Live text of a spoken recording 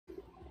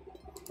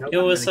Nope, Yo,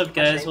 I'm what's gonna up,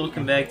 keep guys? saying-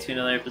 Welcome back to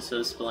another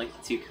episode of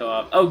Spelunky 2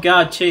 Co-op. Oh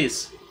god,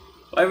 Chase!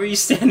 Why were you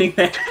standing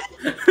there?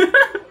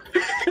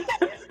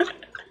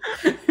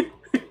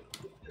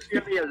 It's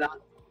gonna be a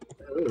lot.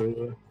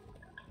 Ooh.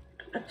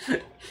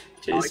 Chase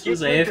Oh, was you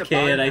clicked the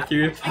AFK and I button.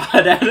 threw a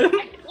pod at him.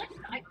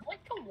 I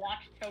clicked to watch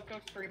Choco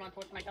stream on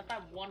Twitch and I got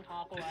that one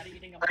hoppo out of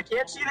eating a I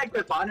can't see like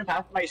the bottom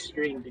half of my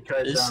screen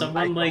because There's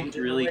someone my like phone's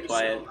in really the way,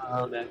 quiet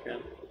so, in the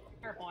background.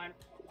 Fair point.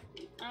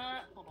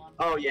 Hold on.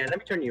 Oh yeah, let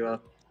me turn you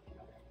up.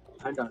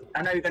 I'm done.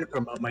 I know you're gonna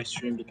promote my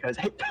stream because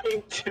I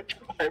pinged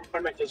everyone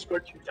on my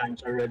Discord 2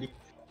 times already.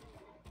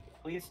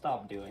 Please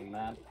stop doing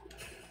that.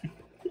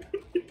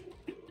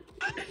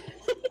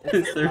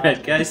 It's the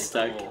red guy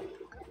stuck.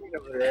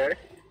 Over there.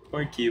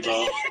 Or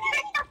QBall.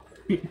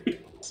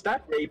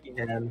 Stop raping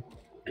him.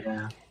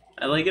 Yeah.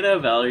 I like it how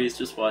Valerie's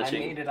just I watching.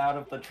 made it out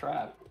of the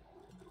trap.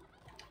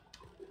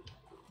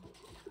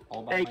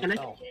 All by Hey, can I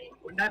myself.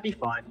 wouldn't that be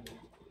fun?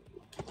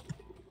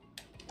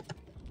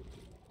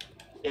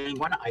 Dang,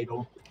 what an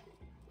idol.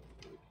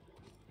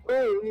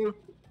 Ooh.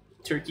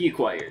 Turkey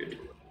acquired.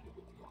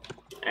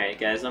 Alright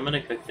guys, I'm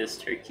gonna cook this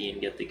turkey and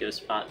get the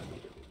ghost pot.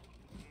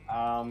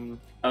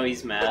 Oh,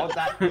 he's Oh, mad.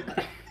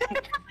 that...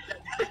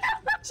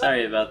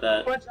 Sorry about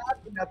that. What's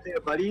happening up there,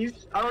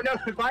 buddies? Oh no,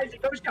 why is the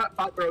ghost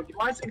pot broken?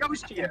 Why is the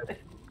ghost here?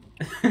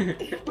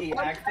 he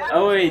accidentally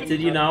Oh wait, did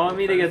you not want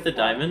me to get the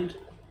diamond?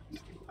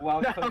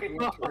 While No.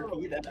 cooking a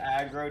turkey that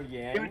aggroed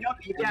Yang, Dude, no,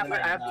 you and have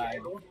then I to died.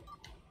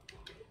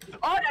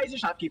 Oh, no, he's a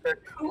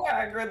shopkeeper. Who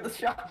aggroed the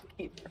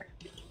shopkeeper?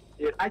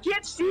 Dude, I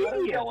can't see What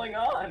is you. going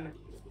on?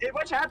 Dude,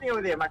 what's happening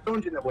over there? My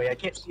phone's in the way. I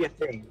can't see a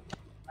thing.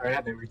 Alright, I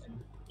have everything.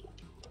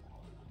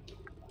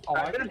 Oh, I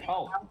I'm can gonna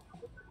help.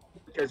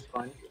 because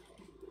fun.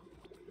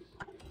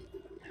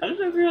 How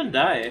did everyone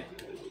die?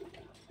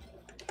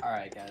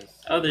 Alright, guys.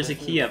 Oh, there's a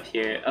This key is- up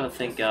here. Oh,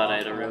 thank this god I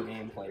is had a optimal rope.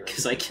 gameplay right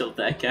Because I killed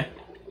that guy.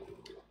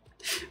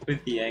 With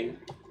Yang.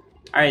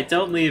 Alright,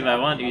 don't leave. I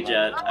want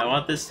Ujet. I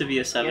want this to be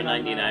a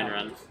 7.99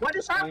 run. What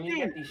is now. When you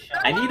happening? get these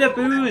shots- I need a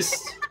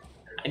boost!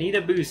 I need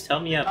a boost.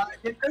 Help me up.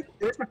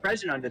 There's my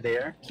president under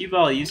there.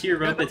 Q-Ball, use your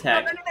rope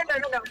attack.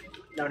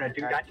 No,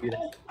 do not do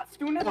that. As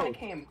soon as I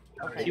came.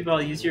 Okay.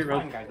 Q-Ball, use your It's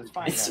rope. fine, guys. It's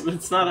fine, It's, guys.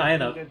 it's not high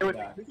enough. Good Do to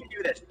it. go. We can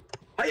do this.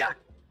 Oh yeah.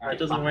 That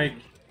doesn't work.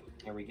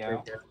 Here we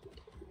go.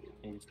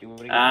 And just do it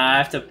again. I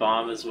have to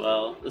bomb as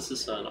well. This is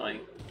so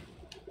annoying.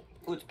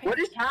 Ooh, it's pink. What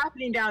is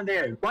happening down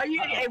there? Why are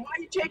you? Hey, why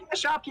are you taking the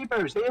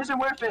shopkeepers? It isn't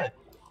worth it.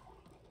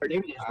 Or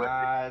maybe it is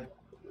worth it.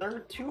 There are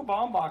 2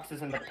 bomb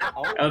boxes in the.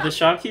 Oh, the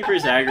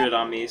shopkeeper's aggroed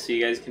on me, so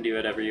you guys can do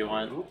whatever you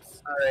want.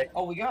 Oops. All right.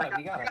 Oh, we got it.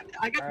 We got it.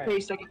 I got the Alright.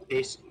 paste. I got the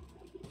paste.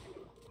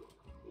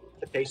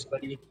 The paste,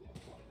 buddy.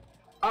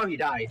 Oh, he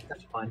died.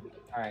 That's fun.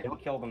 All right,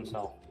 he killed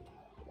himself.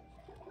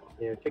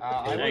 Yeah, kick the I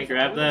paste. Can I was-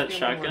 grab was that assuming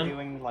shotgun? We're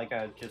doing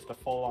like just a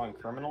full-on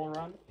criminal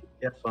run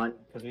Yeah, fun.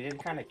 because we did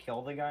kind of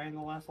kill the guy in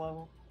the last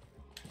level.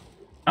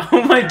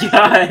 Oh my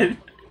god!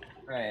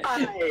 Right.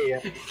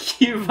 Hi.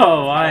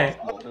 Q-Ball, why?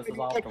 This is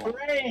Oh, optimal. We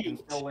great. can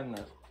still win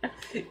this.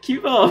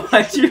 Q-Ball,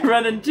 why'd you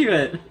run into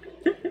it?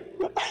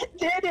 I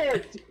did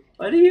it.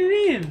 What do you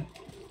mean?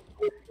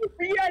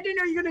 Yeah, I didn't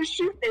know you were gonna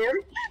shoot there.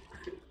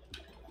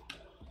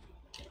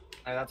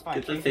 Alright, that's fine.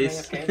 Get the Chase face.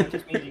 is AFK, that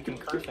just means you can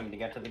curse him to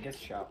get to the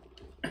gift shop.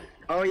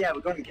 Oh yeah,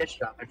 we're going to gift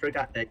shop. I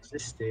forgot that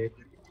existed.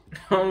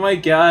 Oh my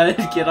god,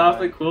 get off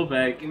the You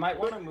Quillback. might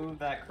want to move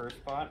that curse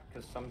spot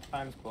because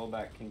sometimes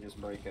Quillback can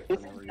just break it for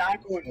This no is reason.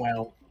 not going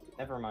well.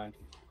 Never mind.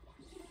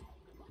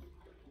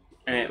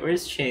 Alright,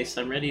 where's Chase?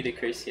 I'm ready to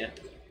curse you.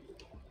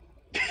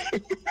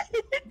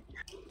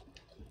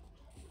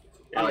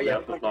 Oh yeah,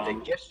 Drop a we're going to bomb.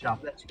 the gift shop.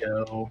 Let's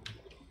go.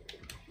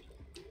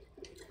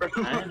 don't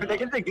know.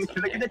 Look at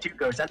the 2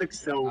 ghosts. That looks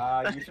so.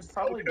 You should so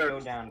probably go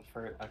gross. down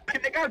for a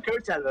Look how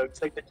gross that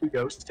looks. Like the 2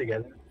 ghosts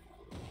together.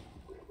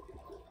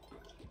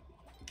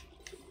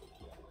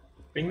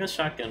 Bring the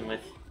shotgun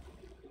with.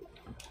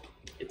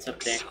 It's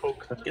up there. So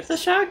gross. Get the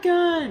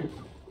shotgun!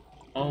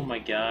 Oh my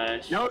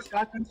gosh. No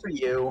shotgun for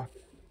you.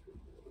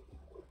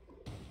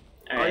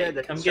 Alright,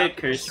 the come get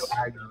shotgun is cursed. so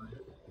aggro.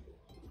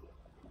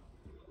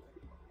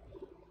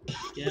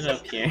 Get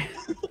up here.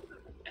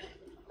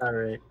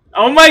 Alright.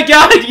 Oh my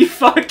god, you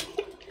fuck!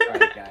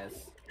 Alright,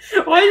 guys.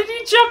 Why did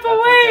you jump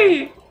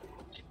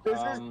That's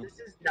away? This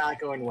is not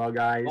going well,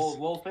 guys.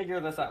 We'll figure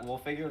this out. We'll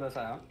figure this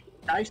out.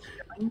 Nice.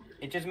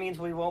 It just means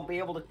we won't be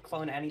able to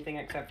clone anything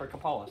except for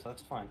Kapala, so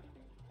that's fine.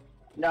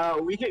 No,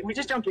 we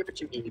just don't give it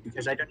to me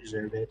because I don't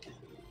deserve it.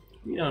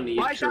 We don't need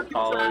Why true shotguns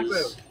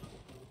callers.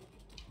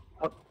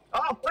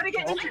 Oh, what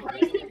again?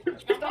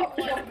 Stop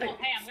jumping.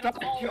 Hey, I'm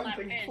Stop gonna fall in that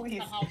jumping, pit please.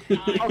 somehow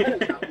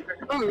die.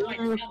 Oh, I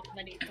oh, jumped and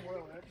then he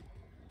threw it.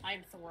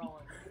 I'm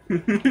throwing.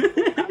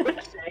 I'm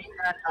gonna say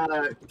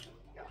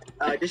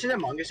that this is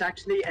Among Us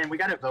actually, and we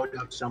gotta vote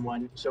out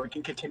someone so we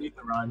can continue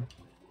the run.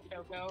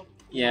 Choco.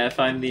 Yeah, if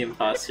I'm the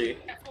imposter.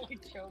 Definitely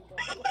Choco.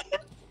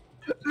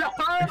 No!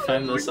 If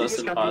I'm the sus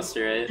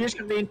imposter, right? He's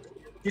coming.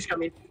 He's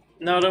coming.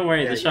 No, don't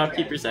worry, Yeah, the you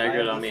shopkeeper's guys, I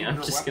aggroed have on a me. I'm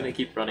secret just gonna weapon.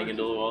 keep running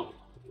into the wall.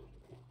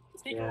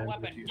 Secret Yeah,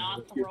 weapon,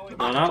 not throwing.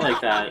 No, not like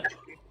that.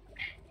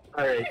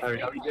 Alright, are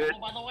we good? Oh,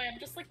 by the way, I'm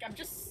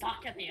just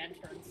stuck at the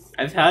entrance.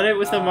 I've had it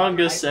with Among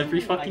I Us every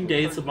can- fucking I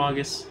day. can It's Among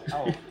Us.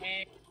 Oh,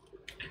 Hey,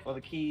 well,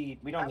 the key.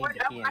 We don't need want- the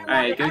key anymore.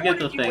 Alright, go I get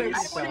the wanna do it,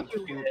 things. I wanna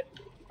do it.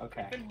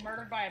 Okay. I've been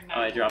murdered by a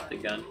Oh, I dropped the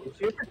gun.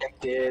 You're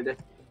predicted.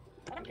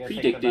 I guess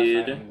Predicted. take the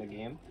best item in the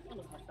game.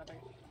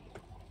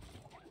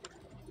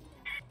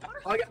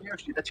 Oh, I got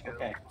Yoshi, let's go.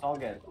 Okay, it's all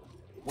good.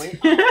 Wait,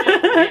 Oh,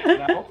 wait,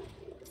 no.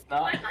 It's I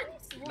not.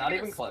 just Not wanted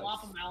even to close.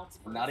 swap 'em out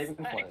for Not a even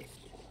sec. close.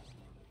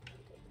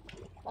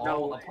 All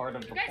No. a part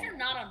of the You guys are plan.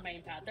 not on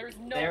main path. There's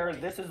no There, way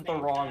this is it's the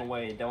main wrong path.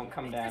 way. Don't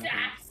come down This is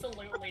here.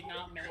 absolutely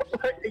not main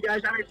You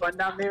guys having fun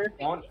down there?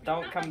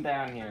 Don't come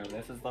down here.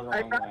 This is the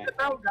I wrong found way. the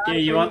bell, guys. Yeah,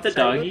 you Are want the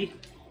excited? doggy?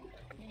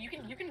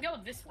 You can go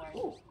this way.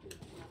 Ooh.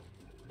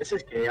 This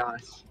is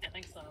chaos. I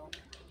think so.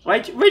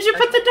 Where'd you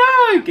put the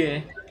dog?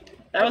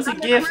 That was a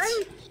gift.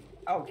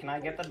 Oh, can I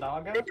get the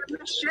dog up? It's a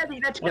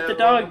machete, let's What go. the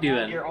dog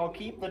doing? Here, I'll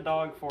keep the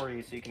dog for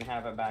you so you can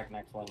have it back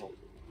next level.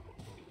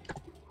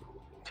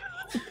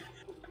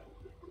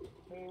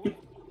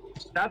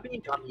 Stop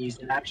being dummies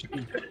and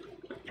actually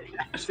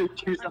actually do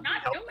I'm something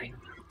not helpful. doing.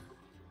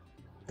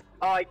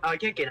 Oh, I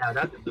can't get out.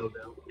 That's the bow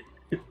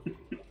though.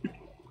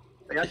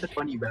 I got the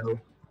funny bow.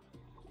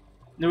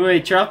 No,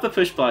 wait, drop the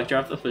push block.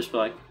 Drop the push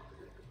block.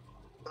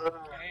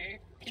 Okay.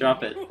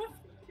 Drop it.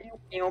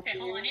 Okay,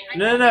 hold on.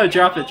 No,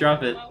 drop it,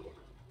 drop it.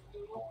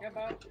 Yeah,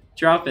 Bo.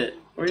 Drop it.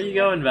 Where are you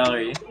going,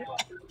 Valerie?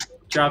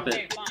 Drop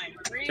Okay, it. fine.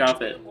 3, Drop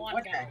 2, it. 1,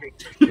 What go. the heck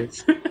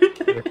is this?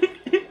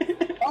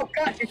 Oh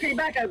gosh, you came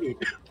back at me.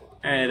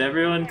 Alright,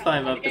 everyone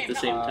climb up at the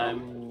same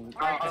time.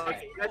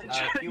 Okay,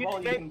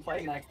 QBall, you can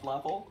play next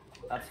level.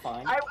 That's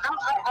fine. I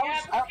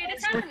Yeah, okay, this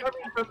was happened.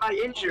 recovering from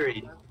my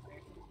injury.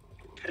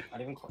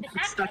 Not even close. It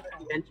Stuck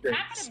happened, at the it happened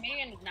entrance. to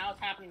me and now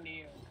it's happening to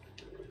you.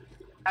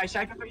 I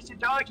sacrificed the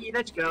doggy.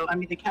 Let's go. I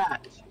mean the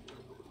cat.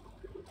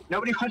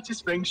 Nobody wants the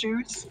spring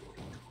shoes.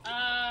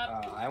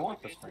 I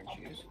want the spring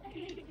shoes.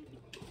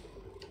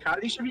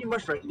 Kylie should be more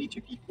friendly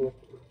to people.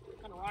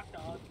 On a rock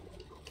dog.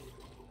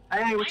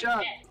 Hey, what's I'm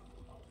up?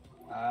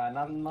 dead.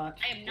 Nothing much.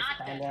 I am not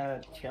Just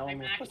kinda chilling I'm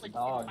with the actually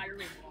dog.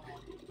 entirely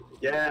wrong.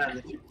 Yeah.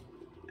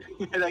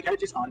 Like I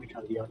just on the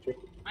Kylie outfit.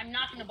 I'm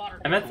not gonna bother.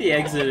 I'm at the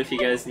exit if you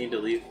guys need to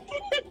leave.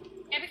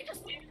 Yeah, we can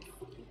just do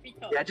it.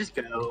 Because. Yeah, just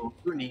go.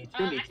 Who needs?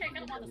 Who needs? Actually, I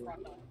kind of want this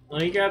rock dog.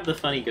 Let me grab the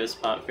funny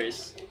ghost pot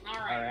first.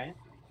 Alright. Alright.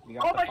 You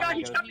Oh got my the god, funny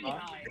he's ghost coming!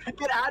 spot?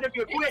 Get out of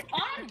here, quick!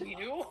 It's on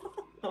you!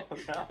 Oh,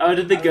 no. Oh,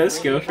 did the I was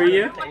ghost really go for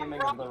you?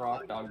 aiming of the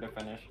rock dog to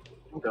finish.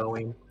 I'm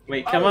going.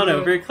 Wait, come on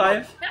over,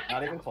 Clive.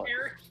 Not even close.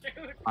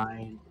 Parachute.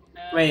 Fine.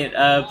 Wait,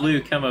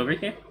 Blue, come over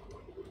here.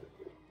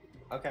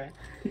 Okay.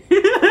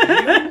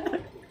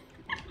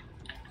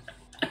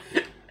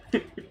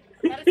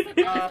 That is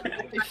the I'm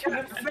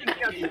gonna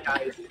kill you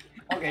guys.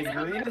 Okay,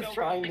 Green is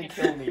trying to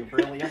kill me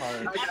really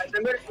hard. Guys,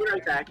 I'm gonna counter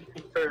attack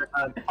for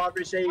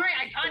Harbor's sake. Sorry,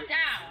 I got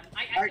down.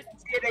 I Alright,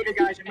 see you later,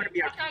 guys. I'm gonna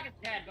be Rock dog is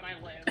dead, but I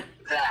live.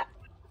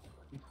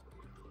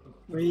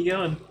 Where are you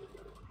going?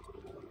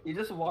 You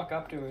just walk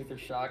up to me with your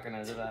shotgun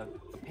and just have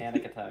a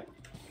panic attack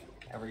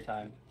every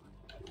time.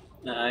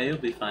 Nah, you'll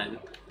be fine.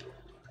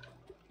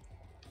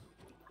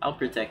 I'll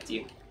protect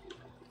you.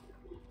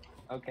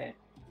 Okay.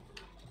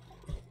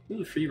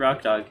 Ooh, free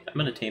rock dog. I'm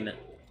gonna tame it.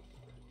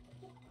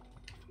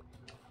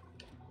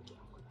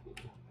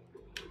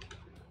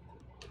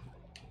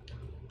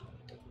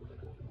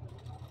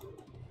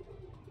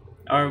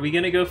 Are we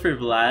gonna go for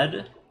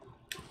Vlad?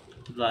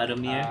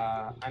 Vladimir?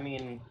 I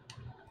mean,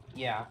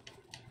 yeah.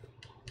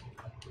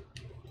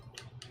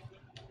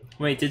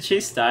 Wait, did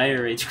Chase die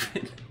or rage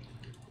quit?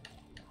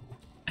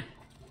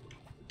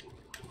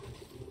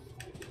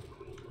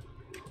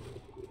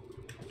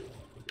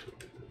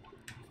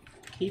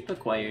 Keep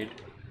acquired.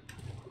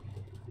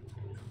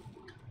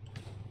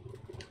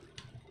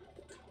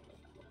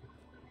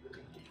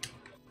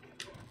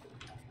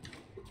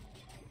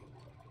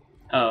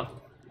 Oh.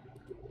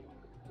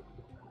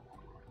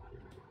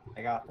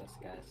 I got this,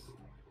 guys.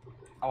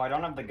 Oh, I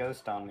don't have the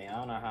ghost on me. I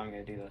don't know how I'm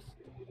gonna do this.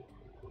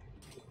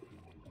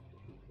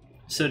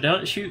 So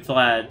don't shoot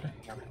Vlad.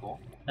 Careful.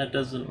 That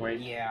doesn't work.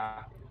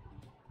 Yeah.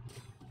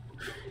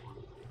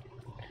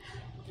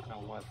 Oh,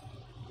 what?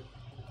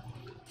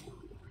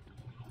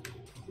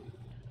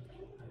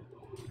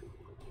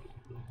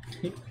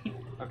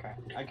 Okay,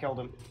 I killed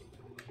him.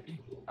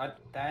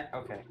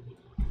 Okay.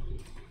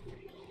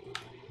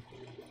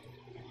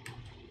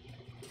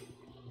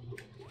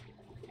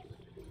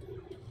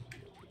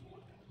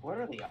 What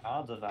are the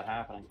odds of that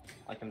happening?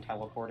 Like I'm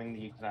teleporting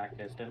the exact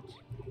distance?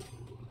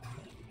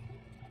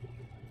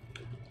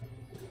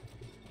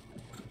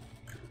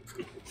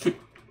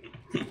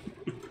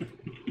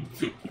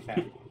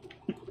 Okay.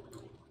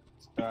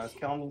 So I was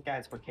killing these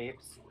guys for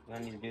capes. I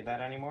don't need to do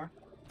that anymore.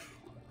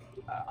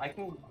 I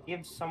can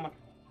give someone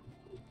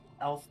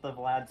else the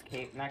Vlad's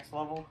cape next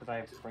level because I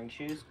have spring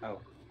shoes. Oh,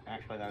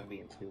 actually that would be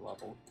in 2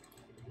 levels.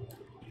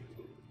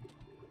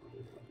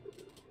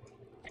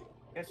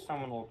 Guess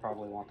someone will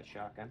probably want the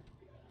shotgun.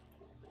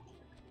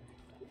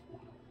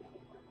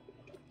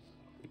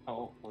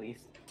 Oh,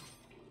 please.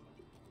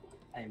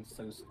 I am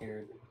so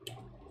scared.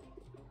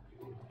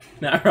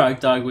 That rock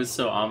dog was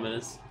so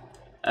ominous.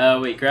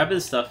 Wait, grab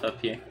his stuff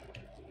up here.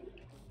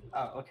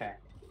 Oh, okay.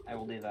 I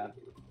will do that.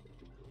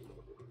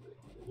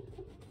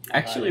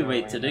 Actually,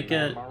 wait, did it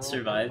Random get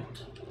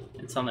survived?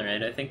 It's on the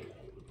right, I think.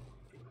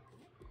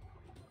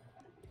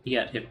 He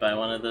got hit by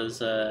one of those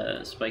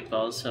spike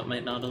balls, so it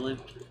might not have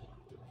lived.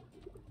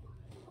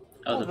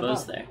 Oh, the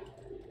bow's there.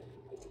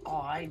 Oh,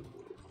 I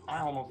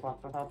almost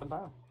left without the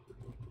bow.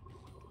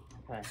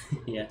 Okay.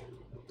 Yeah.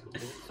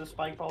 Is this the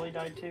spike ball he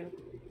died to?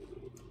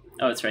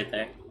 Oh, it's right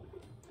there.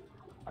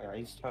 Oh,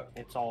 yeah,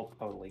 it's all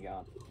totally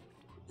gone.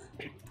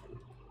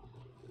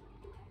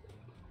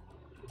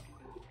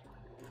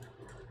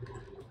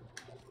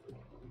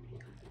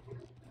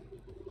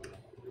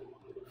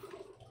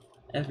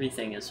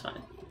 Everything is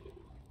fine.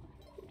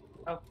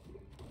 Oh,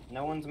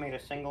 no one's made a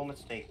single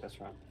mistake this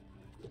run.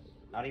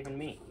 Not even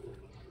me.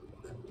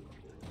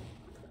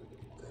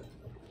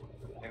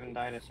 I haven't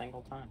died a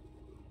single time.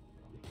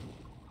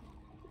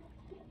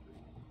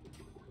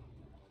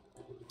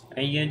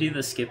 Are you gonna do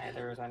the skip? If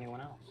there was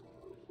anyone else.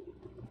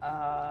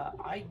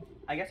 I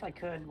guess I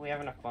could. We have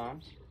enough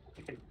bombs.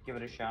 We could give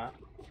it a shot.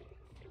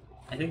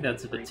 I think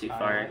that's a bit too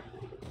far.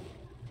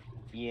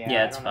 Yeah,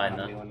 Yeah, I it's don't know fine what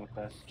I'm though. doing with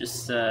this.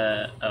 Just,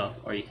 oh,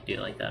 or you could do it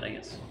like that, I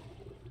guess.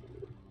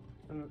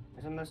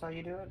 Isn't this how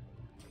you do it?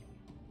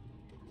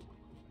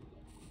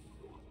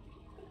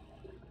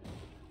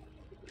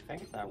 I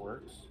think that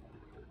works.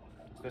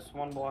 Is this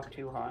one block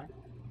too high?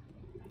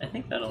 I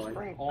think that'll Just work.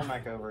 bring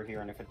Olmec over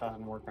here, and if it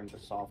doesn't work, I'm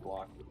just soft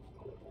block.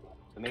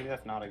 So maybe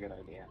that's not a good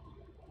idea.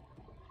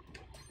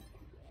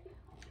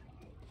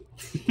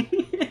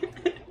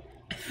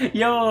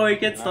 Yo, it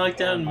gets Not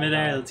knocked out in going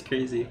midair, by. that's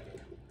crazy.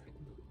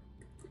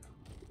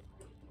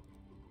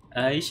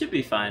 You should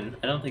be fine.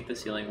 I don't think the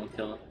ceiling will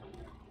kill him.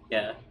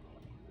 Yeah.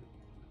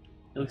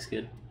 It looks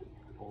good.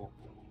 Cool.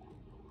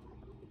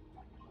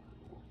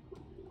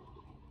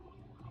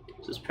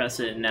 Just press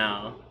it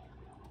now.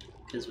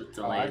 Because with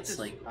delay, it's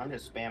like... I'm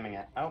just spamming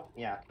it. Oh,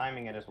 yeah,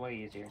 timing it is way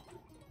easier.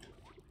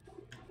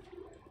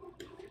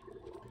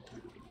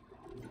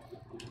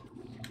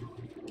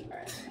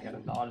 Alright, gotta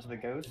dodge the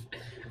ghost.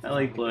 I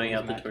like blowing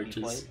out the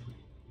torches.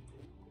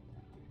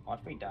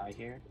 Watch me die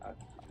here.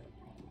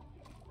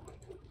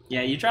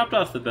 Yeah, you dropped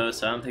off the bow,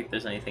 so I don't think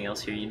there's anything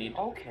else here you need.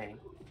 Okay.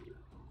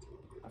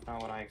 That's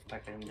not what I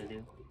expected him to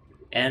do.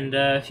 And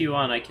if you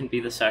want, I can be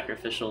the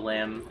sacrificial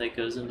lamb that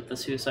goes into the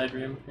suicide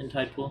room in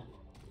Tide Pool.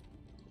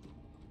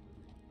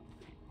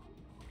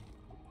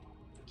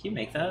 Can you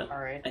make that?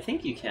 Alright. I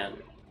think you can.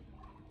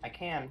 I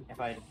can if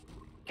I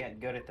get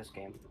good at this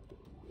game.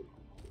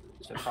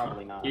 So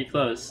probably not. You're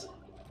close.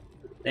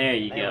 There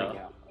you There go. we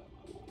go.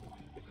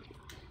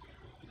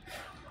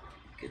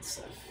 Good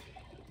stuff.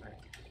 Right.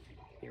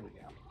 Here we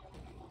go.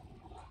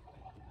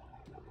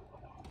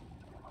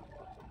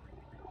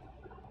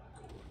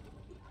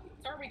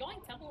 So are we going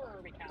temple or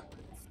are we cowards?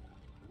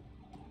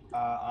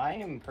 I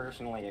am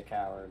personally a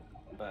coward,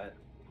 but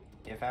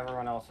if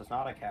everyone else is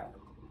not a coward,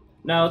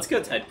 No, let's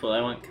go Tide Pool.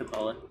 I want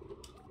Kabbalah.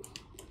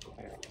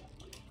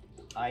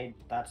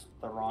 that's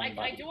the wrong I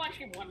button. do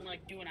actually want to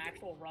like do an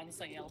actual run,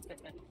 so yeah, let's get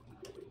it.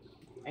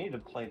 I need to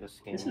play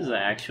this game. This is an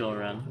actual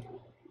run.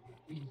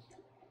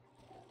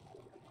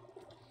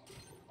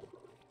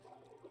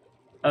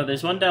 Oh,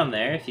 there's one down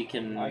there if you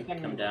can, I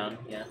can- come down.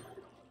 Yeah.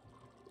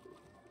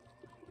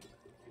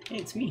 Hey,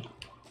 it's me.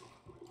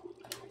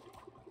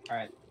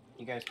 Alright,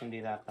 you guys can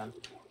do that then.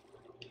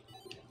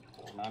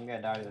 Well, now I'm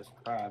gonna die to this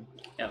crab.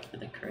 Out for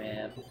the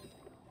crab.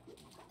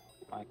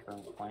 My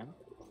current plan.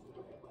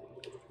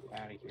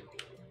 Out of here.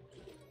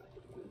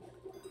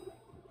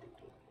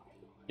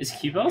 Is I'm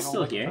QBall gonna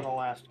still look here? For the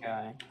last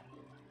guy.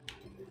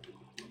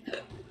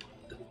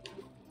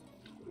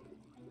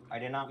 I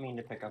did not mean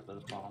to pick up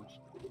those bombs.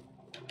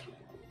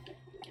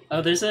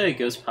 Oh, there's a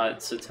ghost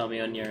pot, so tell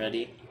me when you're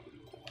ready.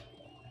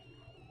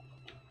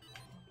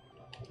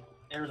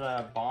 There's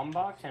a bomb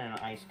box and an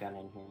ice gun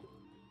in here.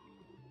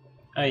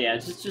 Oh yeah,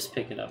 just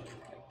pick it up.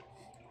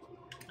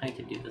 I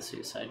can do the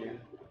suicide room.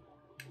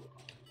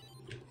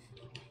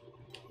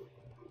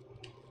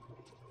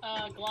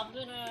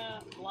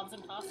 Gloves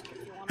and tusk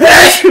if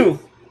you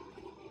want.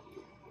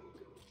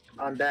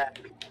 I'm back.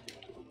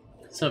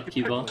 What's up,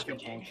 QBall?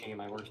 Shang-Chi,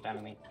 my worst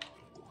enemy.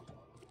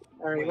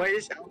 Alright, what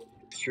is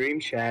stream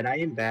chat? I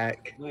am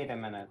back. Wait a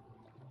minute.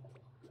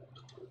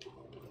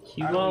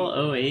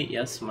 QBall 08,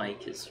 yes,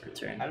 Mike is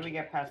returned. How do we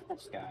get past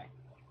this guy?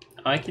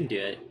 Oh, I can do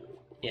it.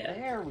 Yeah.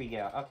 There we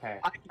go. Okay.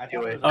 I can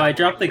do thought it. was Oh, I that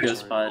dropped the way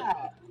ghost forward.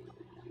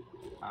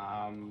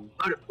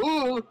 pot.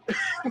 Ooh!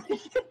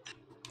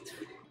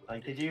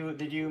 Like, did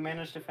you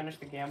manage to finish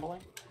the gambling?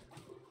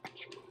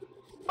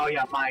 Oh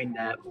yeah, mind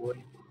that, boy.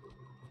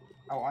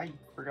 Oh, I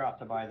forgot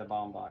to buy the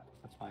bomb box.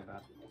 That's my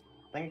bad.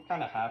 Things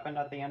kind of happened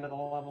at the end of the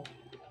level.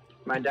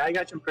 My dad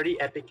got some pretty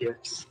epic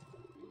gifts.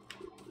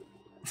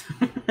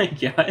 Oh my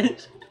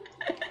god.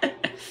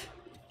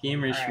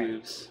 Gamer Alright.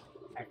 shrews.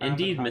 I found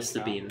Indeed, a Mr.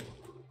 thumbs Bean.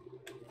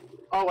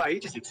 Oh wow, he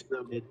just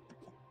exploded.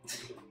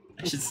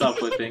 I should stop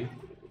whipping.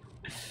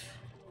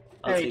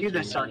 I'll Hey, take do the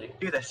your sun, medic.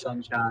 do the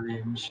sun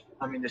challenge.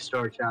 I mean the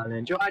store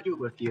challenge. Oh, I do it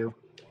with you.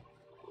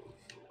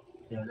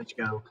 Yeah, let's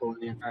go,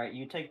 Colton. Alright,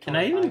 you take. Can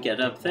I even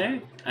get up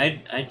there?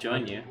 I'd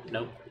join you.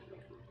 Nope.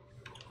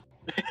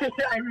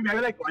 I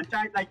remember like one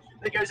time, like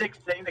I was like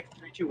saying like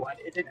 3, 2, 1.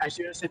 It did. I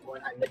should have said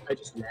 1. I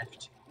just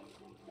left.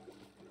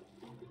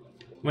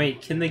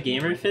 Wait, can the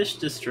gamer fish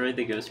destroy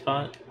the ghost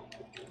pot?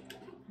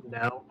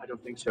 No, I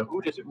don't think so.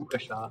 Ooh, there's an Ooga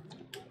shot.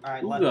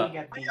 Alright, let Ooga. me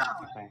get the.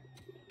 Okay.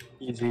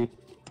 Easy.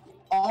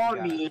 All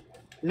Got me.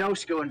 No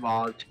skill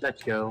involved.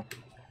 Let's go.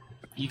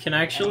 You can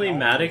actually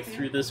matic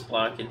through this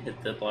block and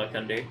hit the block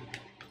under.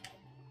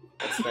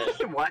 What's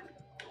that? What?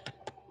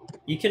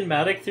 You can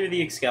matic through the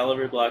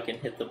Excalibur block and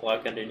hit the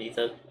block underneath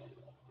it.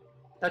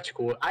 That's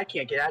cool. I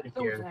can't get out of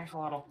Oh, it's an here.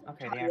 axolotl.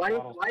 Okay, the Why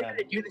axolotl's did dead.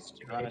 I do this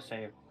to Run me? a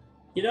save.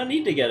 You don't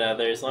need to get out of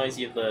there as long as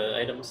you have the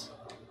items.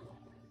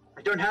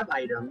 I don't have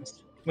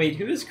items. Wait,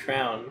 who is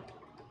Crown?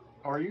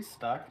 Are you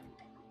stuck?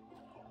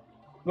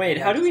 Wait,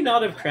 how do we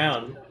not have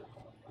Crown?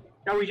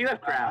 No, we do have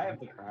I crown. have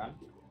the crown.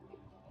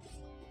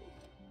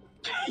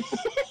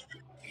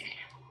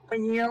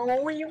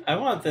 I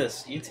want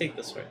this. You take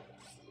this one.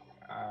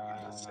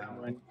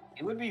 Someone.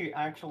 It would be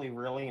actually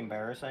really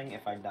embarrassing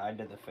if I died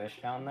to the fish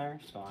down there,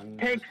 so I'm.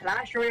 Hey,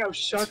 Clash Royale,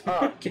 shut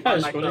up.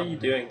 Gosh, what are you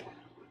doing?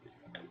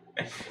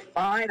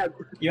 Fine.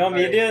 You want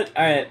me to do it?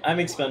 Alright, I'm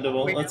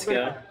expendable. Wait, Let's I'm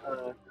go.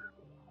 gonna,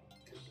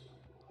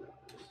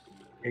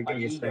 Here, My give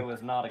me a ego second.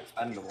 is not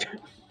expendable.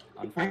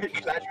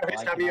 Unfortunately, Clash so Royale,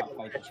 I stop me cannot up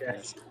fight the this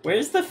chest. fish.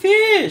 Where's the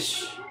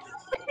fish?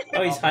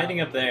 Oh, he's hiding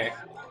up there.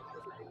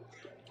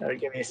 Sorry,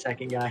 give me a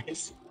second,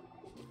 guys.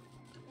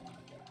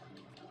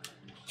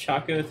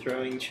 Choco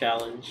throwing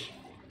challenge.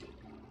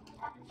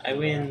 I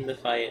win the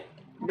fight.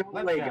 No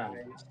Let's way, go.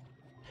 guys.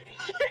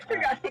 I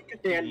forgot the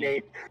damn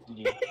name.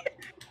 Yeah.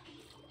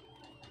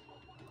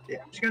 Yeah,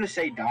 I'm just gonna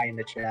say die in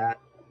the chat.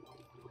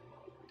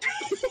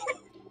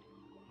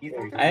 You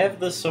think I have the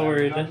there's a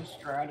sword. gun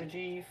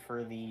strategy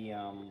for the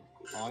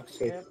log It's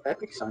skip?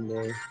 Epic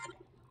Sunday.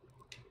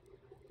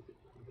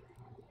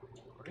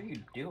 What are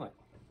you doing?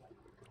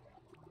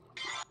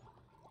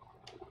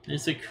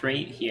 There's a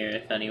crate here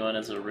if anyone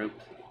has a rope.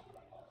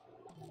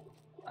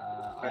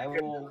 I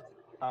will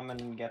come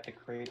and get the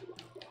crate.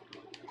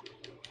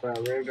 Well,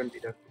 we're gonna be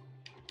the.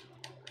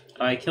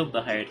 Oh, I killed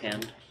the hired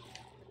hand.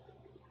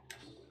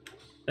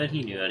 But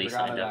he knew what he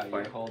Forgot signed up about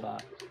for. you. Hold on.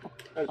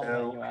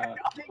 Hello. you out.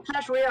 I'll take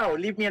Clash Royale.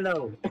 Leave me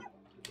alone.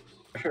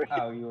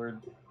 Oh, you were.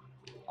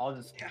 I'll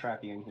just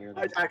trap you in here.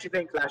 I Then. was actually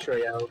playing Clash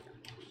Royale.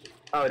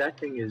 Oh, that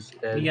thing is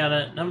dead. We got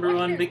a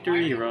 #1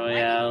 victory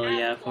royale.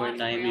 Yeah,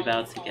 Fortnite, we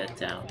about to get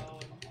down.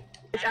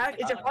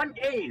 It's a fun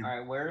game. All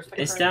right, where's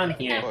the? It's crate? down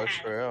here.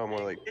 Clash Royale, more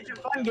like It's a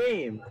fun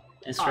game.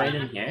 It's right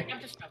in here. I'm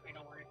just joking,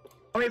 don't worry.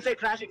 Want me to play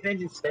Classic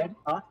Ninja instead?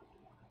 Huh?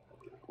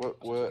 what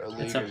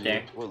league It's are up you?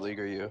 there. What league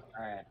are you?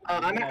 All right.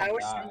 I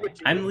was.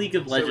 I'm League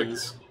of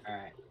Legends. All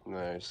right.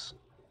 Nice.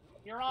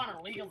 You're on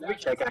a League of Let me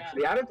Legends. check.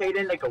 Actually, I haven't played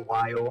in like a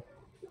while.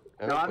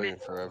 I've No, been I playing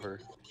mean- forever.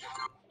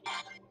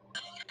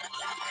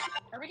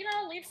 Are we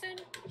gonna leave soon?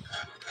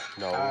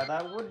 No.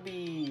 That would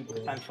be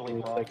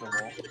potentially profitable.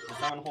 Is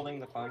someone holding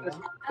the phone?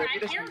 Then? I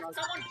hear someone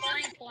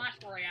playing Clash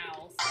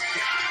Royale.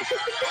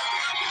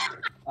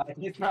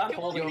 He's not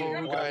holding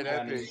Yo, the guy, phone.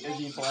 that He's big.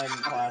 busy playing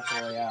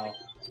Clash Royale.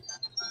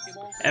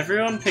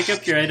 Everyone pick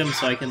up your items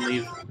so I can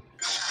leave.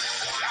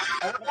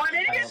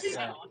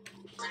 Yeah.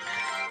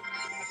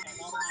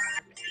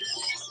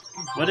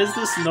 What is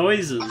this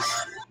noises?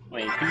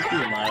 Wait, who's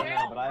being I loud? don't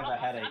know, but I have a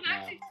headache I'm now.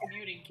 actually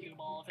commuting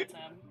QBall if it's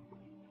him.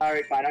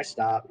 Alright, fine. I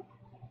stop.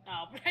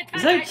 Oh,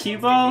 Is that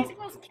QBall? He's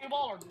supposed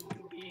QBall or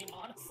Goopy,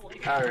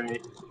 honestly.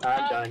 Alright,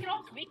 I'm done. You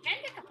know, we can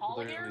get Kapala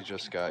here. Literally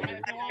just got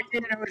here. I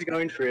didn't know I was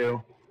going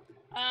through.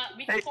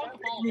 We can Hey, clone stop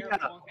Kapala picking here me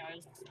if you up. want,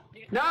 guys.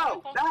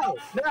 No, no,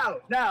 no,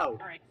 no,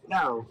 Alright.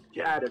 no.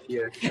 Get out of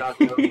here,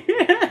 Choco.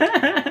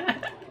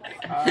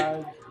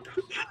 I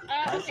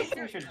Okay, think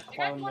we should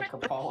clone the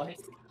Kapala.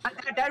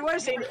 That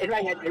was saying in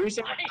my head every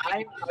single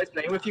time I was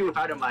playing with you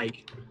without a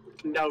mic.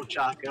 No,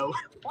 Choco.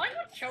 Playing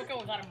with Choco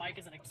without a mic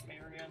is an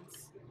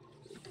experience.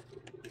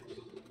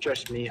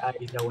 Trust me, I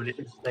know what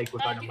it's like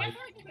without a Do you guys mic.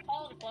 want to get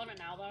Kapala to clone it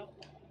now, though?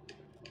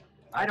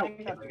 I don't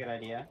think that's a good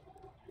idea.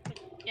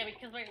 Yeah,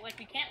 because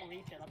we can't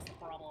reach it, that's the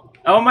problem.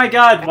 Oh my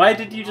god, why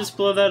did you just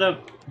blow that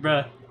up,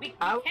 bruh? We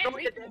I would can't go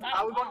reach to it the, without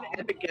I would go a to bomb. the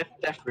Epic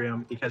Death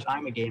Room because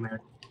I'm a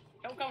gamer.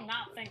 Choco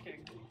not thinking.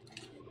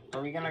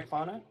 Are we gonna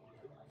clone it?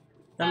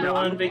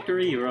 #1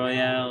 victory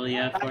royale.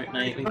 Yeah,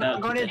 Fortnite, we I'm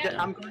about going to to get the,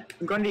 down.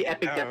 I'm going to the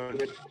Epic Death Room.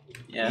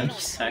 Yeah,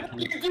 just hacking.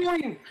 What are you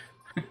doing?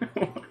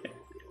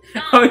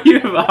 Oh, you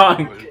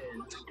honked.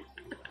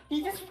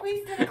 He just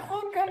wasted a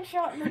clone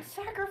gunshot and then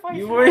sacrificed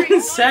You it.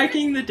 weren't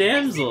sacking the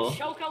damsel.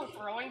 Choco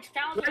throwing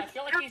challenge, I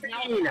feel like he's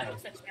now Let's the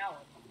host of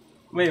challenge.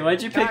 Wait,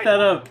 why'd you pick that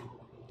up?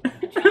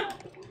 Good job.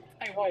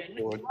 I win.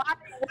 You Lord. What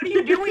are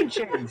you doing,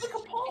 Chase? can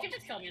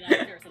just kill me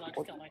then, seriously,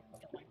 though, just kill me.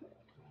 Just kill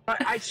me.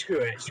 I screw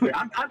it. Screw it.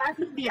 I'm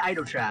happy to be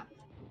idle trap.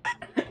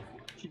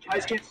 You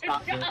guys can't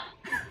stop me.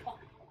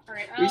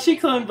 Alright, We should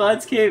clone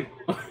Vlad's cape.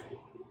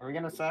 Are we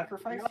gonna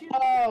sacrifice you?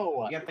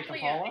 No, You get the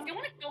actually, yeah, Kapala? if you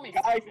want to kill me,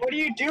 guys, what are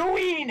you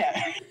doing?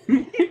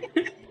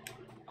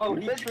 Oh,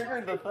 he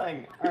triggered the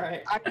thing.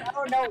 Alright. I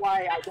don't know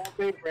why I don't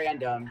play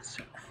randoms.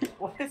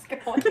 What is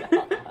going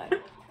on?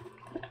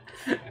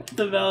 What's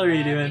the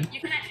Valerie doing?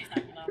 You can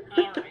actually stop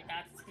though. Alright,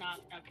 that's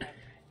not okay.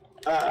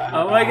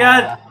 Oh my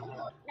god!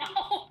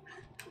 No!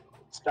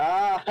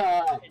 Stop!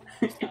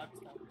 Just go,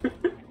 just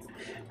go.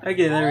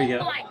 Okay, there we go.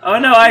 Oh my Oh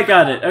no, I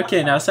got it.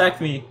 Okay, now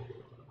sack me.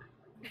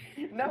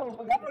 No,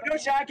 No,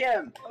 don't sack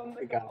him! Oh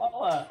my God.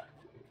 god.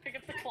 Pick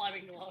up the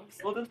climbing gloves.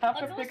 We'll just have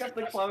to Let's pick up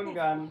the push clone through.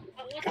 gun.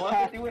 Let's We'll push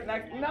have to do it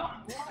next. No!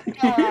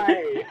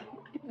 Why?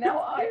 Now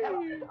I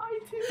too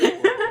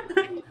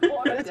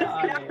want to This is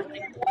not die.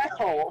 going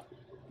well.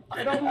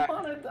 I don't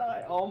want to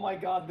die. Oh my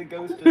god, the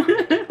ghost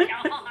is.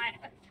 God.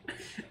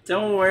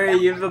 Don't worry,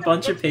 you have a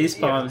bunch of paste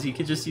bombs. You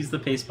could just use the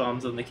paste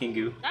bombs on the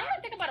Kingu. Now that I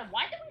think about it,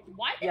 why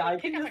did Yeah, we I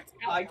pick can up just.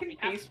 Excalibur? I can We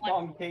have face climbing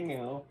bomb gloves.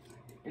 Kingu.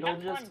 We It'll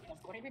have just. climbing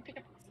gloves. Why did we pick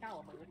up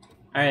Excalibur?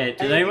 Alright,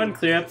 did anyone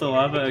clear up the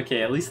lava?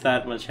 Okay, at least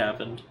that much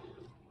happened.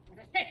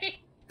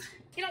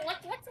 You know,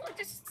 let's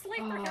just sleep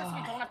for here so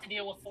we don't have to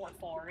deal with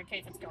 4-4 in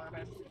case it's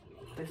garbage.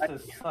 This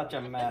is such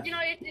a mess. You know,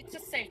 it's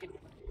just safety.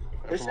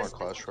 This I'm on is-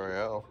 Clash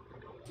Royale.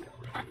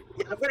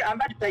 Yeah, I'm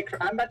about to play.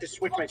 I'm about to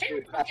switch my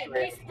screen. Okay,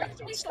 please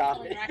don't Stop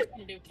tell me it. we're actually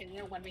gonna do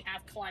Kingu when we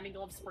have climbing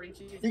gloves, spring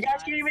shoes. You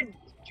guys can't even.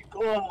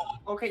 Oh.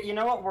 Okay, you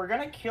know what? We're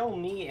gonna kill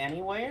me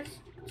anyways,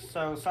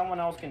 so someone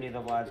else can do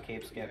the Vlad's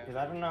Cape skip because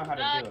I don't know how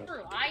to do it.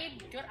 True. I am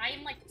good. I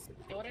am like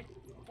good at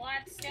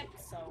flat skip,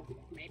 so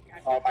maybe I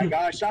Oh my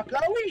gosh! Stop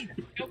blowing!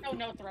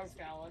 no throw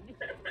challenge.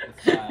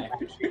 This guy.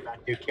 I'm actually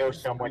about to kill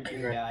someone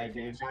here. Yeah, I do.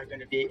 It's not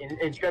gonna be.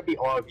 It's gonna be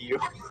all of you.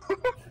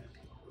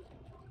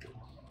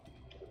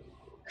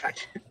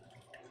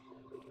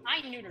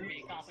 I knew to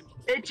be confident.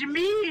 It's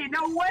me!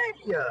 No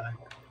way!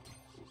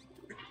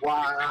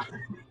 Wow.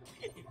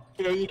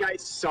 Yeah, you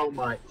guys so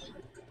much.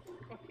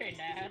 Okay,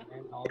 Dad.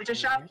 It's a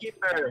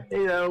shopkeeper.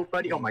 Hello,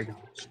 buddy. Oh my gosh.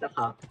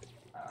 Stop.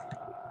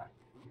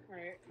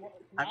 Alright.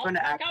 I'm gonna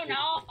actually-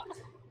 No.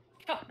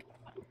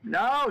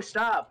 No,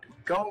 stop.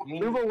 Go.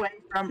 Move away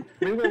from.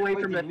 Move away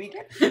Wait, from did the. we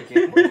get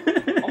forgiveness?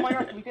 Oh my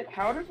gosh, we did.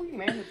 How did we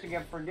manage to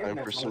get forgiveness? I'm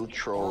for on some this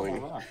trolling.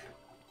 horrible run?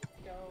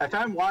 I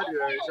found water.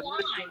 Oh, It's a why?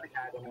 mystery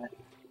academy.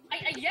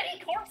 A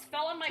Yeti corpse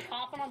fell on my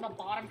coffin on the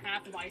bottom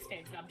half of Ice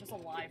Cage, and I'm just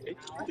alive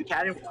It's now. the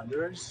Academy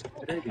Wanderers.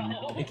 I don't even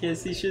know. I can't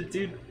see shit,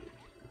 dude.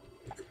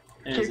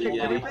 There's a Can-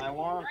 Yeti. can- I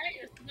want. Right,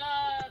 it's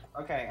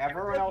the... Okay,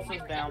 everyone else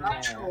is down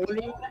there.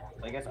 Trolling?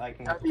 I guess I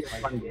can. That'd be a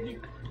fun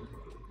game.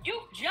 You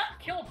just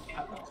killed me.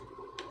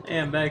 Hey,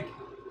 I'm back.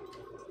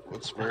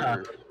 What's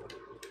murder?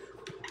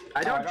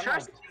 I don't don't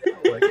trust you.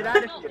 Get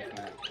out of here.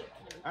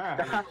 I don't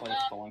know how to play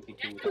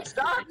Spelunky 2.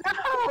 Stop!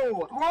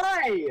 No!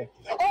 Why?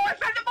 Oh, I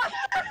found the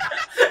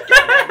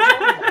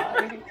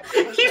button!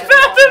 He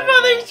found the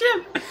mothership!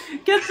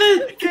 Get the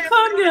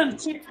clone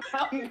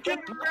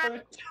gun!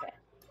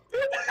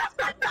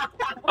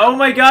 Oh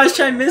my gosh,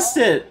 I missed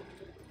it!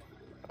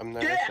 I'm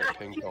never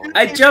checking going.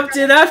 I jumped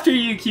in after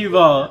you,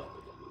 QBall!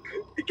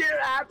 Get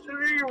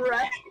absolutely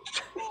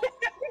wrecked.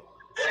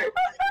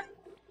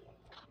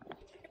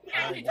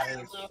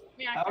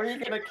 How are you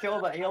gonna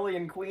kill the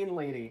alien queen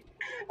lady?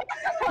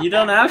 You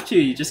don't have to,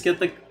 you just get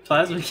the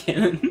plasma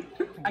cannon.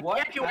 What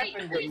can't do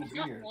happened Please in just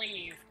here?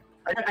 leave.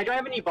 I don't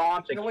have any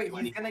bombs. I No wait,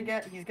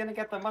 can't- he's gonna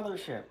get the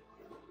mothership.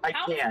 I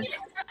How is can't.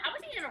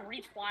 he gonna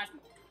reach plasma?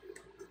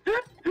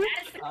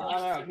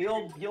 I don't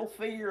know. He'll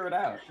figure it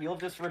out. He'll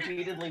just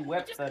repeatedly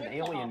whip Just an whip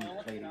alien Lava,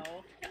 let's lady. go.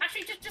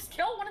 Actually, just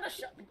kill one of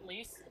the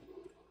please.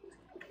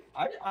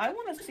 I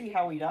want to see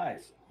how he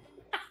dies.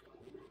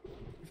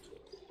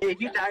 Hey,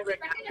 if you die right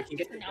now, I think you that's can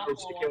get just the not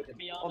codes to blow kill up, to them.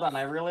 be Hold on,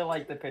 I honest. really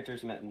like the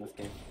pitcher's mitt in this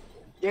game.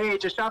 Yay,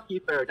 it's a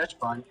shopkeeper. That's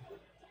fun.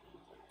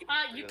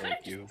 You could Thank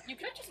just you. you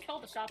could just kill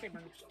the shopkeeper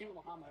and just do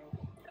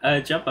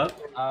Lahamo. Jump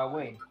up.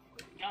 Wait.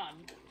 Gun.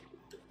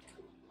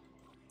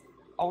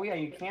 Oh yeah,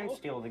 you can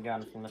steal the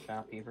gun from the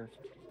shopkeepers.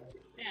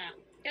 Yeah.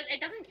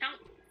 It doesn't count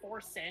for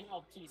sin.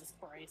 Oh Jesus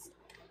Christ.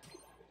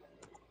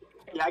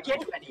 Yeah, I can't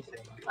do anything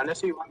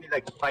unless you want me to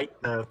like fight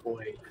the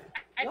boy.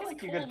 I feel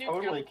like you could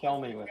totally kill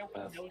me with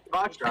this.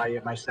 I'll try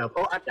it myself.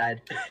 Oh, I'm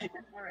dead.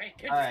 Alright,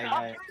 good Alright, job.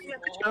 guys.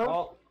 Oh.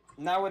 Well,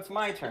 now it's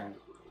my turn.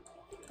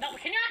 No,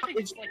 can you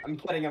actually just like I'm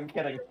kidding.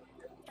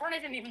 turn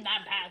isn't even that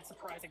bad,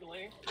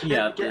 surprisingly. You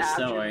got this,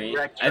 don't worry.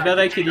 I bet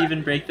I could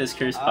even break this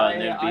curse pot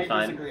and it'd I be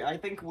fine. disagree. I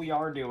think we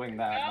are doing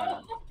that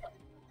now. No.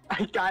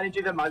 I gotta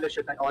do the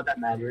mothership. That's all that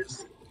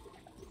matters.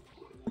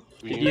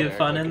 We Did need you to have act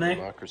fun like in a there?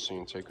 Democracy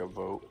and take a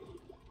vote.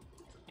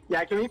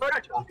 Yeah, can we vote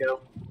on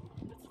Taco?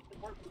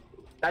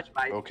 That's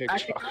fine. Okay,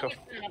 Actually, Taco. It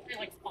was an update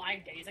like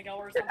 5 days ago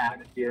or get out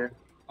something. of here.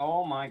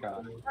 Oh my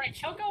god. Alright,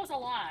 Choco's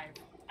alive.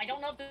 I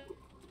don't know if the...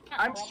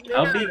 I'm scared.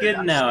 I'll be good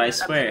I'm now, I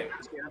scared.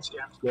 swear. I'm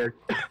scared.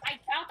 I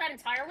doubt that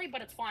entirely,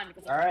 but it's fine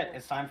because... Alright,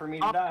 it's time for me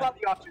to I'll die. love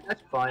the officer.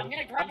 That's fun. I'm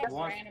gonna grab Who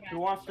who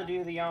wants to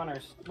do the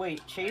honors?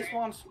 Wait, Chase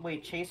wants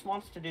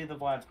to do the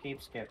Vlad's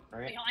Cape skip,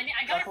 right?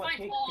 I gotta Chocolate find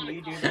cake, Paul can on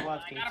you a do call. the I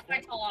Vlad's Cape gotta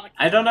find skip? Paul on a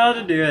I don't know how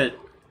to do it.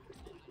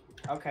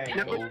 Okay.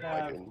 No, we,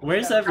 Biden.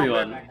 Where's we gotta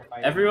everyone?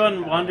 magnify Everyone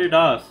it. wandered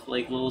off,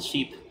 like little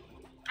sheep.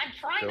 I'm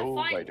trying Joe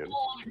to find Biden.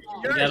 Paul on a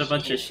call. We got a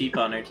bunch of sheep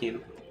on our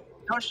team.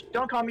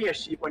 Don't call me a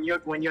sheep when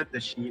you're the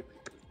sheep.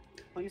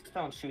 Please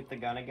don't shoot the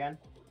gun again.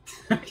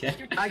 Okay.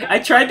 I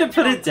tried to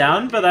put it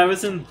down, but I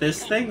was in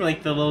this thing,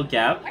 like the little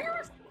gap,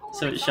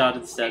 so it shot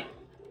instead.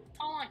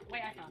 Oh,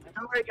 wait, I found it.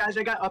 Don't worry, guys.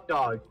 I got up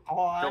dog.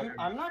 Oh,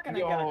 I'm not gonna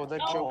get Yo, a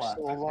that Cola. joke's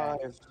still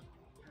alive.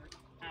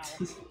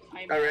 Ow.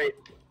 All right.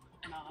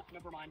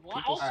 Never mind. What?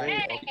 People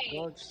say Okay!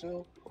 up dog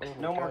still? Oh my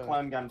No more God.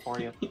 clone gun for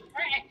you. Alright,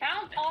 I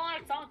found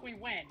Polonic Sonic, we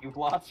win. You've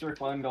lost your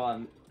clone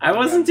gun. I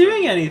wasn't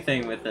doing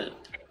anything with it.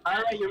 All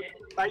right,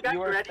 I got You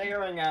were ready.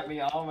 staring at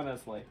me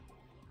ominously.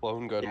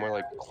 Clone gun, more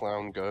like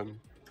clown gun.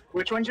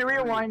 Which one's your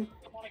real one?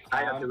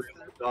 I have the real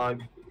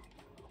dog.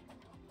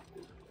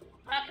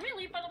 Can we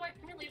leave, by the way?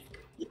 Can we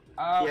leave?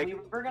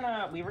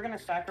 Yeah. We were gonna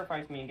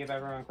sacrifice me and give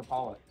everyone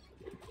Kapala.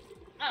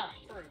 Oh,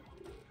 true.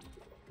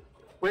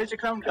 Where's the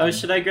clown Oh, gun?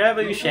 should I grab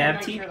a You just need to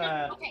make Shabty? sure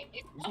that- Okay,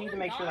 you just need to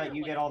make sure that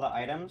you get all the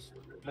items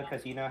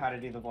because you know how to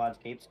do the Vlad's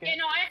Cape skip. Okay,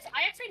 no,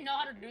 I actually know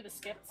how to do the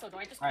skip, so do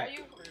I just tell Alright.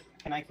 you? Or...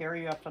 Can I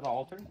carry you up to the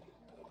altar?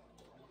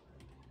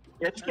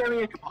 Yeah, just give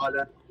me a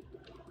Kapala.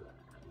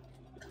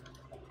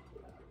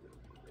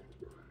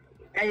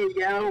 Hey,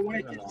 yo,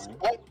 when Never it's mind.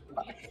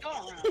 Go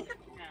around. Yeah,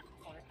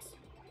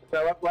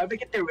 so why would I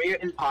get the rare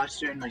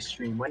imposter in my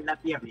stream? Wouldn't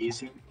that be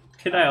amazing?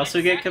 Could I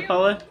also get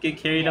Kapala? Get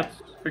carried up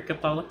Yes. for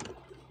Kapala?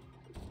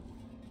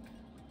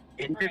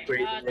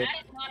 Integrated. that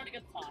is not a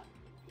good spot.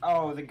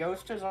 Oh, the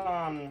ghost is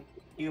on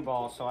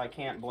QBall, so I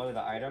can't blow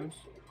the items.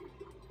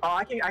 Oh,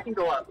 I can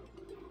go up.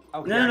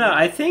 Okay. No.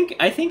 I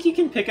think you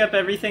can pick up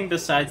everything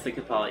besides the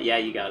Kapala. Yeah,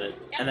 you got it.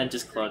 And then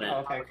just clone it.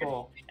 Okay,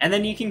 cool. And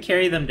then you can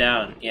carry them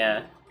down.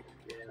 Yeah.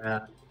 Yeah.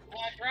 Grab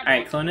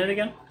Alright, one. clone it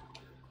again.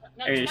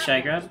 No, Or just should I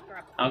one, grab? just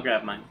one. I'll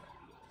grab mine.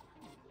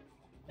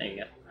 There you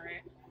go.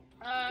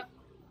 Alright.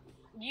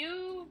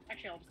 You...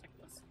 Actually, I'll just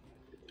take this.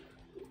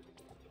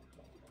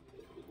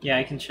 Yeah,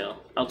 I can chill.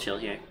 I'll chill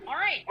here.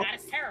 Alright, that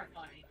is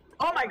terrifying.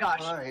 Oh my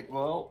gosh! Alright,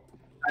 well,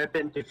 I've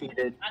been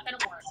defeated. That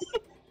didn't work.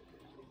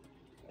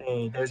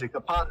 Hey, there's a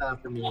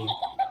Kapala for me.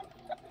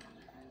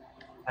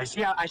 I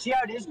see how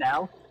it is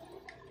now.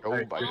 Oh,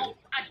 Alright. Biden. Oh,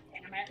 god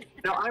damn it.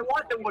 No, I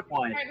want the wood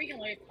one. Alright, we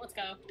can leave. Let's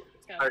go.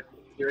 Let's go. Alright,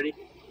 you ready?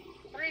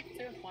 3,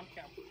 2, 1,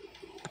 go.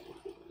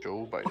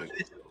 Joe Biden.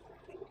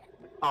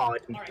 Oh,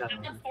 it's Alright, that's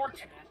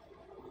unfortunate.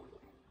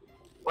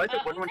 Why is the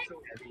wood one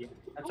so heavy?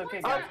 that's okay,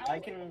 Oh, guys.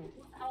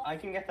 oh. I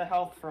can get the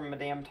health from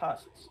Madame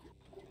Tusks.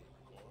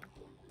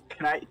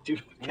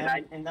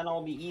 And then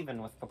I'll be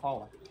even with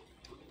Kapala.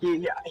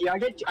 Yeah, I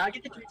get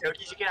the 2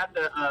 turkeys. You can have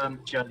the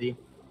jelly.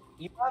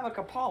 You have a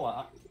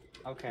Kapala?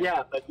 Okay.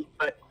 Yeah,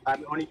 but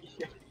I'm only.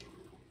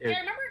 Yeah,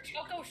 remember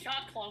Choco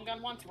shot Clone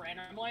Gun once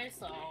randomly,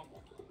 so...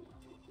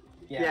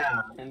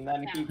 Yeah. And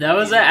then he That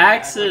was an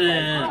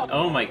accident!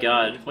 Oh my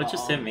god, what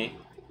just hit me?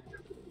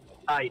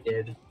 I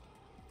did.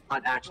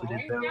 On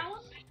accident, though.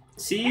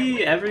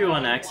 See,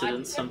 everyone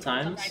accidents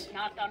sometimes. I've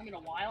not done in a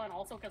while, and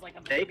also because, like,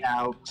 I'm... Stay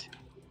out.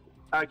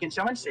 Can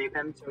someone save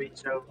him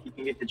so he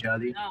can get the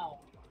jelly? No.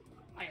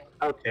 Okay,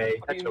 What do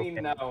that's you okay.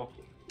 mean no?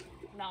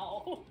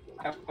 No.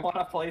 I want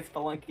to play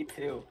Spelunky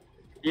too.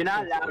 You're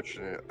not allowed.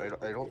 Unfortunate.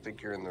 I don't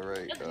think you're in the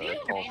right Doesn't he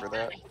call for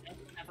that.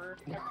 Ever.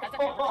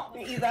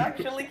 He's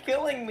actually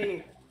killing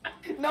me.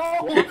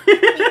 No.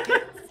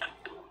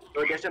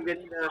 So I guess I'm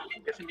getting the.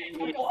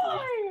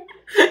 Why?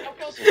 That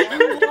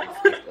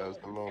was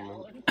the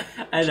moment.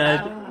 I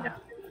died.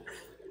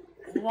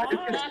 Why? Can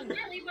I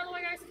leave, by the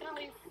way, guys? Can I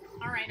leave?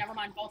 Alright, never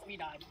mind. Both of you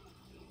died.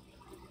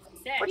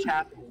 Sick. What's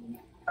happening?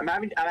 I'm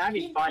having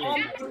fun.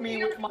 Bombed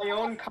me with my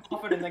own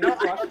confidence and No,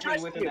 I don't crushed me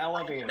trust with you. an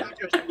elevator. I don't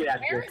trust you. Get out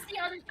of Where here. is the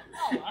other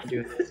fella?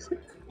 Do this.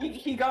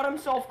 He got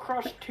himself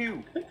crushed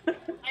too.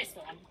 Nice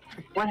one.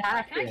 What Can I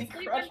happened? He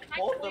sleep? crushed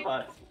both of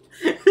us.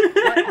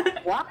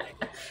 What?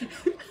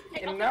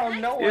 Hey, And now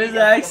no It one was an gets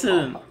the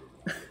accident. bomb.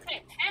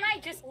 Hey, can I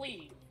just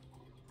leave?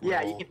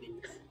 Yeah, you can.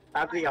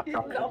 I'll be up Did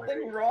top.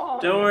 nothing wrong.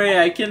 Don't worry,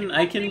 I can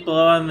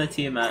blow on the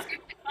team up.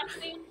 Skip the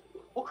cutscene?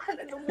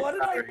 What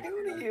did I do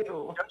to you?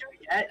 Don't do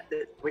it yet.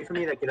 Wait for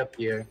me to get up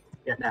here.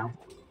 Yeah, now.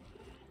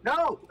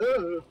 No!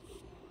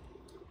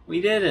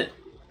 We did it.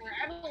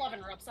 I have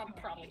 11 ropes, I'll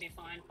probably be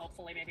fine,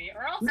 hopefully, maybe.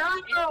 Or else... No!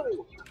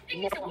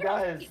 Thing is, it No, would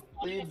guys, also be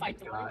funny if I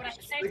please, threw, but at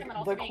the same time, it The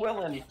also be-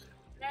 Quillen.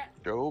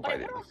 Joe But it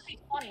Biden. would also be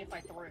funny if I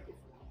threw.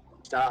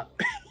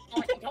 Stop.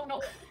 Like,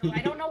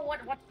 I don't know what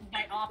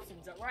my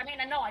options are. I mean,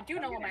 I know, I do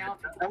know what my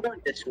options are. I'm going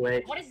this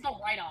way. What is the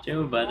right option?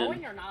 Joe Biden.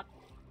 Throwing or not?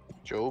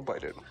 Joe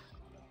Biden.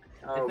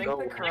 Oh, I think go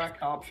the away.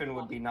 correct option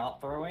would be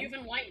not throwing. You've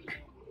enlightened me.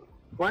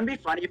 Wouldn't it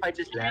be funny if I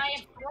just And left?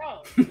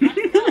 I have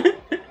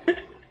thrown.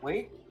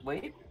 Wait.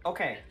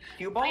 Okay,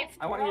 QBall,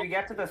 I want you to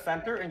get to the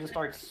center and just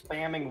start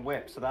spamming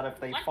whip so that if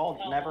they fall,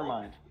 never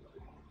mind.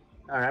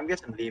 Alright, I'm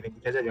guessing I'm leaving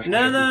because I don't.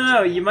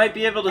 No. You might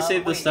be able to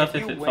save the Wait, stuff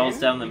if you it falls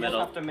win, down the you middle.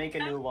 just have to make a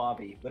new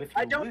lobby. But if you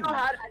I don't know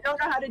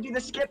how to do the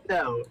skip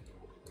though.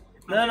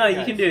 No,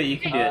 you can do it. You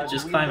can do it.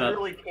 Just climb We up.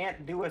 literally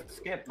can't do a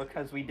skip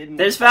because we didn't.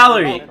 There's fall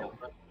in the Valerie. middle.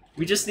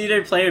 We just need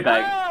a player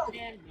bag. No!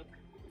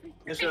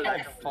 It's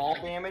like fall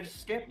damage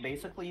skip.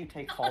 Basically, you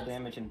take fall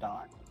damage and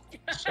die.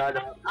 Shut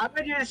up. I'm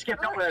gonna do the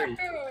skip. Don't worry.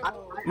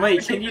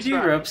 Wait, can you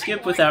do rope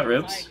skip without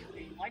ropes?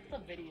 the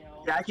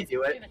video. Yeah, I can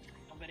do it. Skip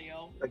the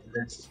video. Look at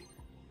this.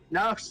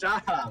 No,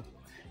 stop.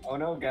 Oh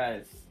no,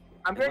 guys.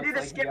 I'm It gonna do looks the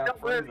like skip. you got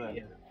Don't worry.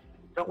 frozen.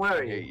 Don't I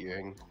worry. hate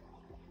Yang.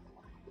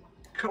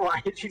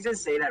 Why did you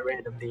just say that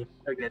randomly?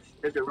 Look at this.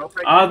 There's a rope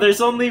right Oh, there.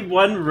 there's only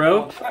one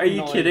rope? Oh, Are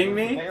you noise kidding was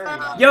me? very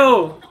loud.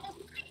 Yo!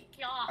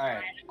 God.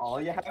 Alright, all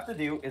you have to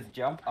do is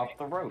jump up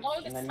the rope. Blow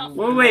And the then stuff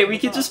you Wait, wait, we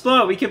could just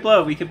blow it. We could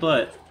blow it. We could blow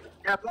it.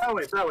 Yeah, blow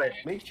it, blow it.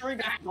 Make sure he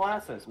gets the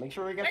glasses. Make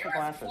sure he gets the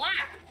Where's glasses.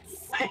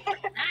 Flax?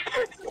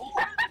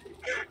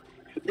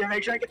 Yeah,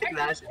 make sure I get the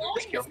glasses.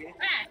 Just kill me.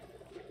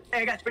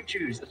 Hey, I got spring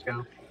shoes. Let's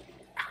go.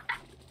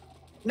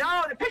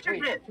 No, the picture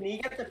hit. Wait, can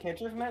you get the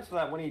pictures, Matt, so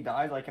that when he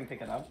dies, I can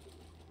pick it up?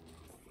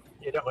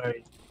 Yeah, don't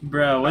worry.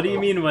 Bro, what do you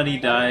mean when he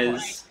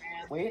dies?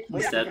 Wait, He's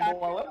wait, dead. we can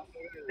blow it?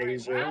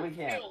 Laser. No, we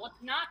can't.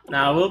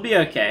 Nah, we'll be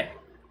okay.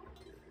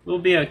 We'll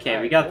be okay. We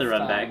Alright, got the this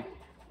run time, back.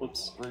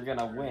 Whoops. We're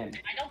gonna win.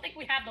 I don't think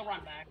we have the run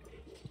back.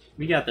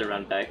 We got the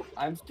run back.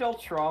 I'm still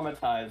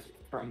traumatized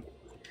from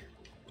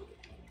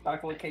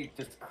Chocolate Cake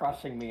just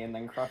crushing me and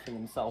then crushing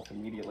himself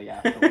immediately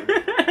afterwards.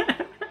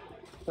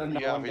 So no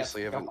You one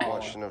obviously gets to haven't follow.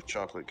 watched enough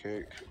chocolate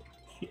cake.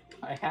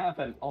 I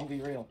haven't, I'll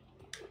be real.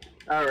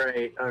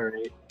 Alright,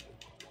 alright.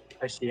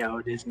 I see how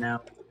it is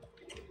now.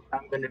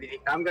 I'm gonna be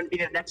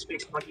the next big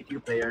Spelunky 2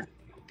 player.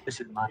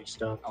 This is my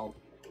stuff.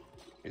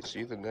 Is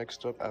he the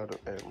next up out of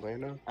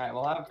Atlanta? Alright,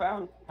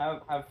 well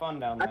have fun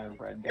down there,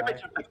 Red Give Guy. it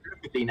to my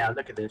perfectly now.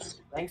 Look at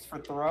this. Thanks for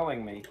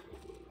throwing me.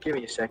 Give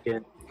me a second.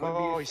 It would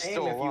Oh, be a he's shame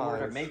still if you were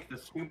to alive. make the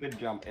stupid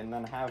jump and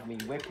then have me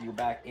whip you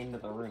back into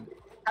the room.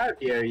 How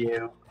dare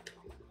you?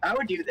 I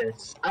would do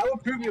this. I will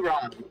prove you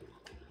wrong.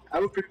 I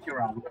will prove you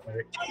wrong.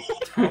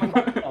 Don't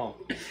worry. Oh,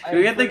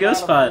 We get the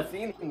ghost spot.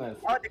 Seen this.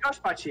 Oh, the ghost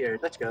spot's here.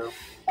 Let's go.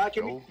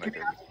 Can we Oh, have man.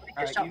 this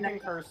Alright, shot you can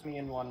next? curse me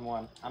in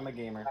 1-1. I'm a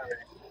gamer.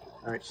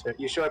 Alright, so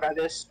you sure about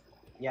this?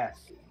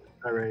 Yes.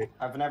 Alright.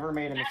 I've never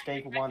made a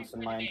mistake once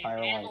in my entire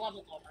life.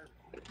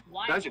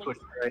 That's a good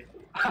right?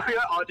 We're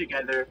all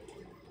together.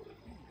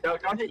 No,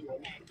 don't hit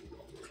Yang.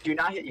 Do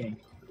not hit Yang.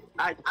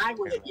 I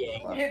will hit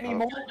Yang. Hit me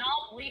more.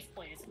 No, please.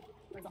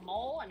 There's a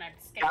mole and a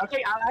skip. Yeah,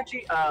 okay, I'll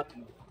actually,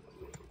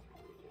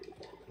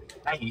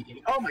 I hate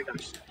Yang. Oh my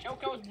gosh.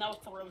 Choco's no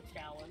throw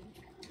challenge.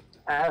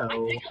 I Oh.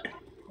 think,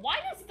 why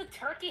does the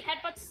turkey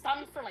headbutt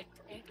stun for like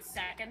 8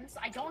 seconds?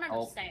 I don't Oh.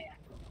 understand.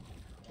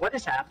 What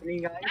is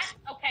happening, guys?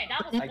 Okay,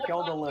 that was I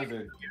killed a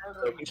lizard.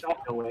 Okay,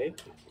 stop, no way.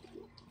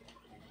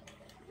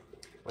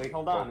 Wait,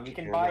 hold on. We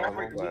can You're buy on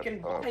the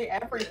buy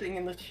everything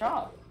in the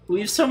shop.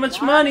 We have so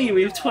much money.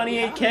 We have We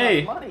have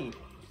 28k. enough money.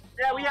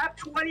 Yeah, we have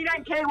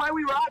 29k. Why are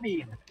we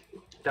robbing?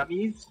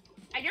 Dummies.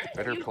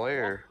 Better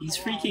player. These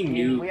freaking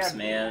We noobs, have-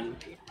 man.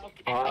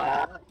 Okay.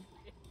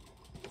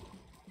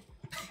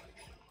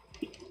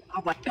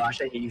 Oh my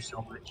gosh, I hate you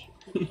so much.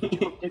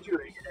 Did you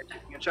read it?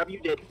 You chub, you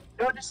did.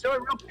 No, just throw a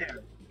rope there.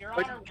 Your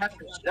Wait, Honor, cash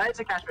register. That is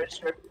a cash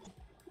register.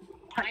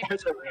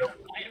 That's a rope.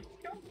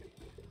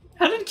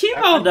 How did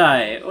QBall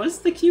die? What's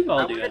the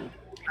QBall doing?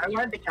 I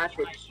wanted the cash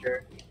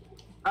register.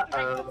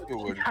 Uh-oh. You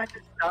would. You guys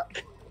are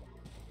stuck.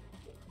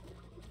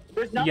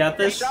 There's You nothing got in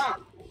the this?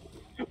 shop.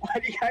 What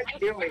are you guys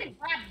doing?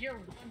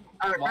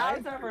 Alright, Why now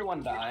is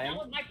everyone dying?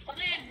 My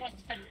plan was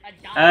to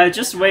die.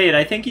 Just wait.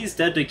 I think he's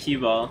dead to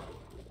QBall.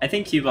 I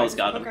think QBall's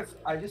got him.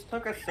 I just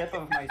took a sip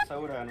of my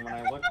soda, and when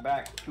I looked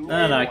back, two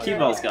No, no, people were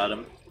QBall's dead. got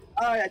him.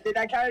 oh yeah, did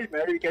that count as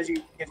murder because you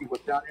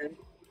whipped on him?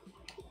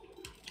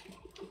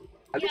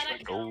 Yeah, This,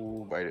 that's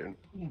Oh, Biden.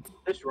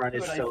 this run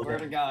is Dude, I so swear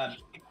to good. God.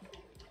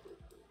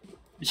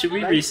 Should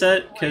we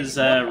reset? Cause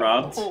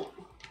robbed. Oh,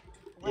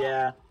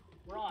 Yeah.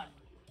 Run.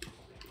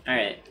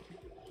 Alright,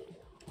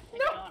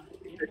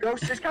 The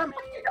ghost is coming.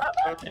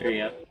 there we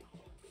go.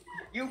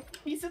 you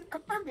piece of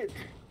garbage!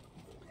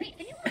 Hey,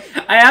 can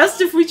you I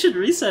asked if we should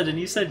reset and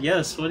you said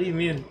yes. What do you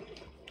mean?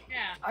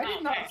 Yeah. I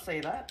did not okay. say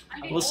that.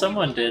 I'm the Well, only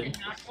someone one did, that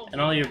did not go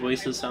and all your game.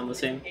 voices I sound the love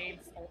same.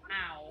 games, so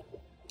ow.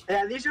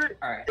 Yeah, these are.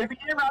 Alright. If we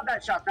didn't rob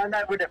that shop, none of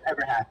that would have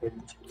ever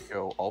happened.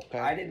 Yo, all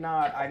pack. I did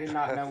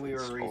not know we were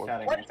That's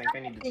resetting. What I think I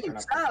need to turn up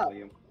the Stop.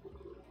 volume.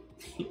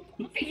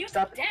 Okay, use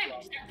the Stop.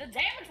 damage. The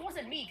damage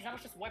wasn't me, because I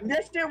was just whipping.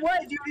 Yes, there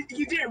was.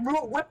 You didn't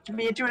whipped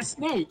me into a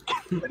snake.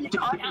 What are you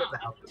talking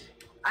about?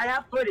 I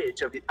have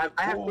footage of it. I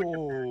have footage.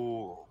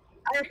 Oh.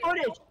 I have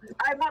footage.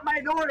 I want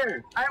my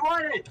order. I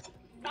want it.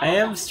 I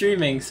am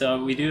streaming,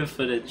 so we do have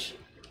footage.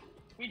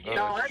 We do. Oh,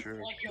 No, that's I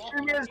true. Like, you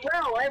stream as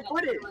well. I have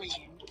footage.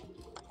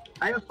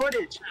 I have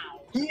footage.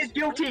 He is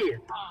guilty.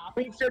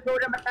 We need to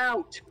vote him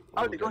out.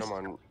 Oh, the Get ghost. him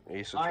on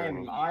Ace I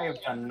Attorney.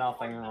 have done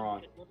nothing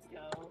wrong. Let's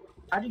go.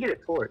 How'd you get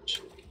it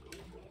torch?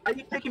 Are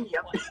you picking me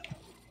up? You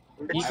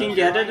I can was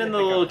get trying it to in the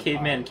pick little up the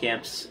caveman file.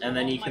 camps, and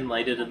then you can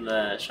light it in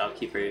the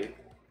shopkeeper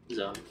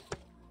zone.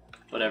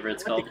 Whatever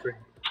it's called.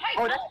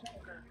 Oh, that's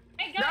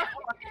Hey, not guys,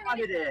 what I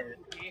wanted it.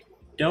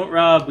 Don't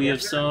rob, we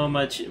have so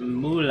much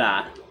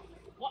moolah.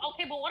 well,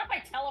 okay, but what if I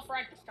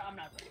telefrag the stop? I'm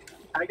not doing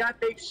that. I got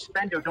big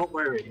spendo. Don't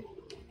worry.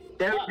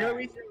 There's no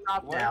reason to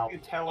stop What now. if you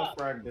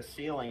telefrag the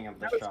ceiling of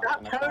the No, shop? stop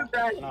and it's not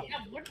telegraphing. enough?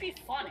 That would be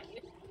funny.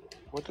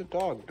 What the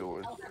dog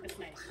doing? Telefrag the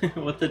snake.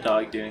 What the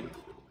dog doing?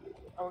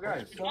 Oh,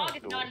 guys, The dog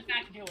is not in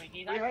fact doing.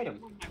 He's Free actually item.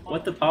 doing my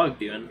What the mom. pog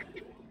doing?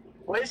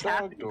 What is Dog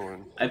happening?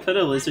 doing? I put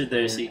a lizard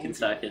there so you can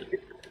stack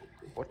it.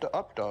 What the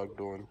up dog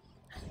doing?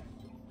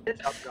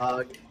 It's up,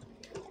 dog.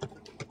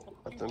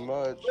 Nothing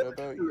much. How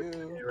about you?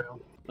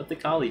 What the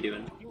collie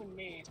doing? You and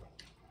me.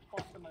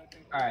 Plus the motor.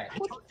 Alright.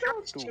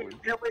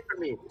 Get away from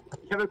me. You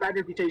have a bad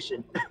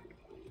reputation.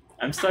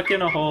 I'm stuck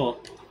in a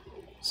hole.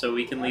 So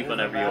we can leave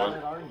whenever you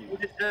want. You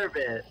deserve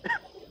it.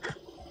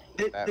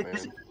 Batman.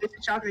 This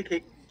is chocolate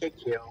cake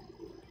kill.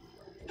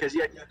 Because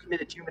you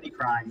committed too many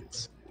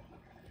crimes.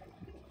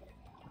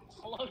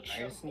 Hello, I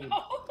just need-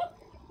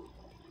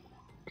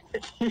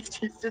 He's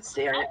just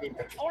staring at me.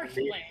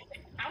 Unfortunately,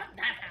 how did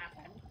that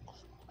happen?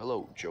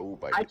 Hello, Joe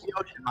Biden. I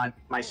killed him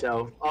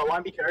myself. Oh,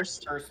 wanna be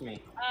cursed? Curse me.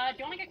 Do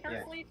you want to get cursed,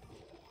 Yeah. please?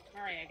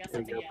 Alright, I guess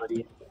There that's you a go,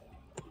 yes.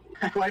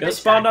 buddy. Why Go they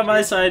spawn on attack my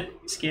you? side.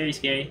 Scary,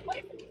 scary.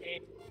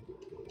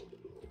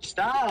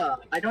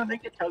 Stop! I don't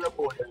think the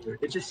teleporter.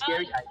 It's just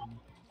scary.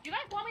 Do you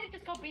guys want me to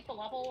just go beat the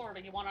level, or do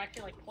you want to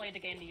actually like play the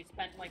game that you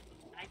spent like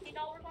 $19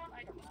 on?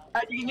 I don't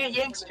know. You can get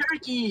Yanks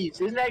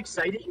turkeys! Isn't that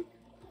exciting?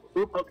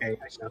 Oop, okay,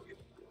 I suck.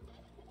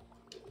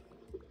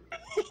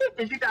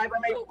 Did you die by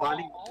my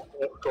spawning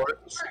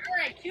corpse?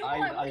 Alright,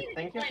 QBall, I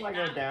think if I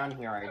go down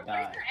here, I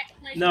die.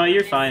 No,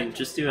 you're fine.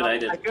 Just do what I I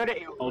did. go to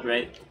Hold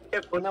right.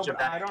 No,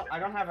 but I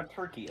don't have a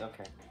turkey.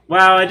 Okay.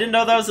 Wow, I didn't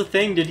know that was a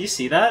thing. Did you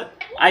see that?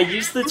 I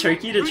used the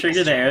turkey to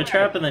trigger the air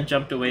trap and then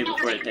jumped away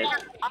before it hit.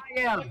 I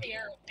am.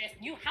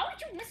 How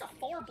did you miss a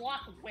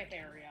 4-block whip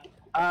area?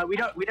 We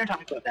don't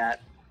talk about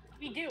that.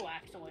 We do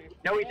actually.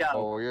 No, we don't.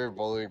 Oh, you're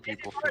bullying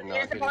people for not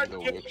hitting the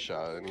whip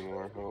shot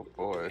anymore. Oh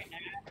boy.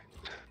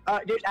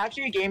 There's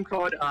actually a game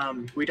called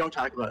we don't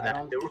talk about I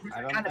that.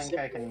 don't think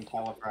I can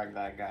telephrag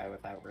that guy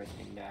without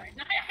risking death.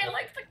 I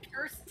like the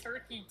cursed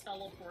turkey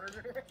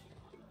teleporter.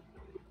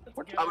 That's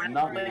good. Oh,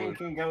 Nothing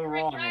can go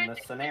wrong in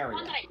this scenario.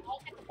 One that I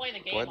don't get to play the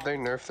game Why'd they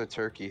on. nerf the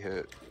turkey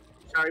hit?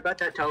 Sorry about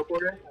that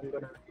teleporter.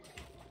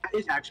 That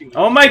is actually.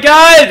 Oh my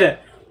god!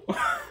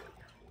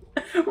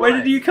 Where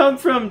did you come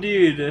from,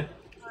 dude?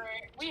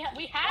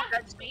 We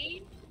have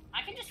speed.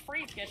 I can just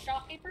freeze gift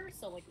shopkeepers,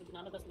 so like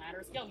none of this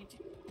matters. Yo,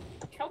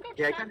 Choco.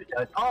 Yeah, it kind of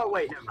does. Oh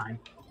wait, never mind.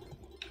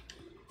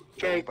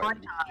 Okay, fun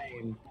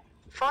time.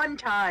 Fun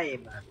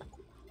time.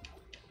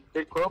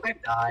 Did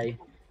Quillback die?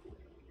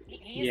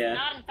 He's Yeah.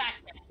 not in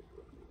fact dead.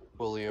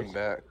 Bully him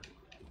back.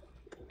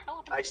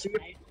 I see.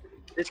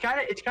 It's kind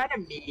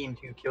of mean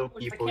to kill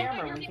With the people.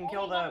 camera, we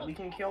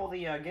can kill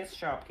the gift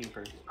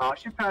shopkeeper. Oh, I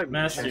should probably.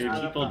 Master,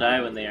 people die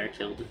when they are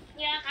killed.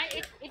 Yeah,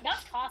 it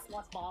does cost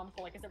less bombs,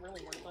 but like, is it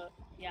really worth it?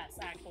 Yes,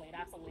 actually, it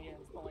absolutely is.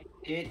 But like,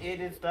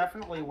 It is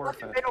definitely worth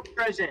The it. middle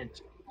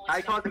present.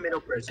 I call it the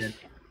middle present.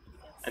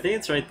 I think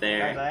it's right Guys,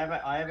 there.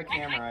 I have a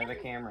camera. I have a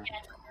camera.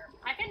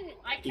 I can.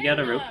 You got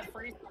a rope?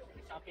 Freeze the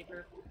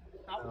shopkeeper.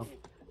 Oh.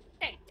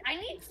 Hey, I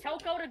need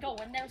Choco to go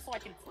in there so I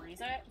can freeze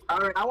it.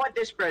 Alright, I want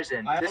this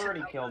present. I This is-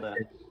 already killed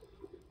it.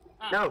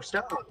 No,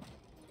 stop.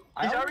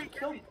 I He's already already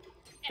killed.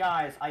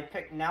 Guys, I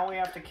picked. Now we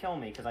have to kill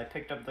me because I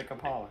picked up the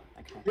Kapala.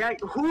 Okay. Yeah,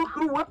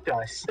 who whooped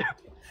us?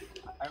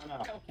 I don't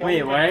know.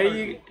 Wait, why are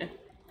you...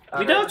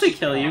 We don't have to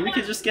kill you, we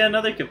could just get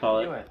another Do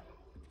Kapala. it.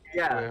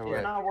 Yeah. Wait, yeah.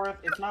 It's not worth.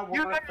 It's not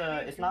worth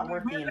the. It's not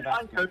worth the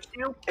investment. Uncoach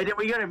you, and then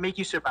we gotta make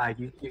you survive.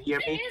 You hear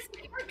Thing me? is,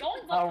 we're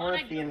going Not behind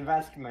worth the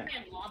investment.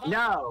 in lava.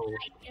 No.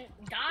 I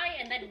die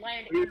and then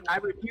land in I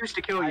refuse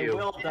to kill I you.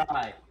 will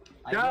die.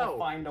 I No. will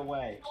find a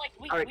way. Like,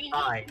 we Alright, need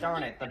fine. to-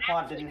 Darn it, the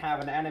pod didn't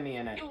have an enemy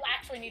in it. You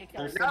actually need to kill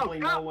There's me. No, simply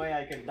no. no way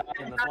I could die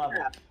in this level.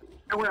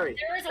 Don't worry.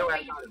 There is a Don't way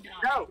worry. you can die.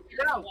 No, There's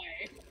a no. way.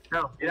 No,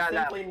 you're There's not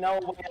that. simply no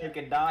way I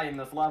could die in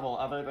this level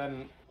other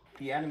than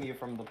the enemy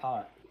from the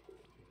pod.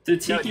 The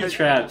tiki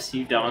traps,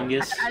 you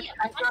dongus.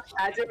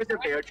 As it was a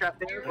bear trap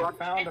there. I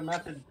found a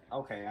method.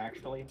 Okay,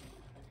 actually.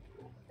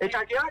 It's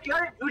like, you're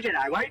an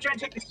Ujinai. Why are you trying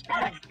to take the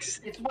specs?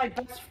 It's my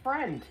best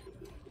friend.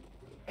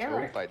 Joe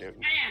Eric. Biden.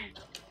 Man!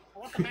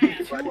 What the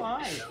man? 2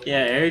 eyes. Yeah,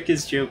 Eric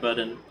is Joe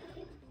Budden.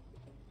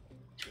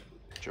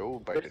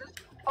 Joe Biden.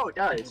 Oh, it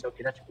does.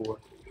 Okay, that's cool.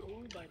 Joe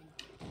Biden.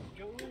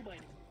 Joe Biden.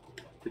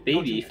 The baby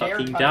Don't you dare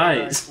fucking touch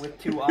dies. Eric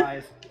with 2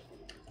 eyes.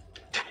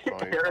 Fine,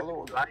 Eric,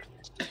 follow him. right?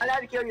 I had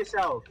to kill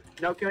yourself.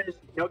 No killing.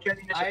 No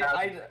killing this.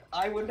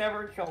 I would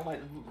never kill my.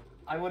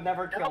 I would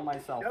never kill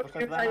myself no,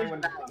 because then I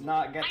would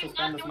not get to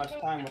spend as much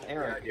time with Yeah,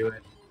 Eric. do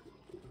it.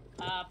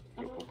 Joe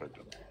Biden.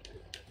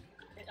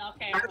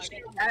 Okay.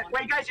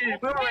 Wait, guys, there's a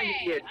boomerang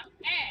here.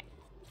 Hey!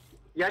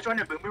 You guys want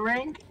a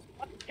boomerang?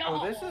 Let's go!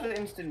 Oh, this is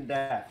instant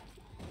death.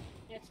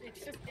 It's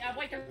just.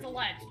 Wait, there's a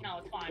ledge. No,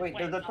 it's fine. Wait,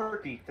 there's a no.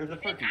 turkey. There's a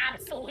It's turkey.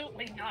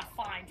 absolutely not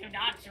fine. Do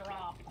not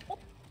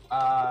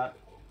drop.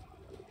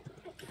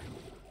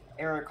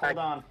 Eric, hold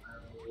on.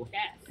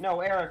 Yes. No,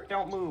 Eric,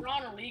 don't move. We're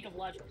on a League of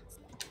Legends.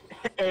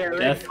 Eric.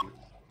 Death.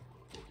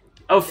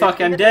 Oh fuck,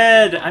 I'm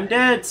dead! I'm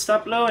dead!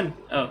 Stop blowing!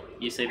 Oh,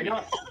 you saved I me.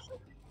 don't.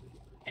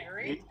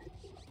 Harry?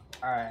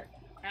 Alright,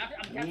 I'm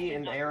me definitely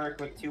and not- Eric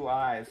with 2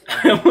 eyes.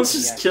 I almost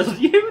just killed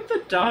you with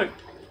the dog.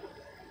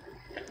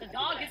 The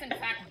dog is in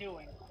fact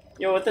doing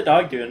Yo, what the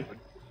dog doing?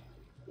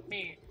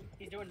 me.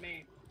 He's doing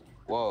me.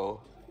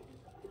 Whoa.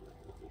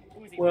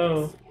 Uzi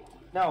Whoa. face.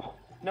 No,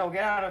 no,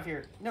 get out of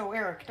here. No,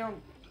 Eric,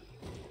 don't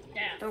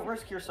Yeah.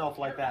 risk yourself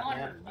like that,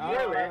 man. I You're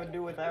don't know what I would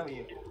do without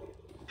you.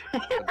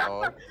 A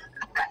dog.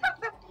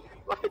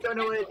 I don't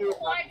know what to do.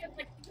 Like,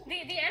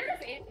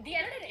 the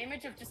edited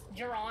image of just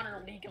Your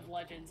Honor League of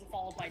Legends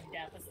followed by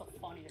death is the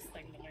funniest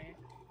thing to me.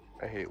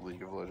 I hate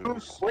League of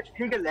Legends. What's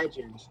League of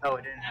Legends? Oh,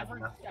 I didn't have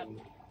Average enough.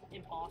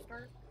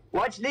 imposter.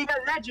 What's League of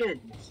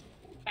Legends?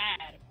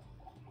 Bad.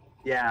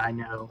 Yeah, I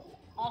know.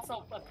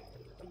 Also,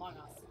 Among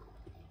Us.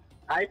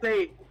 I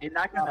play. It's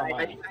not gonna.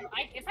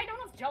 If I don't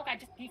have joke, I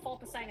just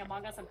default to saying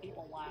Among Us and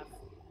people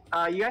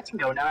laugh. You guys can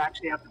go now. I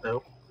actually have to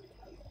go.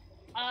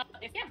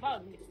 If you have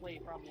bugs, you can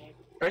sleep, probably.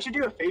 I should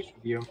do a face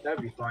review.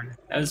 That'd be fun.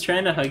 I was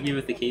trying to hug you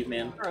with the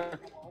caveman.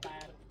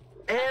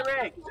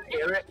 Eric!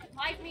 Eric!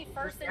 Revive me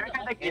first Eric,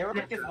 into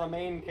Eric is the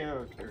main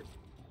character.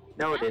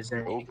 No, it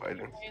isn't. Oh, I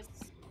didn't.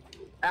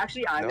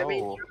 Actually, I'm the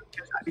main No. viewer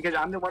because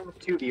I'm the one with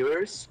 2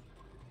 viewers.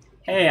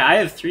 Hey, I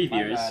have 3 My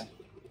viewers. bad.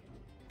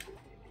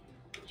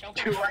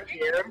 2 right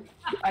here.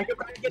 I could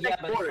probably get Yeah,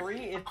 like but 4. 3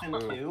 isn't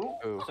 2,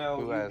 Who so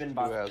who you've asked? been Who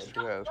busted. asked?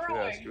 Who asked? Who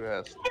asked? Who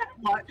asked?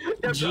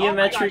 What?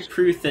 Geometric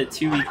proof that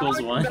 2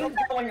 equals 1. What is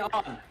going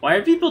on? Why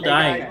are people Hey,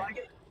 dying? guys,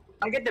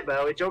 I get the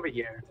bow. It's over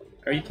here.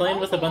 Are you playing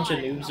with a bunch of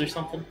noobs or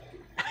something?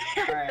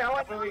 Alright, No,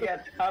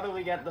 how do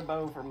we get the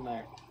bow from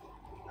there?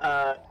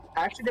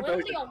 Actually, the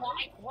bow's. Literally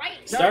alive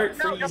right Start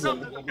No, no, no, freezing.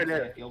 no, You'll no, be no.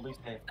 safe, you'll be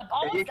safe. The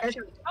ball You is guys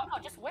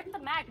just whip the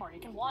magma. You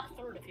can walk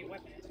through it if you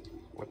whip it.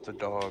 What the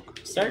dog?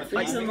 Start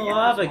freezing the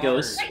lava,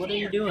 Ghost. Right What are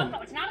you here. doing?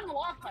 No, it's not in the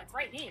lava. It's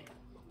right here.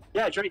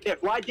 Yeah, it's right there.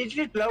 Why did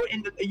you just blow it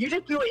in the? You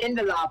just blew it in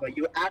the lava.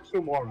 You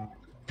actual moron.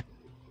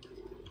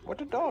 What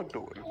the dog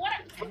doing? What?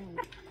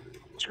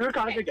 Screw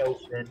Contra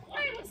Ghost, then. What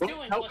I was Well,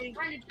 doing help was me.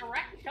 trying to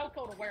direct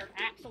Choco to where it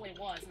actually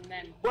was, and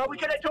then. Well, we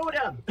could have told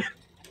him.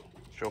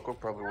 Shoko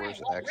probably Alright,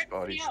 wears well, Axe Rick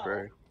body Theo.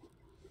 spray.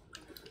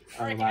 Oh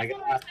Alright, my do you guys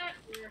god. wanna reset?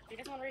 Do you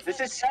guys wanna reset? This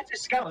is such a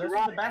scum this is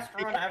run. the best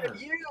run Because ever.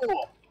 of You.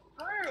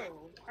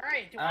 True.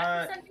 Alright, do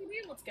I reset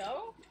TV? Let's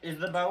go. Is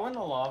the bow in the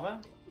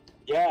lava?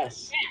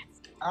 Yes.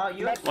 Yes.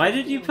 You have Why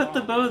did you 15 put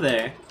the bombs. bow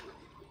there?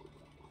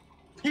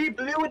 He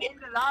blew it in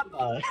the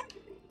lava.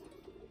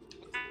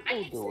 I Oh,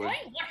 explain boy.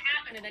 what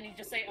happened, and then you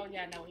just say, "Oh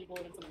yeah, no, he blew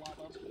it into the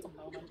lava." It's a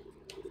moment.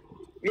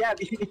 Yeah,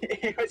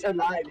 it was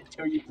alive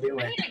until you blew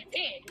I it. mean, I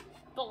did,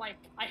 but like,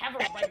 I have a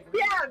right.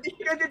 Yeah,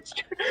 because it's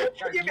true.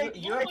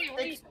 You have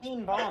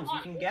 16 bombs.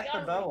 You can get the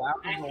bow out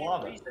of the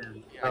lava.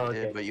 Oh, I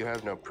okay. did, but you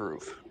have no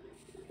proof.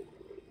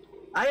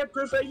 I have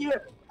proof right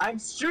here. I'm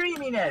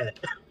streaming it.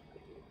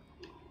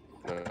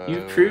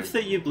 You proof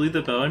that you blew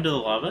the bow into the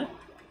lava?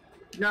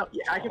 No,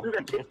 yeah, I can prove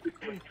it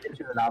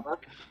into the lava.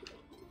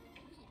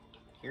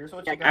 Here's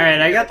what you got.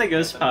 Alright, I got the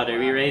ghost pod. Are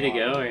we ready to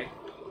go? Or?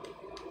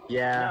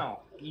 Yeah. No,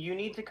 you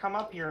need to come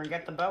up here and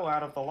get the bow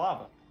out of the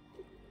lava.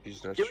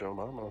 He's not You- show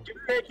mama. Do you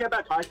really care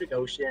about Cosmic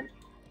Ocean?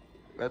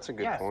 That's a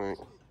good Yes. point.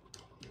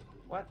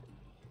 What?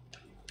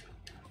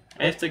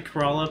 I have to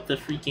crawl up the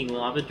freaking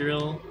lava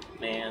drill?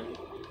 Man.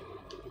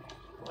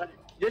 What?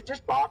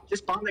 Just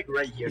bomb like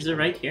right here. Is it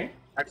right here?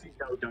 Actually,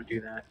 no, don't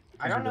do that.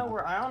 I don't know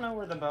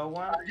where the bow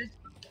went.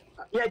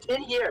 Yeah, it's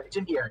in here. It's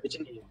in here. It's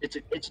in here.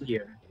 It's in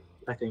here.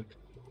 I think.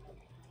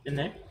 In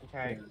there?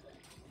 Okay.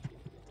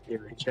 Here,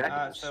 we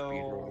check.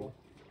 So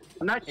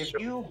I'm not if sure.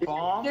 you Is it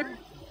bomb, here?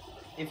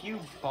 if you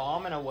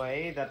bomb in a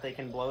way that they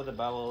can blow the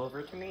bow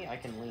over to me, I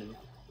can leave.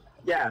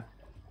 Yeah.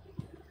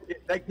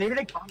 Like maybe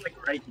they bomb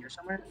like right here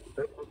somewhere.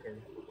 Oh, okay.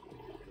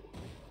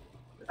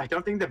 I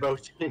don't think the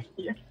boat's in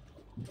here.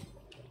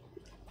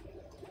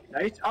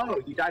 Nice. Oh,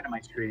 you died on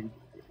my screen.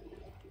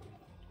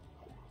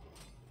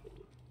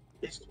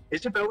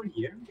 Is the boat in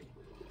here?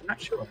 I'm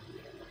not sure.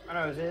 I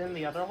don't know. Is it in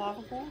the other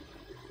lava pool?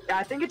 Yeah,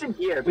 I think it's in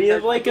here. We have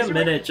because like this a is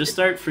where- minute. Just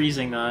start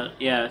freezing that.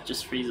 Yeah,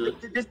 just freeze it.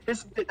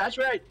 That's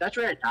where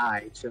I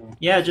died. So.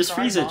 Yeah, just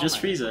Try freeze it. Just bombing.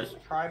 freeze it.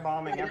 Just try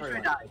bombing That's where I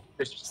everywhere. died.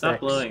 There's Stop 6.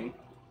 blowing.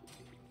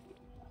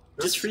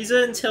 Just freeze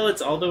it until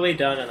it's all the way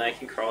done and I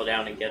can crawl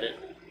down and get it.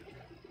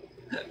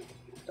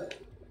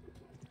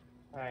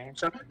 Okay.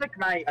 Sometimes like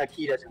my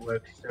key doesn't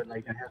work, so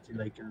like I have to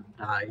like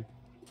die.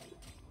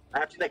 I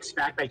have to like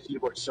smack my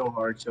keyboard so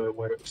hard so it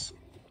works.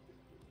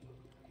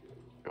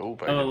 Oh,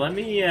 but Oh, let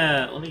me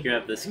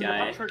grab this Do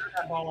guy. not trigger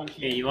that ball and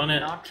Here, chain. you wanna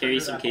Do not carry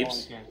trigger some that ball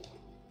capes? and chain.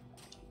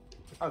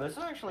 Oh, this is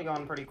actually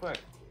going pretty quick.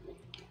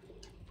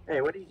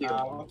 Hey, what are you doing?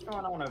 What's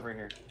going on over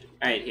here?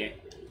 Alright, here.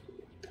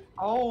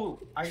 Oh,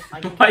 I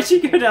can Why'd you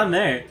get go capes. down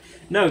there?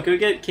 No, go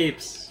get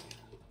capes.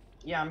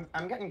 Yeah,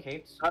 I'm getting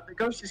capes. The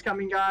ghost is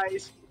coming,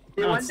 guys.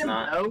 They No, want it's them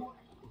not. low.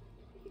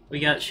 We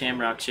got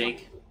Shamrock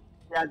Shake.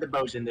 Yeah, the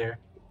bow's in there.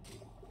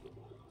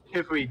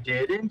 If we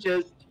didn't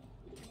just...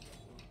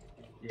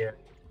 Yeah.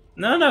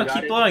 No, no, Got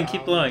keep it. blowing,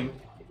 keep blowing.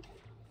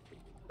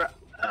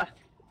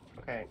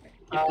 Okay.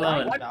 Keep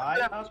blowing. We die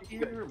up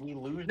here, we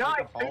lose No,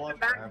 I the think fall the up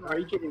magma. forever. Are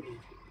you kidding me?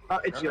 Oh,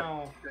 it's I good. don't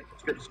know.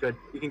 It's good, it's good.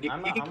 You can get...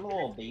 I'm you a can,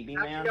 little baby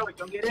actually, man. no,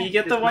 don't get Can it. you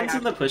get the This might ones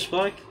in the have- push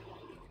block?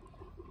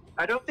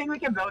 I don't think we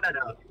can blow that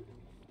up.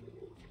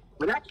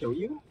 Would that kill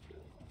you?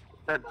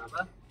 That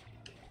lava?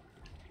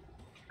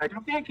 I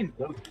don't think I can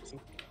blow this.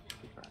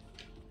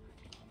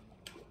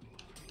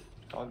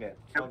 All good.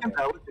 All Can good.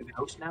 go with the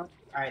ghost now?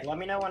 Alright, let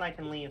me know when I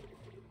can leave.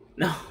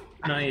 No,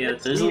 not yet.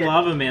 Let's There's a see it.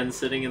 lava man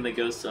sitting in the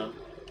ghost zone.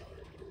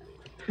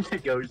 The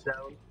ghost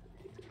zone.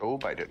 Joe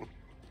Biden.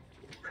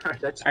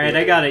 That's Alright,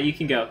 I got it. You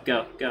can go.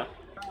 Go. Go.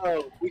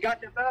 Oh, we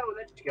got the bow.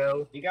 Let's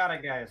go. You got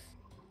it, guys.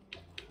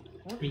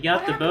 We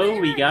got the bow.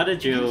 We got a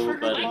Joe, trigger the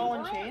buddy. ball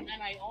and chain?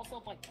 And I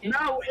also like.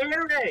 No,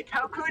 Eric!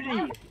 How could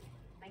he?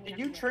 Did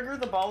you trigger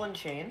the ball and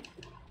chain?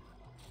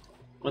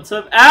 What's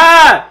up?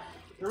 Ah!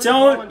 There was a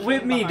ball and Don't chain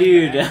whip me, behind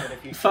dude. the exit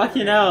if you Fucking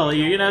triggered it. hell.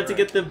 You're gonna have to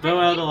get the bow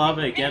out of the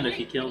lava again if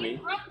you kill me.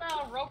 Drop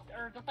the rope,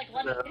 or just like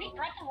let me. Can you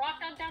drop the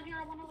rock down here?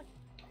 I wanna like.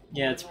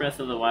 Yeah, it's Breath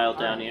of the Wild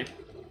down here.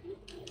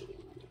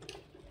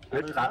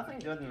 There's nothing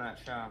good in that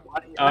shop.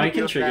 Oh, I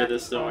can trigger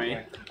this, don't worry.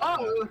 Okay.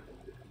 Oh!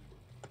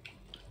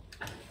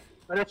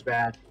 Oh, that's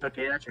bad.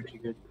 Okay, that's actually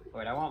good.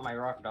 Wait, I want my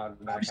rock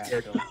dog back I'm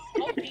scared. actually.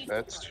 Oh, Jesus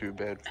That's Christ. too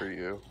bad for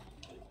you.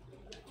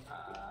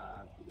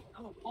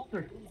 Oh,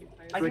 altar.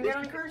 I can get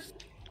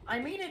uncursed. I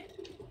made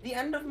it. The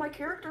end of my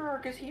character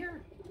arc is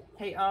here.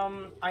 Hey,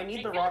 I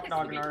need the rock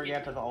dog in order to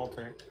get to the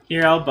altar.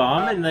 Here, I'll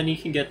bomb and then you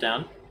can get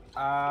down.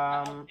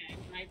 Okay,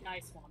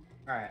 nice one.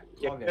 Alright,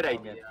 Yeah, all good good, all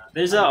idea. good.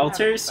 There's I an don't have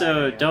altar, a so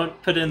bad idea.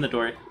 don't put it in the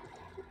door.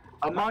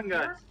 Among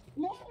Us.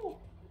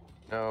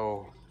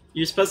 No.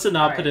 You're supposed to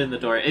not Alright. put it in the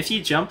door. If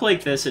you jump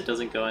like this, it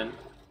doesn't go in.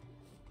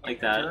 Like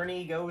The that.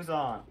 journey goes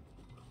on.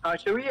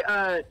 Should we,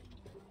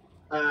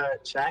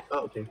 check? Oh,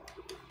 okay.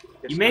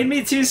 You made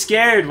me too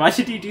scared. Why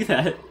did you do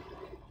that?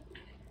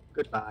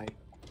 Goodbye.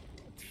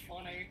 It's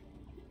funny.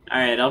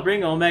 Alright, I'll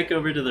bring Olmec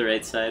over to the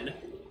right side.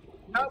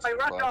 No, my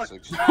rock dog!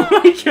 Classics. Oh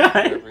my god!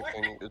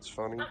 Everything, it's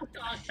funny. Oh,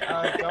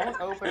 gosh.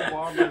 Don't open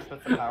Wobbers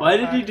with the power. Why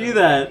did you pack, do or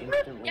that? it'll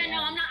instantly Yeah,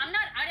 no, end.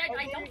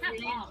 I don't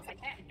have bombs. I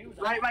can't do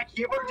that. Right, my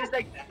keyboard just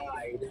like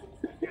died.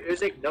 It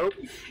was like, nope.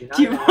 you're not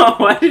Timo, allowed.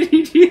 why did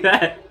you do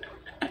that?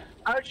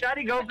 I was trying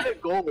to go for the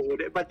gold,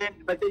 but then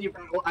you.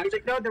 I was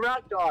like, no, the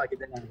rock dog,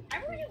 and then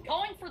Why were you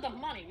going for the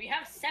money? We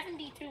have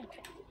 72.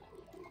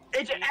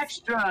 it's an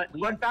extra. We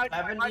One have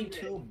thousand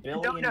 72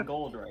 billion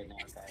gold right now,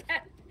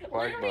 guys.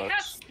 Literally have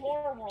bucks.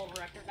 score world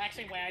record.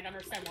 Actually, wait, I'd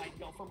understand why you'd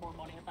go for more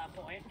money at that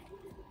point.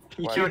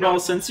 Why QBall,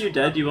 since you're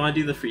dead, do you want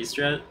to do the free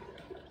strat?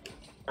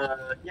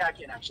 Yeah, I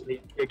can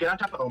actually. Here, get on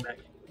top of Olmec.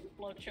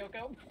 Hello,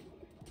 Choco.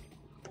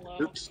 Hello.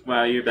 Oops.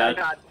 Wow, you're Yeah, I bad.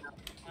 got it.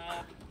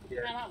 Yeah,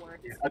 Yeah. that works.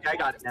 Yeah, okay, I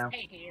got it now.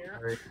 Stay here.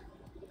 Alright.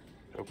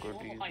 Don't go We'll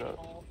do fight that.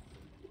 ball.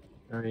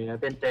 Alright,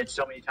 I've been dead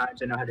so many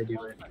times. I know how to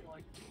do it.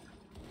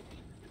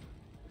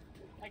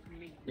 Like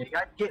me. Yeah, you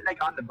gotta get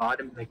like on the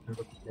bottom, like a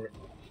little bit.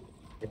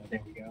 Yeah,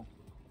 there we go.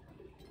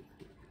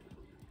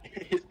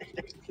 It's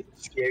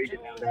scary to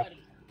know that.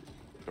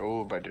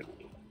 Joe Biden.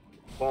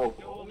 Whoa,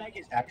 Olmec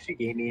is actually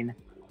gaming.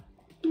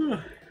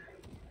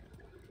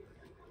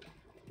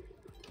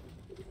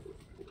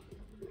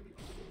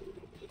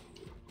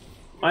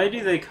 Why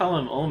do they call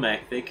him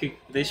Olmec?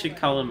 They should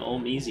call him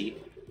Olmeezy.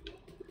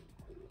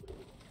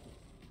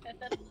 That's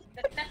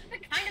the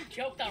kind of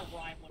joke that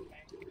Rhyme would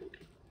make.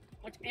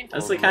 Which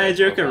That's the kind of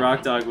joke a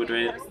rock dog would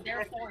write.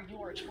 Therefore,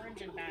 you are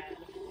cringe and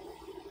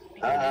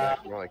bad.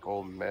 More like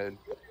old med.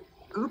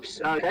 Oops,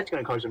 that's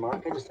gonna cause a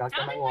mark. I just knocked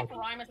on my Sounding wall. like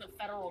Rhyme is a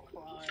federal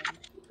crime.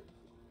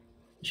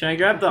 Should I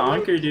grab the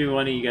Ankh or do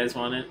one of you guys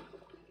want it?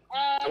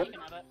 You can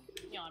have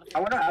it. Be honest. I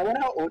wonder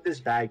how old this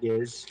bag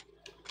is.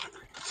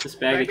 This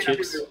bag of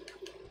chips?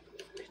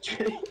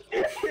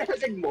 It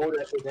has like mold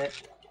in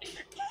it.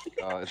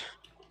 God.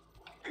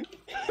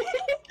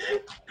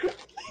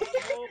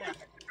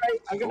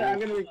 I'm gonna have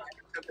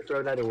to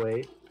throw that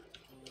away.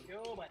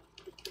 Go, but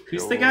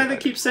Who's the guy that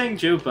keeps saying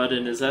Joe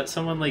Budden? Is that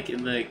someone like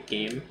in the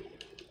game?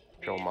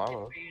 Joe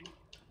Mama.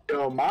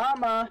 Yo,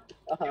 mama.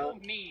 Go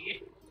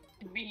me.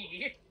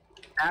 Me.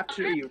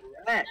 Absolutely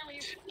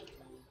wrecked.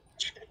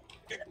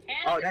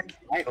 Oh, And that's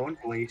my own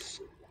voice.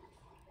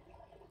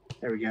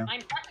 There we go.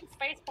 I'm pressing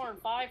spacebar in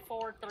 5,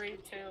 4, 3,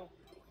 2.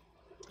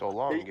 So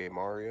long, Game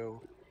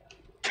Mario.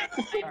 I'm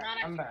not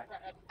I'm actually. back.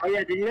 Oh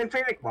yeah, did you guys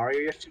play like Mario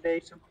yesterday?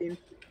 Something?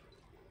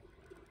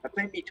 I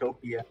played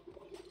Metopia.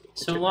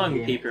 So long,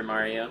 Paper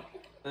Mario.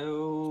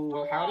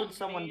 So, how did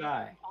someone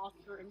die?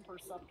 Imposter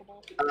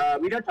imperceptible.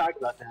 We don't talk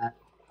about that.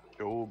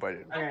 Joe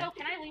Biden. Okay. Oh,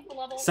 can I leave the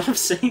level? Stop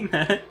saying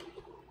that.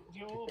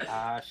 Yo.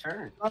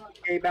 Sure.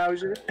 Okay,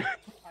 Bowser.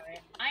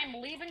 Alright.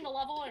 I'm leaving the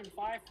level in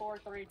 5, 4,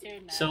 3, 2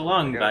 now. So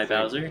long, Yeah, bye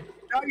thanks. Bowser.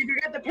 Oh, you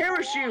forgot the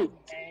parachute.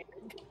 Okay.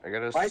 I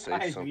gotta Why say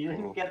guys, something. you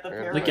didn't get the I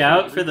gotta parachute? Look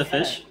out for the Yeah.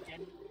 fish.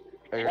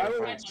 I Why gotta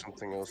would- find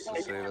something else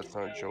to say that's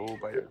not Joe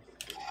Biden.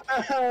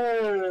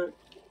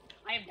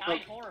 I have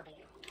died horribly.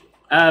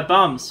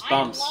 Bombs. I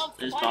Bombs. love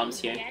There's playing bombs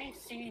here.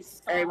 Yangtze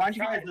sauce. Hey, why don't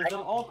you Guys, guys there's an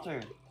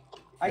altar.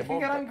 I Yeah, can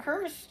get both-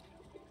 uncursed.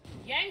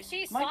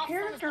 Yangtze My sauce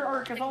character the arc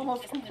worst is thing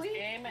almost in this complete.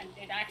 Game, and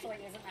it actually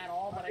isn't at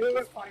all, but Yeah, it's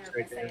just funnier it's if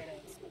right I say there.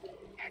 it is.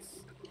 Yes.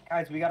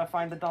 Guys, we gotta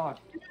find the dog.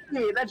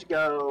 Hey, let's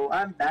go.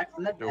 I'm back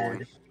from the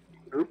dead.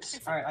 Oops.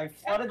 Alright, I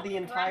flooded the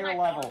entire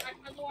level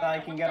that I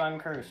can get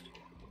uncursed.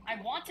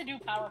 I want to do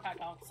power pack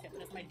skip.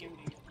 That's my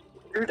duty.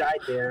 Who died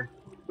there?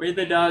 Where's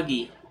the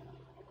doggy?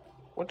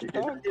 What's the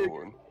dog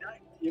doing?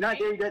 You're not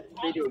there yet.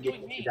 Video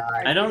game. You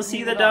die. I don't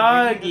see the Give me the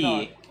dog, give me the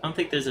doggy. dog. I don't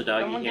think there's a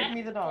doggy Someone here. give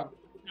me the dog.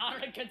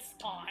 Not a good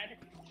spot.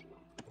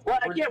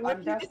 What? I can't I'm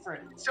win.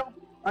 desperate. It's so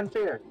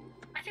unfair.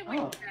 Actually, wait.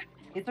 Oh.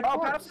 It's a Oh,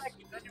 corpse.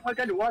 doesn't work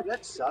under water.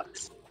 That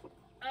sucks.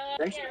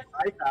 Thanks Yeah.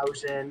 for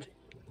 5,000.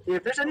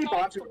 If there's any Oh,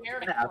 bombs, for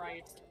Meredith would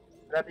Christ.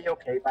 that be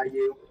okay by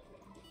you?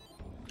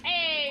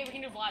 Hey, we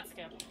can do Vlad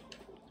skip.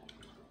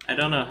 I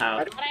don't know how.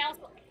 But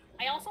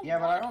I also Yeah,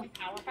 but I want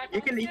power pack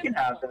You can skip.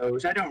 have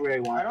those. I don't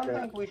really want I don't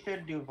that. think we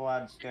should do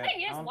Vlad skip.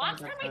 Thing is, I don't last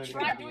think time I that's a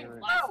tried good doing idea.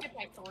 Vlad skip,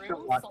 I threw.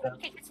 Don't want So, them.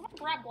 okay, can someone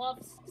grab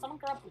gloves? Someone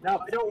grab gloves. No,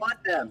 I don't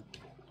want them.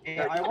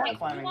 Yeah, I want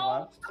climbing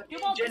gloves.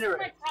 QBall, this is Generous.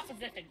 my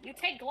proposition. You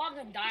take gloves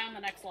and die on the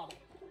next level.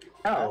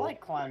 No. I like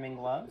climbing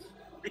gloves.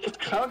 Because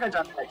Clown's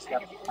on the next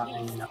step.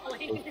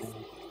 Please.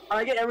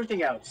 I get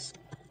everything else.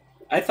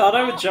 I thought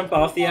I would jump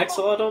off the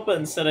axolotl, but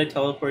instead I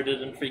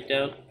teleported and freaked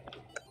out.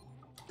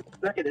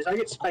 Look at this. I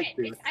get spike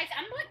Okay, boots.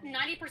 I'm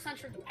like 90%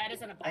 sure the pet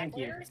is in a back Thank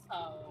you. layer,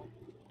 so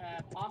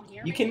Bomb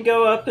here. You maybe? can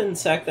go up and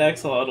sack the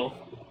axolotl.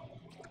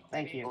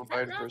 Thank you.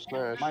 Fight for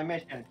smash. My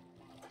mission.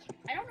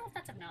 I don't know if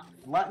that's enough.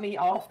 Let me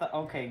off the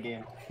okay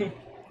game.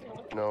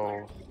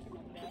 No.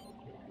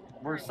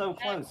 We're so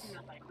close.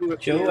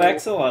 Joe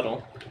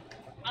Axolotl.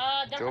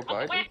 Joe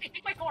Biden? Wait, actually,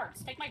 take my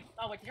corpse. Take my.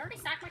 Oh wait, did you already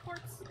sack my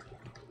corpse?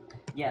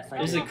 Yes, I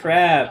There's do. a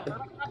crab.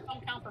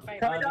 Don't count for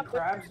favor. The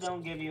crabs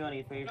don't give you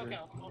any favors. Okay,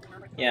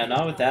 Yeah,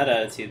 not with that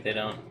attitude, they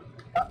don't.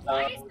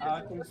 Why is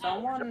this- Can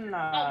someone? Oh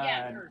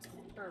yeah,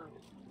 sure.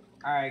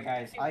 All right,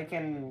 guys. I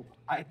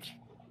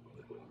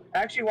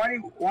Actually, why do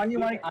you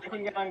want I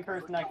can get on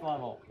curse next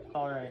level. It's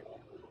all right.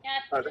 Yeah,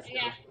 Oh, that's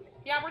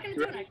yeah, we're gonna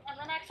do next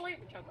run actually.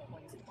 Choco,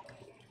 please.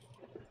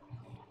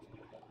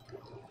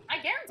 I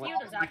guarantee you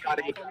there's we actually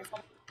gotta get- also this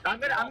one. I'm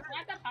gonna- Can I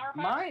have that power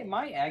pack?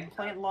 My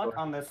eggplant luck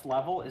on this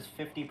level is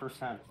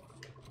 50%.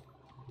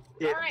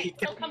 Alright,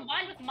 so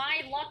combined with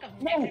my luck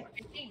of No! negative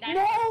 15, that's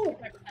No! a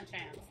 5%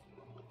 chance.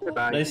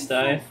 Goodbye. Nice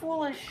die. So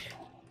foolish.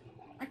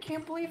 I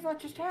can't believe that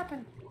just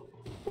happened.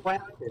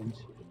 What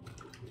happened?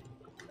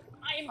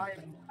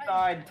 I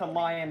Died to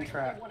lion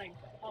trap. winning.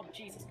 Oh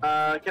Jesus. Can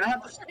I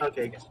have this?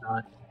 Okay, guess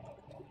not.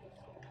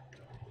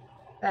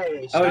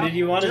 Hey, Oh, stop- did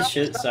you want his stop-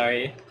 shit? stop-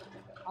 Sorry.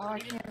 Oh, I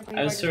can't believe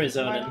I was just sort of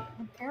did my zoning.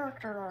 own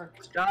character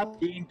arc. Stop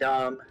being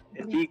dumb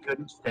and be good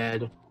instead.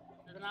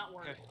 Does it not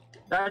work?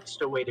 That's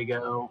the way to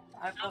go.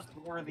 I'm just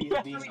worthy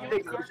of being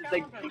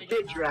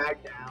Get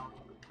dragged down.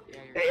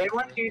 Hey,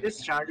 anyone do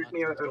this challenge with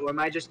me, or am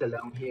I just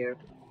alone here?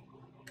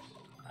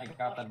 I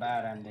got the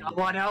bad ending.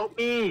 Someone help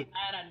me!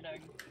 Bad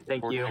ending.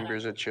 Thank 4 you.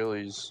 fingers at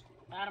Chili's.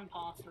 Bad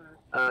imposter.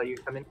 You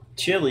coming?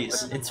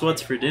 Chili's. It's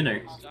what's for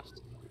dinner.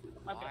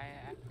 Okay.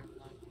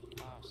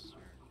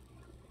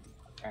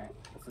 Alright,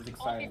 this is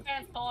All exciting.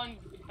 fans calling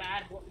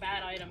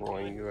bad item.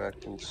 Why are you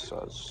acting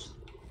sus?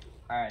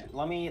 Alright,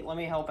 let me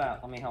help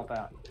out. Let me help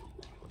out.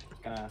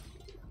 Just gonna.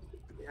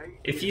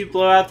 If you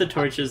blow out the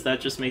torches, that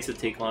just makes it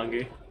take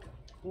longer.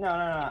 No.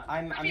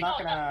 I'm not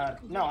gonna.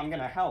 No, I'm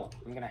gonna help.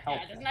 I'm gonna help.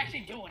 Yeah, it doesn't actually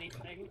do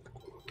anything.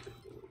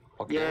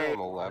 Okay, Yay. on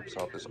the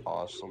laptop is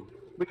awesome.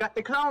 We got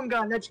the clone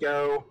gun, let's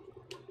go!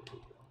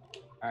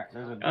 Alright,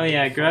 there's a. Oh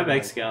yeah, grab sword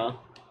Excal.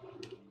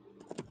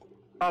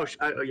 Oh,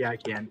 oh yeah, I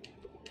can.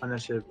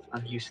 Unless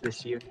I'm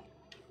useless here.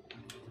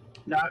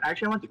 No,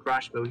 actually I want the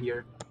crossbow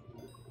here.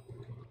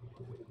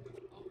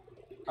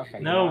 Okay.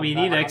 No, yeah, we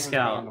that need one's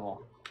Excal.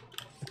 understandable.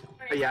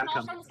 Alright, yeah, I'm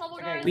cross coming. on this level,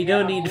 Okay, guys? We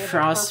don't yeah, need with the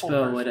crossbow, purple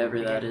person, whatever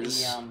we that get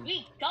is.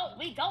 We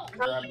don't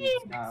Grab need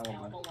the Excel,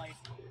 style but, like,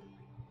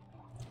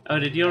 Oh,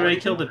 did you already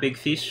kill the big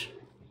fish?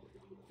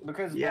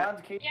 Because Yeah.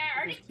 Vlad's case yeah, I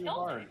already is too killed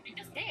hard. it. We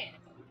just did.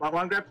 Want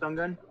to grab clone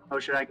gun? Oh,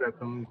 should I grab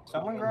clone?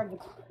 Someone grab the.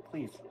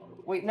 Please.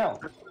 Wait, no.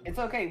 It's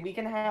okay. We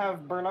can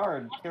have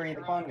Bernard carry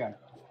the clone gun.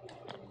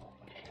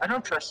 I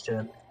don't trust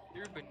him.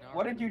 Threw Bernard.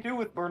 What did you do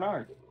with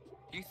Bernard?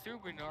 You threw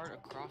Bernard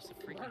across the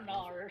freaking.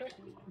 Bernard.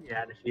 Get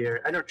out of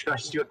here. I don't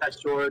trust you with that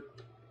sword.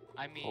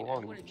 I mean, Hold I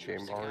on, wouldn't Jay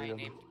trust a guy Mario.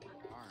 named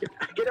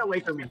Bernard. Get away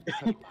from me.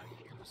 I'm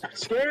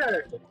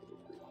scared.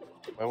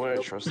 I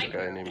wouldn't trust a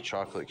guy named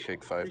Chocolate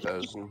Cake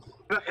 5000.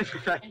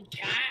 And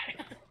chat.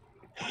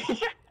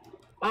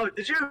 Oh,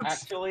 the jukes!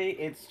 Actually,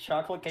 it's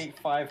Chocolate Cake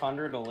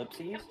 500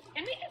 ellipses.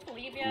 Can we just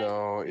leave yet?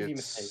 No, Easy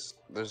it's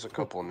there's a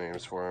couple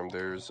names for him.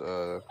 There's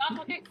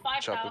Chocolate cake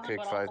 5,000. Chocolate Cake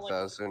but also,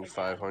 like, 5000,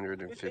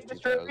 500, and Mr.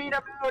 50,000. Beat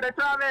up mode, I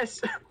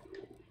promise!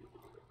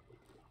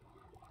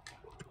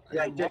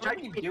 Yeah, What are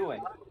you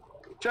doing?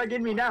 Try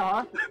getting me now,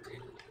 huh?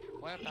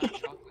 What about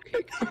chocolate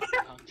cake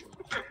 500?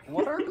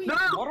 What are we? No!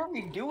 What are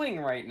we doing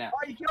right now?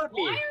 Oh, you killed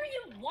Why me!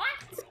 are you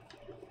what?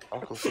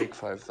 Chocolate Cake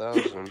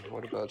 5000.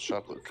 What about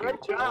Chocolate Cake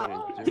Good job.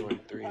 1 and 2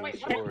 and 3 and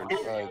 4 and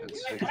 5 and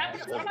 6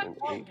 and 7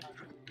 and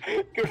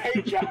 8?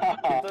 Great job!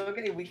 It's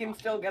okay. We can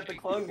still get the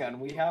clone gun.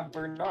 We have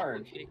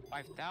Bernard. Chocolate cake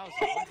 5,000.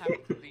 What happened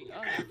to the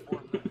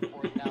other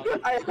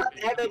 4,000? I have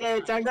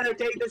evidence! I'm gonna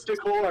take this to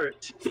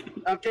court!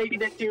 I'm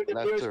taking it to the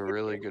That's a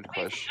really good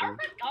Wait, is the power question.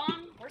 pack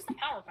gone? Where's the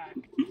power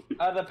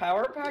pack? The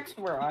power pack's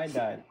where I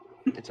died.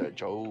 It's a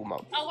Joe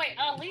Mouse. Oh wait,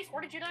 Lise,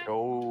 where did you die?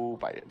 Joe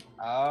Biden.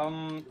 I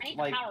need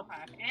Like the power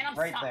pack, and I'm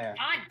right stuck. there.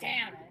 God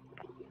damn it!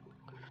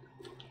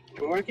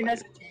 We're working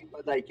as a team,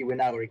 but like we're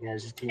not working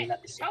as a team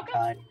at the same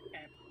time. Okay.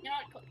 You know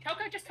what,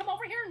 Coco, just come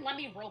over here and let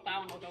me rope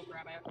out and I'll go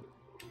grab it.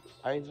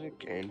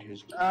 Isaac and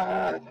his. Keep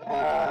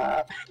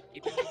on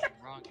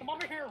wrong. Come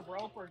over here and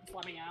rope or just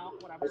let me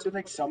out, whatever. There's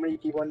like so many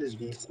people in this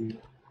VC.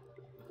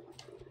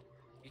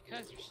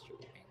 Because you're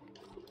streaming.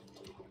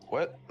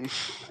 What?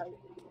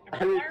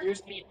 I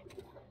refuse.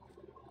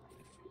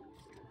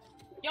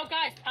 Yo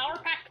guys, Power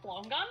Pack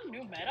Clone Gun,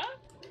 new meta?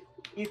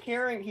 He's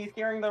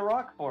carrying the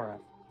rock for us.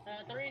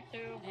 3, 2,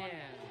 1. Yeah.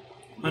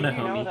 What Did a you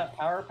know homie. that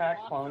Power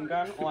Pack Clone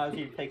Gun allows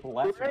you to take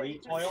less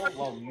recoil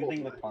while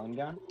using the clone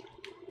gun?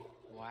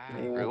 Wow.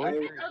 Really? I know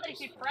that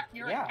if you press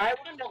your Yeah.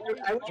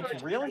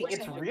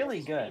 It's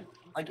really good.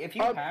 Like if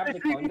you have the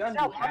clone gun,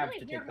 you have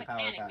to take the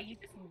Power Pack.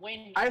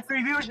 I have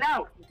 3 viewers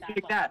now.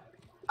 Take that.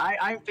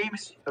 I'm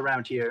famous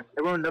around here.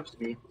 Everyone loves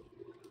me.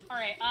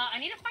 Alright, I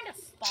need to find a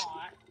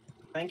spot.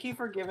 Thank you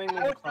for giving me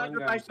I the would clone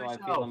gun sacrifice so I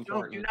feel myself. Do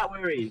important. not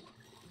worry.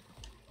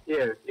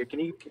 Here,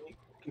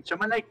 can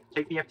someone like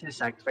take me up to the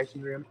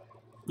sacrificing room?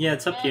 Yeah,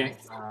 it's up here.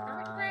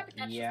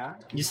 Yeah.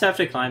 You just have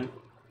to climb.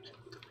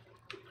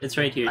 It's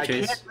right here, I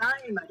Chase. can't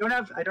climb. I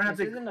don't have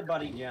This the. isn't a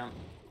buddy jump.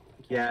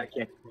 Yeah, I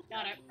can't.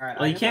 Got it. Alright,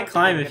 Well, you can't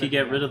climb if you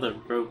get rid of the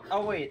rope.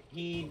 Oh wait,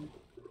 he.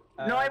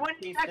 No, I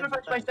wouldn't he said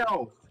sacrifice that-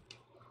 myself.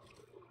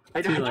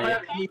 I Too don't late.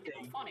 have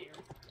anything. Funnier.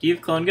 Do you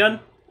have clone gun?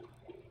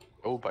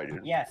 Oh, Biden.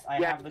 Yes, I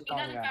Yeah. have the He clone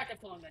does in gun. fact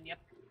have Clone Gun, yep.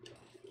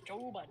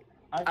 Joe Bud.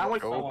 I I feel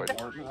want so Oh, but-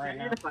 important right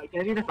Can I now. do the fight?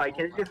 Can I do the fight?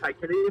 Can I do the fight?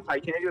 Can I do the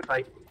fight? Can I do the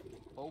fight?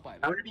 Oh, by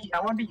I want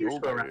to be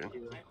useful Oh, around Biden.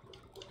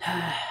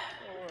 here.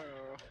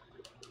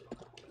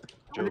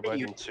 Joe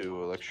Biden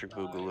to Electric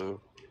Boogaloo.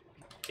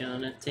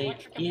 Gonna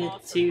take you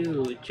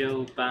to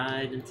Joe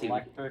Biden to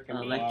Electric and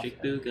Electric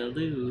Boston.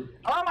 Boogaloo.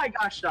 Oh my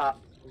gosh!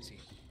 Stop! Who's he?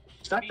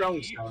 Stop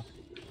throwing stuff.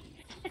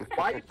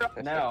 Why are you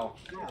throwing? No,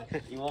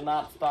 you will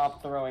not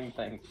stop throwing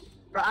things.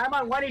 Bro, I'm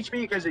on 1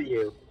 HP because of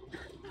you.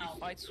 Ow.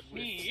 Fights with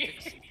Me.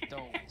 sticks and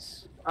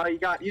stones. Oh,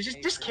 you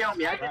just kill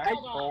me. I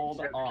Hold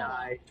deserve to on.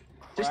 die.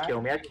 Just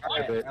kill me. I deserve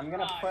Okay, it. I'm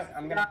gonna put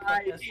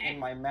this in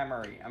my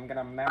memory. I'm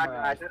gonna Bye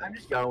memorize. guys. I'm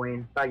just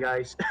going. Bye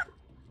guys.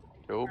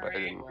 Joe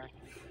Biden.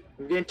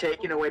 I'm getting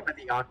taken away by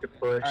the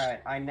octopus.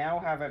 Alright, I now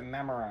have it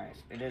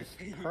memorized. It is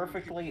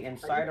perfectly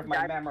inside of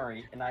my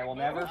memory, and I will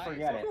never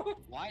forget it.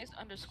 Why is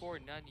underscore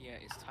none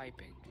yet is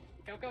typing?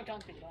 Coco,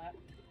 don't do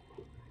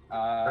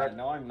that.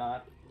 No, I'm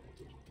not.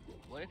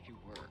 What if you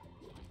were?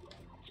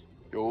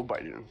 Joe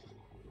Biden.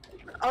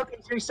 Okay,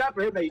 so you stop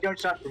for him, but you don't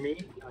stop for me.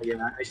 Oh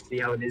yeah, I see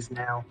how it is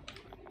now.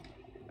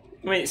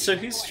 Wait, so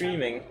who's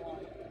streaming?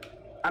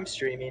 I'm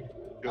streaming.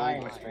 Joe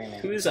I'm Biden. streaming.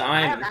 Who's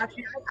I have I'm?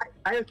 actually,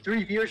 I have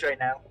 3 viewers right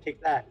now. Take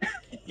that.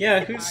 Yeah, I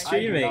who's do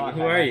streaming? not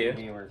Who have are any you?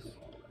 viewers.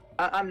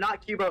 I'm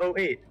not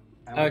Cuba08.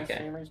 How many Okay.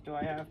 streamers do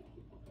I have?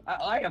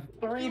 I have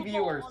 3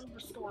 viewers.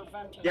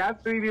 Yeah, I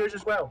have 3 viewers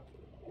as well.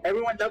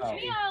 Everyone loves Oh.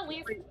 me. Yeah,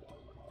 leave.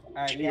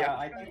 Alright, yeah,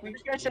 I think we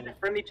just gotta send a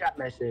friendly chat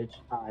message.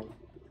 Hi.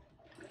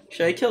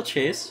 Should I kill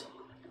Chase?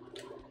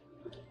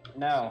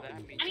 No. So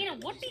that means I mean,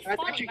 it would be I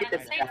thought funny, you but get at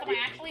the the same time, I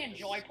chat. actually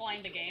enjoy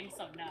playing the game,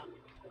 so no.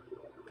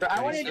 So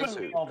I want to It do would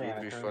be all funny.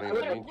 damage.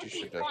 That means you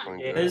should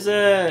definitely Yeah.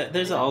 go.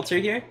 There's an altar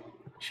here.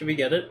 Should we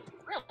get it?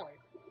 Really?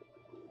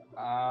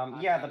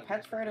 Yeah, the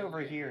pet's right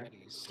over here.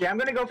 Yeah, I'm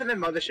gonna go for the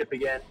mothership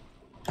again.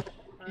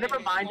 Never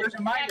mind, there's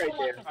a mine right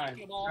there.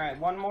 Fine. Alright,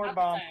 one more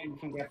bomb so you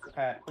can get the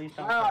pet. Please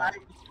don't Oh, die.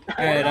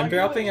 Alright, I'm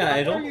dropping an What are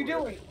idol. you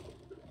doing?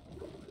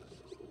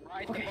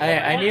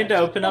 I need to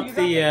open up You got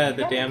the you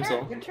got damsel.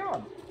 cat. Good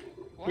job.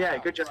 yeah,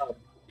 good job.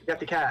 You got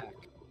the cat.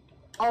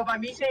 Oh, by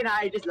me saying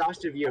I just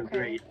lost a view. Okay.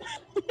 Great.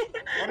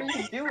 What are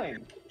you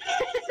doing?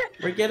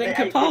 We're getting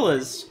Hey, I-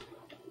 Kapalas.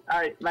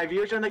 Alright, my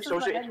viewers are on like This is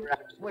social the end-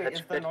 interaction. Wait,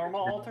 That's- is the that's-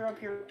 normal altar up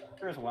here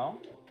as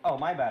well? Oh,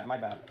 my bad, my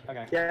bad.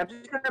 Okay. Yeah, I'm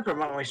just gonna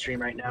promote my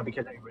stream right now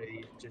because I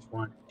really just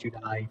want to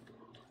die.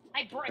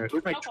 I break. Alright,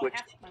 who's my Coco Twitch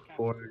has- okay.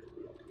 board?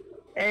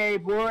 Hey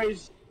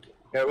boys!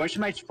 Yeah, what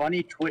should my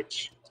funny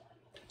Twitch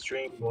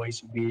stream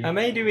voice be? How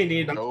many do we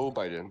need? Joe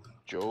Biden.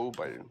 Joe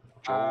Biden.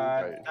 Joe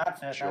Biden.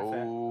 That's it, Joe We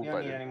don't need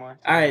Biden. any more.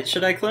 Alright,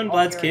 should I clone I'll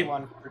Vlad's carry cape?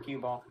 one for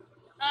QBall.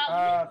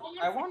 Uh,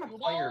 I want a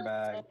player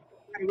bag.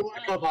 I want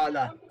a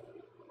Kabbalah.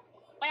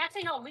 Wait,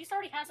 actually, no. Lisa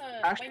already has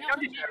a. Actually, wait, no,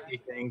 don't no, deserve no.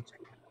 anything.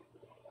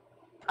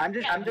 I'm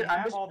just, Yeah, I'm just, I I'm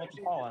have just all the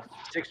tallest.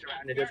 six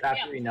around. It does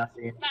absolutely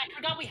nothing. Matt, I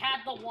forgot we had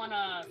the one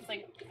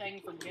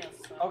thing from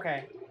Gifts. So.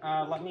 Okay,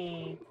 let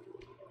me...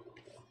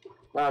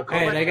 Wow,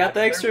 Alright, I got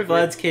the extra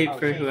Vlad's cape Oh,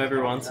 for Chase, whoever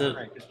okay, wants that's it.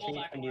 right, 'cause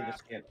Chase can do the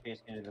skip.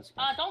 Chase can do the skip.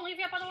 Don't leave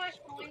yet, by the way.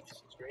 Don't leave.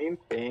 Stream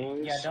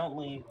things. Yeah, don't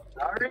leave.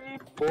 Sorry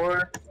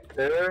for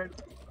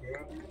third.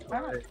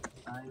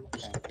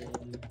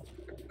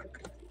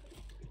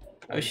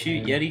 Oh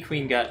shoot, Yeti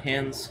Queen got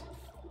hands.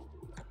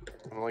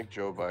 I'm like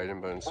Joe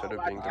Biden, but instead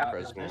of being the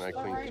president, I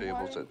clean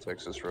tables at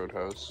Texas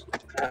Roadhouse.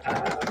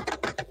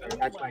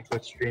 That's my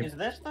Twitch stream. Is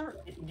this the...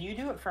 Do you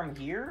do it from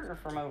here or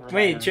from over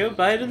Wait, there? Joe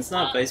Biden's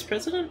not vice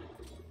president?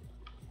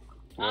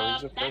 No,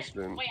 he's a That-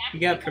 president. Wait, He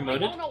got actually,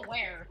 promoted? I don't know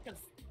where, because...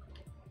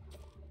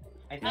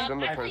 I think I'm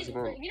the actually,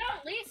 president. you know,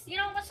 at least, you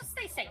know, let's just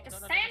stay safe. Just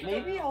stand.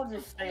 maybe I'll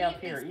just stay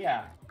up here.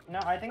 Yeah. No,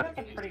 I think that's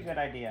a pretty good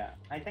idea.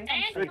 I think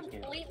I'm Stand safe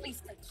here. completely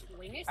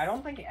secluded. I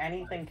don't think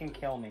anything can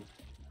kill me.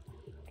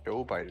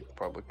 Joe Biden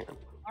probably can. All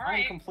I'm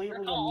right, completely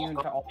your call.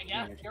 immune to all I guess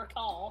damage. your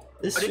call.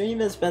 This stream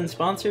has been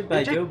sponsored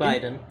by Joe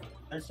Biden.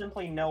 There's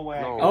simply no way.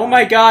 No. Oh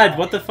my god,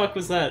 what the fuck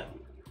was that?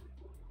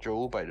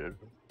 Joe Biden.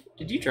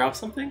 Did you drop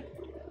something?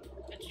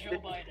 It's Joe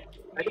Biden.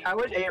 I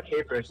was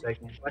AFK for a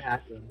second. What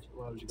happened?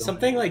 What was going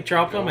Something like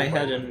dropped on my Joe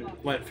head Biden.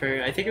 and went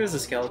for, I think it was a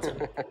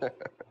skeleton.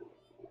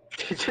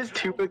 Just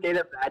duplicate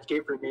a badge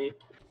game for me.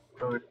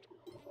 Oh, All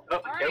yeah,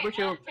 right, we're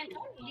chill. can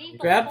Tony leave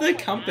Grab the phone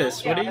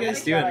compass, now? what are Yeah, you I guys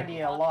like that doing?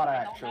 idea a lot, No,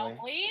 actually.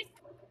 please.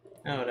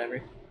 Oh,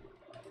 whatever.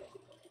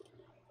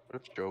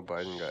 What if Joe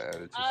Biden got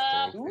added to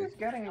Who Spelunky? is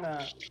getting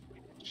the?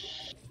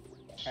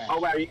 Okay. Oh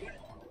wow,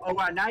 oh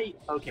wow, now you.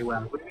 Okay,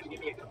 well, what are you gonna give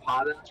me a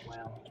Capata?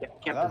 Wow, can't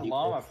That believe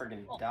llama this.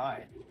 freaking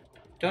died.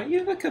 Don't you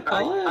have a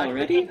Capella I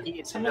already? think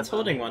he- Someone's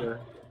holding one.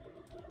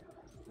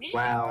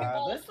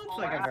 Wow. This looks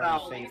like a very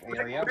Wow. safe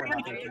area where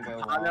nothing can go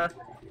wrong. Capata.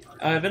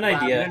 I have an Wow,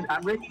 idea.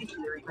 I'm ready to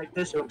hear like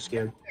this, so I'm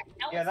scared.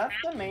 Yeah, that's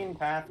the main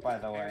path, by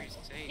the way. Very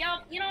safe. Yeah,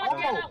 you know what?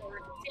 Yeah, Oh. that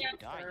works. Yeah,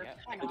 Die sure. yet.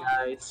 Why Hey not?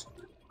 guys.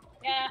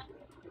 Yeah.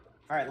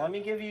 All right, let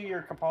me give you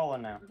your Capella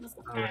now.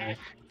 Alright.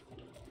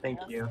 Thank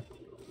you.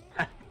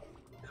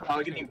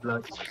 I'll give you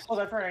blood. Oh,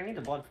 that's right. I need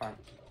the blood farm.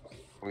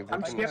 We I'm live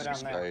in scared this down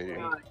society.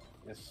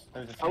 This,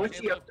 there's a I would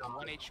snake. see up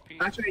One dog. HP.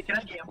 Actually, can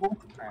I gamble?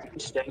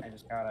 Alright, Stay. I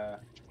just gotta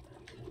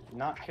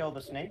not kill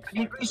the snakes. I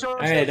need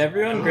resources. Alright,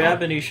 everyone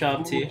grab a new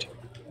shop tea.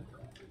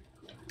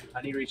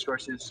 I need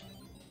resources.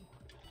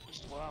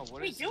 Wow,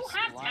 what We is do this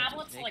have line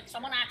tablets. make? Like,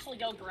 someone actually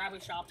go grab a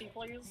shopsy,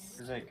 please. This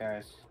is it,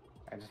 guys.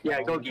 I just Yeah,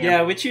 gotta go leave. get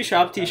Yeah, which you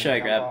shop tea should I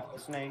Jump grab? off the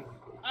snake.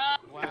 Wow.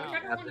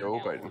 whichever one you Joe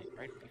want. Biden.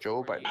 Right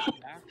Joe before Biden. you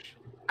action.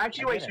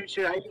 Actually, wait,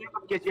 should I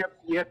get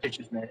you have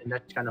pictures, man, and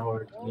that's kind of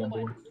hard. Oh Yeah, my-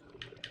 boy.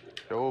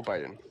 Joe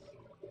Biden.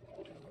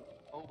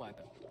 Oh my god.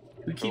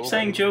 Who keeps Joe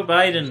saying Biden. Joe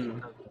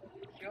Biden?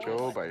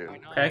 Joe Why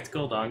Biden. not?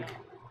 Practical donk.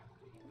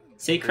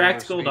 Say Freedom of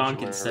practical speech, donk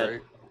am I instead.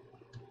 right?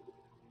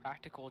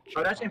 Practical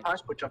Oh, that's joke.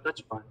 impossible jump.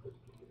 That's fine.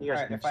 You guys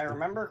Alright, can if I still-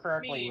 remember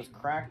correctly, it was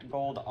cracked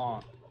gold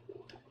on.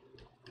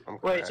 I'm Wait,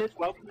 it correct. says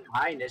welcome to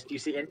Highness. Do you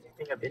see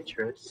anything of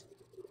interest?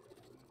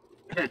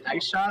 A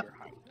dice shop? Your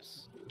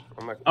Highness.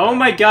 I'm a Oh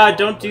my crack. god,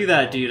 don't do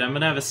that, dude. I'm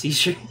gonna have a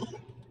seizure.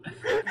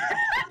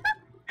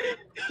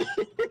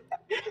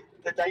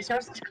 The dice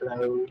house is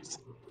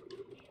closed.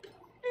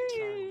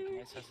 Sorry,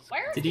 guys, this is-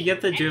 Where? Did you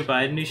get the Joe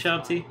Biden new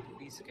shop tea?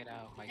 Please get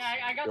out of my Yeah,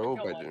 I got Joe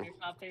the Joe Biden. Biden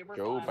shop table.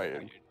 Joe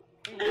Biden.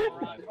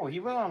 Oh, he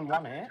was on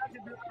one hit?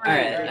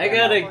 Alright, I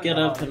gotta get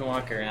up and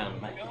walk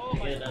around. I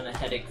get on a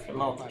headache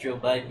from all the Joe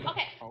Biden.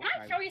 Okay, can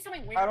I show you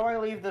something weird? How do I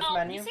leave this Oh,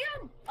 menu? you see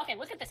how? Okay,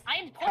 look at this. I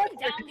am pulling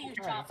down these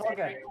Alright, shops. it's all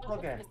good. It's all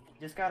good.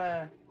 Just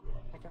gotta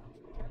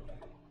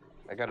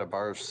I got a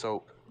bar of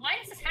soap. Why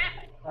does this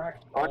happen?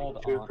 cracked Oh,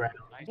 gold true, on. crap.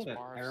 Nice did it.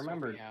 bar I of soap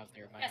remembered. we have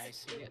there. Might Yes. I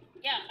see it?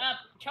 Yeah,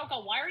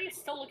 Choco, why are you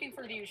still looking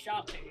for the used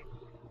shop tea?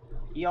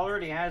 He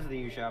already has the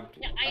U-shop.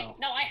 Yeah,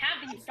 no, I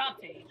have the used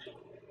shop tea.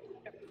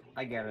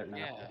 I get it now.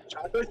 Yeah.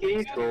 Chocolate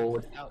games gold.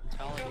 Without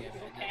telling him, and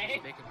then Okay.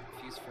 just make him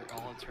confused for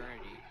all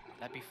eternity.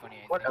 That'd be funny.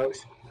 I What think.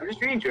 else? I'm just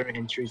reading German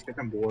entries because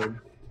I'm bored.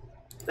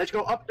 Let's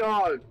go up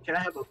dog. Can I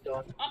have up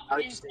dog? Up I'll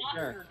the just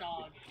imposter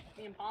dog.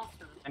 The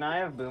imposter. And I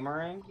have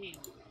boomerang. Me.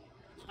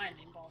 I'm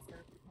the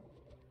imposter.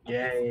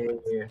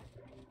 Yay.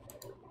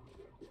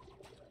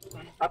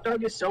 Up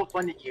dog is so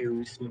fun to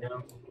use, you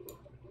know?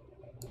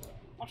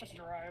 I'll just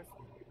drive.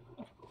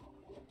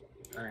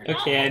 Alright.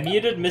 Okay, I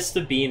muted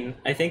Mr. Bean.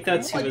 I think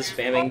that's who was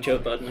spamming Joe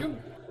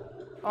Biden.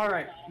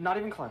 Alright, not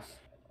even close.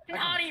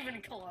 Not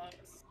even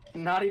close.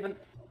 Not even. Do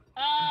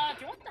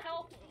you want the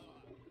help?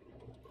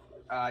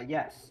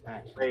 Yes,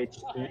 actually. Wait,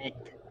 snake.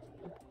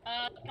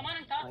 Come on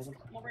and touch.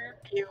 Come over here.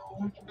 Pew.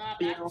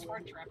 That's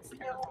our trucks.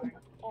 Terrifying.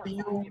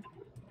 Horrifying.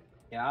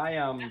 Yeah, I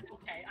That's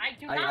okay. I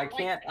do not I like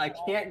can't this at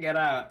all. get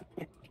out.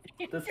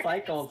 The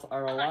cycles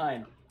are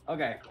aligned.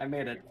 Okay, I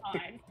made it.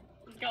 Fine.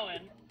 Let's go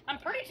in. I'm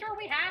pretty sure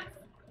we have it.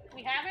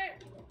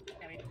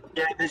 Yeah, we do.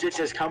 Yeah, this just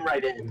says come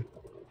right in.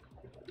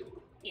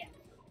 Yeah.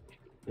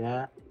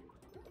 Yeah.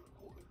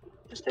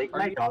 Just take Are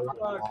my you dog on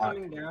the walk.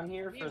 coming down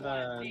here We for want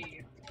the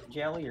these.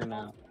 jelly or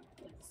no?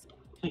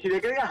 They're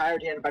gonna get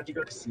hired and about to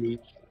go to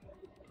sleep.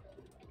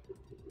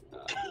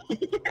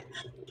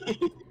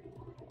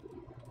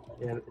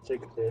 Yeah, it's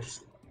like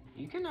this.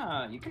 You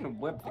can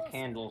whip the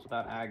candles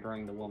without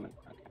aggroing the woman.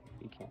 Okay,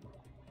 you can.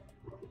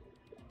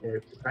 Yeah,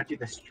 I do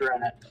the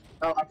strat.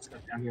 Oh, I'm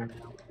stuck down here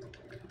now.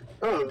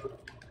 Oh.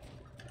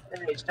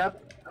 Hey,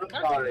 stop. I'm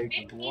There's sorry.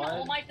 15 Blood.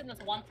 all mites in this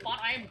one spot.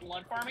 I am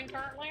blood farming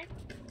currently.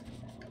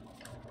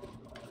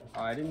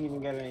 Oh, I didn't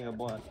even get any of the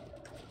blood.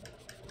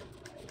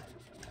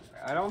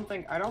 I don't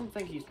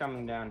think he's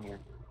coming down here.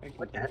 I can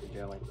What the take the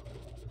jelly.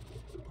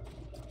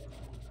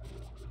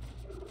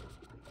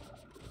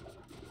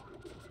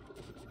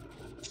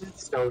 This is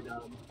so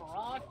dumb.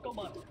 Barack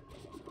Obama.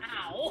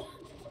 Ow.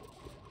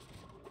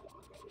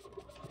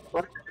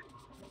 What?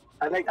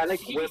 I like whip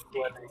Jesus.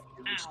 when I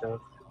do Ow.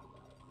 stuff.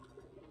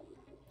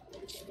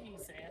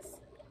 Jesus.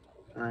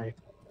 Alright.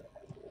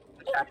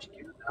 Attach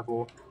to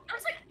level.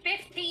 There's like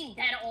 15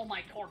 dead all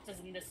my corpses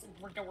in this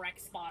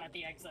direct spot at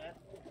the exit.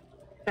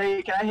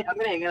 Hey, I'm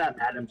gonna hang out on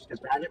Adams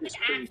because Adams is It's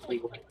pretty actually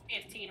cool. like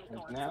 15 of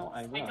corpses. Now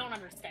I I will. don't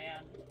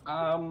understand.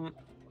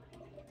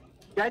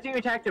 Guys, you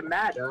attacked a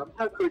Madam.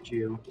 How could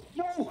you?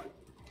 No!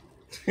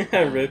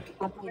 Rip.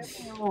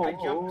 I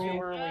jumped too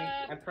early.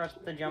 I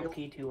pressed the jump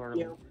key too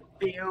early.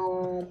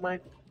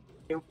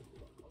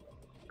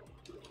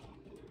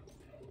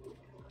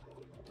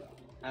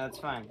 That's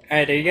fine.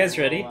 Alright, are you guys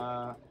ready? So,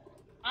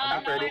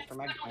 I'm No, I ready have to for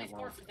my put all these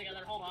point, corpses together.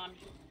 Hold on.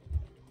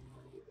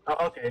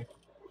 Oh, okay.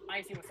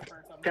 I see what's the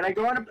first one. Can I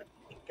go on a...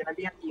 Can I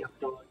be on the up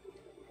dog?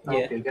 Oh,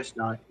 Yeah. okay, guess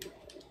not.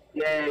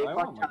 Yay, I fuck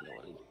want time.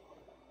 mobility.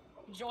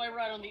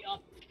 Joyride on the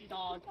up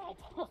dog.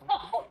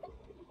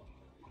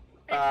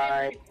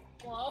 Alright.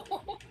 Whoa.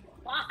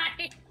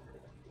 Why?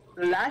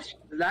 The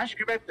last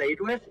group I played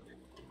with,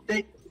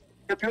 the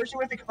person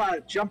with the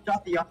cloud jumped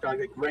off the up dog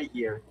like right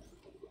here.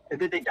 And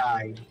then they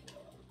died.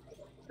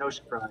 No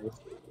surprise.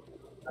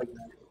 Okay.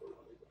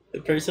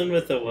 The person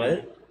with the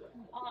what?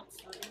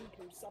 Monster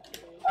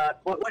intercepted.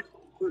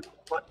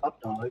 What up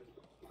dog?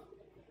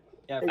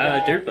 Yeah,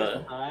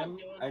 Dirtbot. time,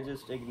 I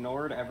just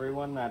ignored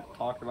everyone that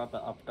talked about the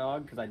up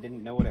dog because I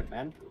didn't know what it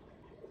meant.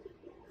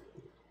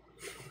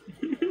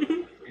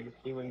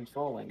 He was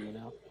trolling, you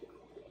know.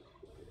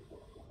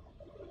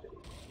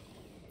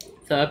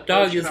 The up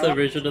dog is the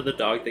version of the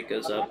dog that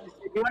goes up.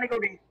 You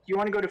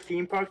want to go to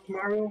theme park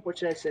tomorrow? What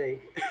should I say?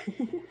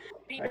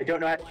 I don't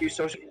know how to do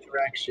social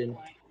interaction.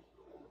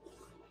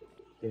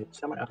 Okay,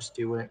 someone else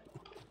do it.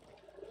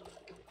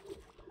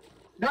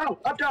 No,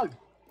 up dog.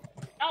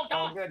 Oh, Oh,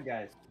 dog! good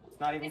guys. It's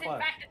not even He's in close.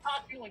 fact the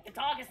dog doing. The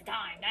dog is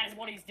dying. That is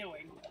what he's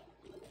doing.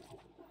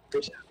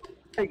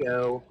 There you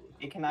go.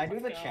 Hey, can I do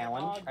the Let's go.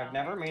 challenge? Oh, I've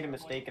no. never made a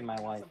mistake in my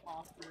life.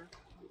 Imposter.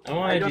 I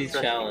want I to don't do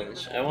trust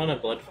challenge. I want a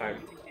blood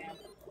farm.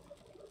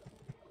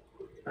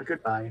 Oh,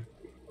 goodbye.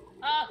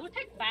 Who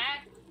takes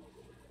back?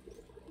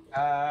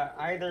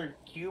 Either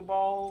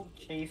QBall,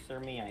 Chase, or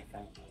me, I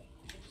think.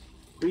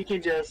 We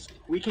can just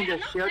I'm share not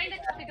saying the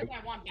that just because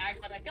I want bag,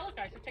 but I feel like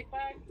I should take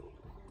bag.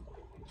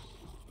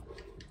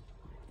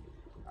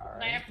 I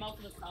Alright. have most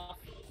of the stuff,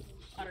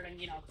 other than,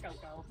 you know,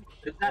 Coco.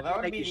 It's Well, not that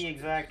would like be you the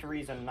exact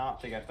reason not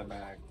to get the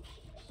bag.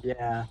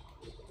 Yeah.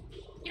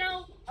 You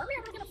know, are we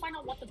ever gonna find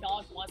out what the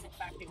dog was in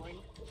fact doing?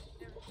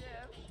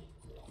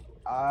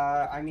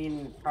 I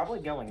mean, probably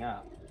going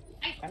up.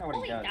 I know what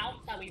he fully does.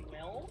 doubt that we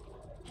will.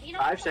 You know,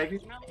 5 like,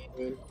 seconds. you know,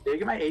 Did you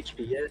get my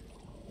HP yet?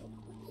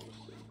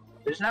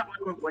 There's not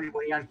one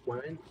on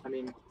women. I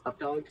mean, up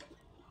dog.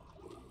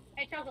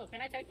 hey Coco,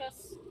 can I take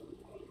this?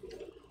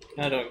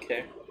 I don't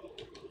care.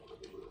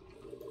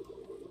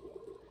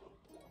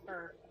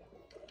 Or,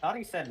 Thought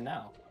he said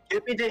no.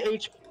 Give me the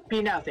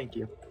HP now, thank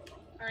you.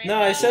 alright,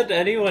 No, I said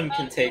anyone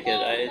can take it.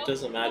 It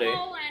doesn't matter.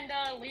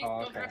 And, Lee, Oh,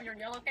 go okay. grab your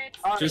yellow cakes.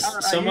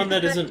 Just someone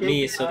that isn't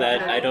me, so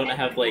that I don't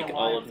have like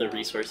all of the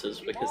resources,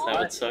 because that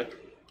would suck.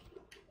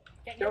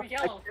 Get your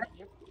yellow.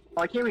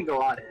 Oh, I can't even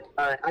go on it.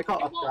 Alright, I call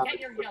You up will dog. get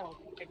your yellow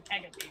cake and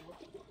tag it to you.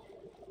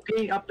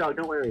 Being up dog,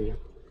 don't worry.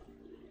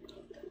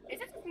 Is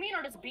this mean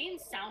or does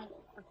beans sound?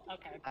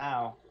 Okay.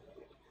 Ow.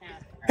 Yeah.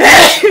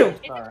 Is Sorry.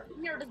 it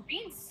mean or does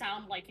beans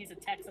sound like he's a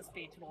Texas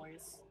Beach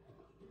voice?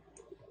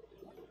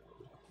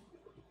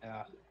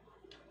 Yeah.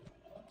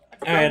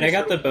 Alright, I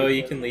got the bow,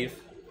 you can leave.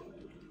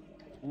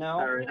 No,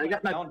 Alright, I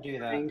got my don't do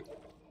that. thing.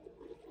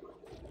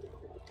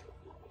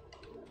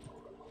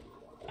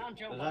 Found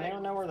Joe Does Biden.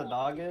 anyone know where the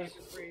dog is?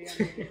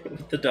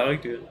 The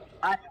dog, dude.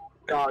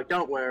 Dog,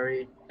 don't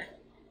worry.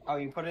 Oh,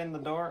 you put it in the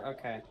door?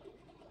 Okay.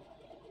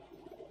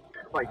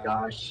 Oh my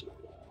gosh.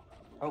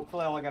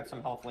 Hopefully I'll get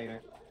some health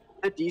later.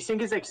 The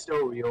desync is like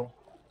so real.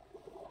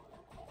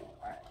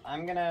 Alright,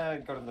 I'm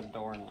gonna go to the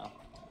door now.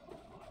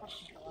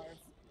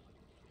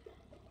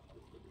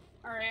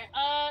 Alright,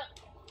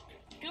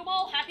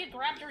 QBall, have you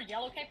grabbed your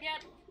yellow cape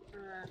yet?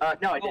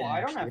 No, I Oh, didn't.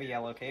 I don't have a actually.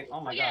 yellow cape.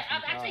 Oh my yeah, gosh.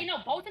 I'm actually, sorry.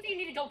 no, both of you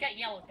need to go get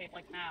yellow cape,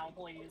 like, now,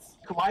 please.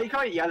 Why you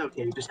call it yellow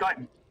cape? Just got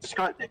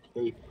the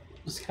cape.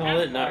 Just call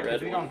it not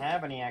Because red we one. don't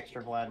have any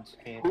extra Vlad's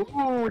cape.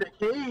 Ooh, the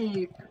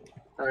cape!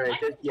 Alright,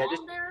 Why yeah, is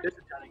on there? there's a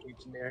ton of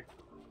capes in there.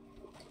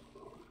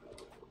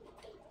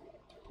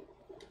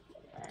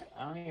 Alright,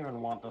 I don't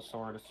even want the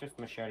sword. It's just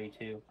machete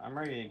too. I'm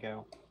ready to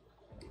go.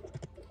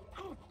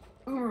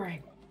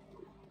 Boomerang.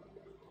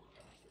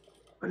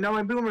 No,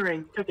 my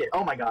boomerang took it.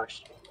 Oh my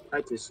gosh.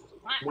 I just...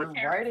 We're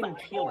riding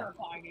Keelan.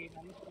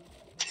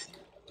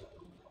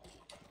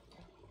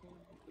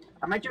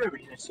 I might do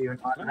arena soon.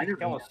 Let I me don't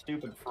kill know. a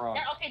stupid frog.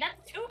 Yeah, okay,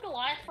 that's 2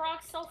 Goliath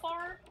frogs so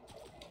far.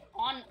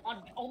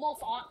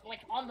 Almost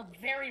on the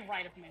very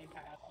right of mini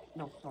path.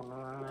 No, no, no,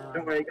 no, no.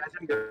 Don't worry, guys.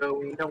 I'm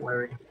going. Don't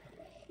worry.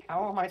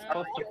 How am I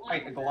supposed to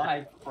fight a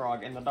Goliath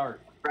frog in the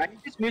dark?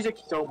 Practice music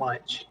so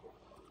much.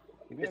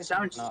 Maybe It I should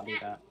sounds- not do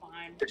that.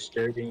 Fine.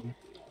 Disturbing.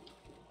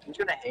 I'm just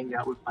gonna hang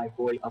out with my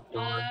boy up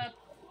dog.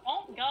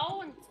 Don't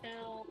go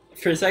until...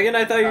 For a second,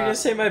 I thought you were gonna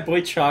say my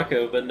boy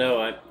Choco, but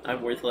no,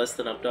 I'm worth less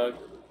than Updog.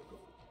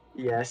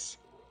 Yes.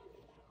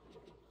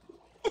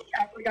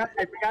 I forgot.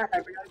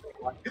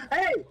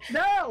 Hey,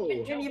 no!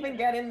 You didn't even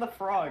get in the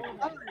frog.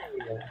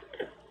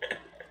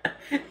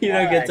 You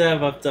don't get to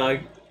have up dog.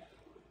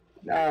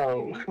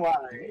 No,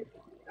 why?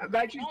 I'm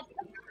actually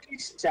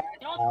sad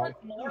You know now.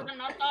 what's worth more than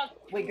hot dog?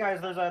 Wait,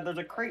 guys, there's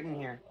a crate in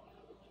here.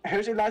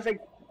 Actually, that's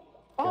like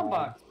Bomb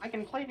box. I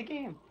can play the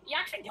game. You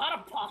actually got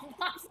a bomb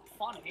box?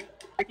 Funny.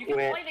 I You can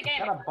quit. play the game.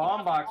 Got a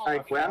bomb box.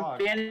 Like, when I'm frog.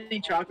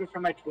 banning chocolate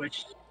from my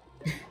Twitch.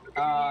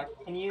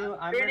 Can you?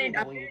 I'm ready I'm to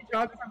leave. banning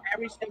chocolate from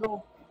every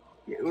single.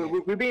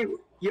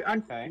 You're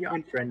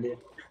unfriended.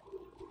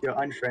 You're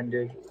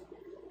unfriended.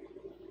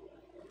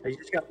 I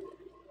just got.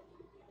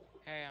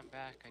 Hey, I'm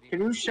back. I need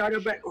Can you shut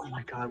up? Oh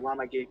my god, why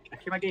am I getting? I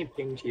keep getting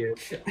pinged here.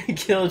 I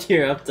killed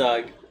your up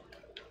dog.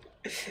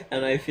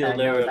 And I feel I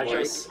no know, that's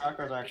remorse.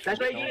 That's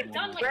why you You've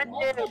done like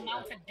multiple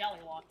mounted deli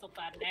walks with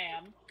that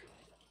dam.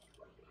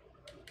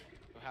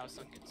 So how's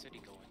Sunken City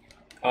going?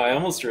 Oh, I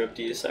almost roped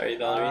you. Sorry,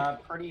 Valerie.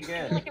 Pretty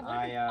I good. feel like it would've been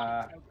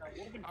I fun, Joker. It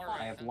would've been Alright.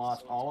 fun. have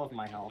lost all of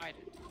my health. I did.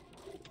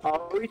 Oh,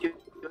 are we doing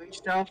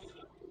stuff?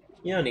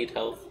 You don't need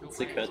health. No It's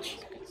a way, crutch.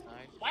 Sunken Side.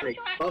 Why would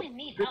you actually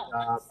need good help?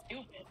 job. That's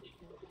stupid.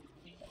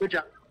 Good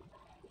job.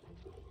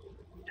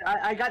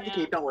 I got the Yeah.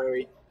 cape, don't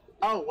worry.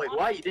 Oh, wait,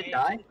 what? You didn't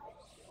die?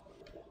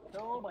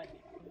 No, but.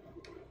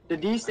 The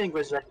desync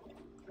was like,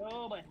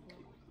 No, but.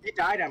 it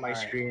died on my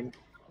Alright. screen.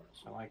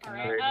 So I can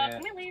Alright,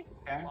 get. can we leave?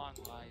 Okay. Come on,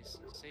 guys.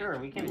 Save Sure, the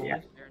we can world.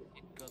 leave. There and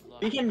good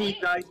luck. We can leave,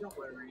 guys, don't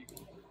worry.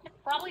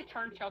 Probably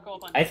turn Choco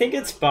up on. I think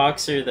it's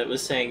Boxer that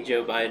was saying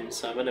Joe Biden,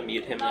 so I'm gonna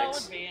mute him No, it was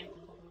next. Bean.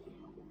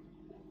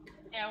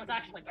 Yeah, it was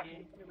actually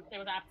Bean. It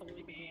was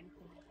absolutely Bean.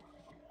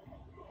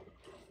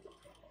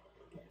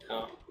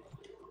 Oh.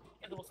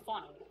 Because it was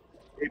funny.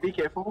 Hey, be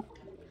careful.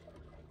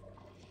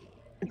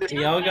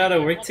 We all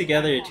gotta work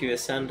together to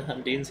ascend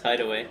Undine's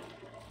hideaway.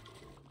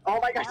 Oh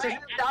my gosh, there's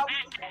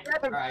Alright,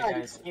 together, Alright, guys.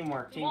 guys.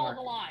 Teamwork. The wall's Teamwork.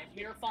 alive.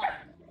 We're fine.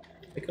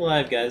 Look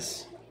alive,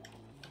 guys.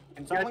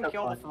 Can someone have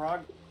kill the fun. frog?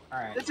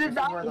 Alright. This This is is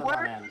not where the run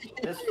working. ends.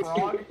 This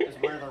frog is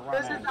where the run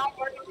This is ends. not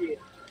working.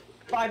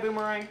 Bye,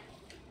 Boomerang.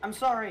 I'm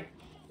sorry.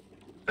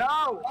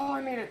 No! Oh,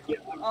 I made it.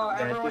 Oh,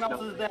 Dead, everyone there's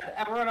else no is way. dead.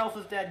 Everyone else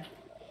is dead.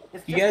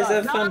 It's You just guys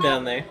have us. fun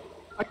down there.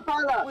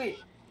 Akapala! Wait.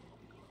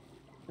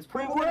 Is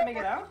Purple gonna make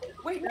it out?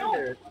 Wait,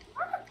 no.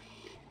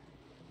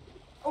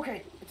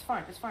 Okay, it's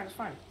fine. It's fine. It's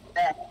fine.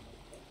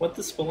 What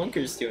the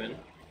Spelunkers doing?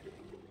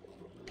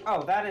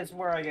 Oh, that is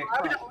where I get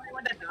I'm the crushed. only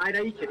one that died,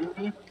 are you kidding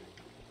me?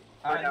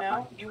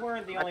 No, you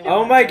weren't the only one.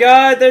 Oh my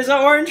god, there's an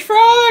orange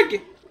frog!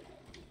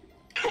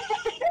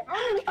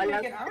 How did I you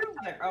have- get out of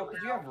there? Oh,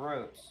 because you have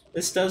ropes.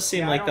 This does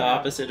seem Yeah, I like the don't know.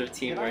 opposite of Did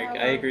teamwork. have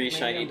I agree, ropes?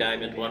 Shiny Maybe I'm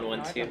Diamond mistaken. No, I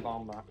 112. have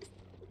bomb box.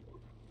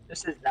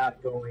 This is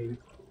not going.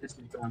 This is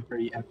going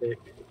pretty epic.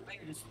 Wait,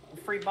 just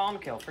free bomb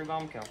kill. Free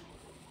bomb kill.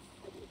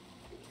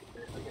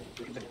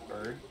 Stupid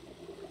bird.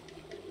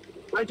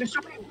 Like, there's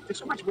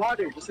so much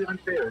water. This is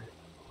unfair.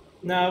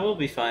 Nah, we'll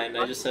be fine.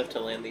 I just have to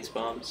land these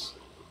bombs.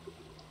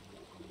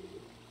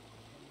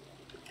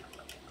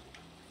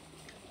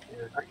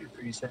 Yeah, I can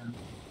freeze him.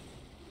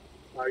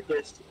 Or I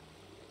guess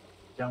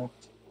don't.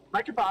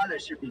 My Cabana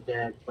should be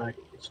dead, but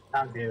it's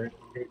not there.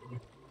 Maybe.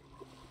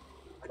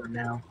 I don't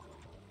know.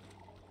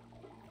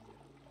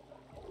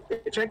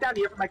 Check down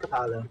here for my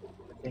Cabana.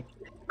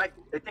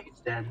 I think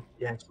it's dead.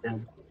 Yeah, it's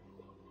dead.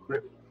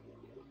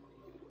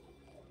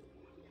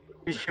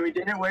 We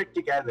didn't work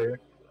together.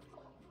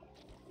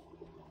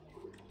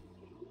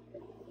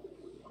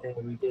 And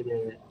we did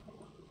it.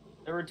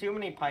 There were too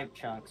many pipe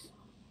chunks.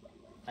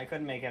 I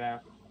couldn't make it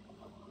out.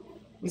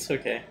 It's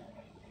okay.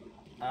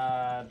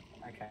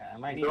 Okay, I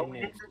might need a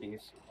new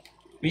excuse.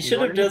 We should have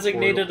wanted to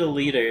designated a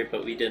leader,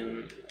 but we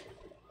didn't.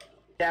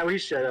 Yeah, we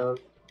should have.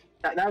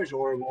 That was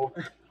horrible.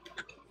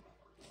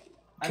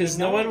 I 'Cause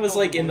mean, no one was, killed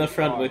like, in the blue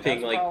front frog.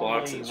 whipping, That's like,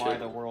 blocks probably and why shit.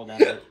 the world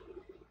ended.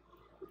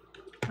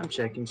 I'm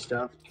checking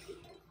stuff.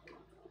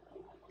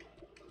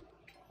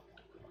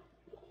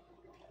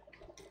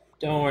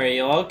 Don't worry,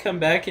 you'll all come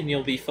back and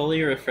you'll be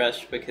fully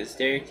refreshed because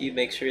Derek, you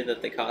make sure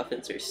that the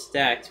coffins are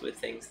stacked with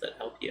things that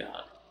help you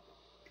out.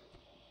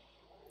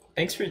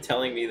 Thanks for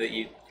telling me that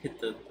you hit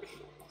the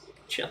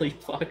jelly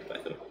block, by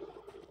the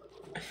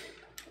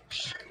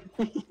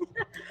way.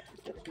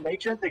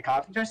 Make sure the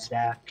coffins are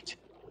stacked.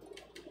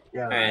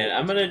 Yeah. Alright,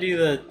 I'm gonna do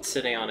the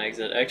sitting on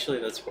exit. Actually,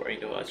 that's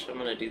boring to watch. I'm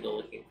gonna do the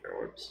looking for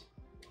orbs.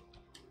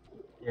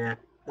 Yeah.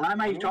 Why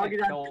am I I'm gonna talking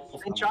kill about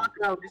someone.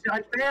 Choco? This is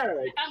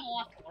unfair. I'm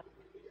lost.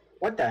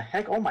 What the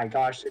heck? Oh my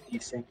gosh, the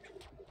desync.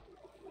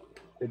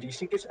 The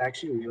desync is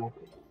actually real.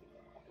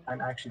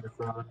 I'm actually the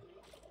frog.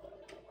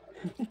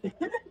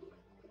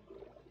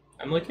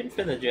 I'm looking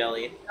for the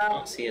jelly. I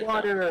don't see it though.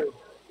 Water.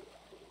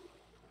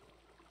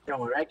 Don't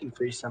worry, I can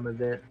freeze some of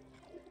it.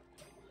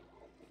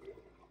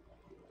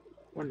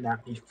 Wouldn't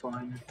that be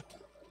fun?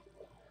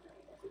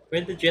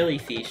 Where'd the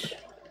jellyfish?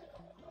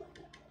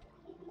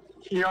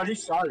 You already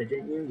saw it,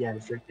 didn't you? Yeah,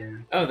 it's right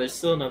there. Oh, there's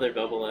still another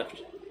bubble left.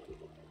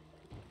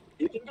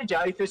 Do you think the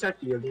jellyfish have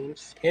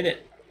feelings? Hit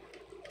it.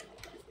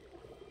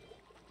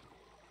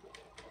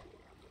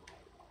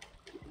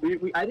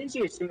 I didn't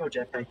see a single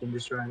jetpack in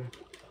this run.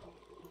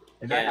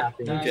 If that Yeah,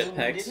 happened. no We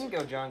jetpacks. didn't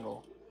go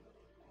jungle.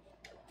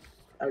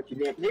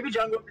 Okay, maybe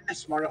jungle would be the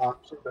smarter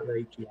option, but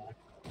like, yeah.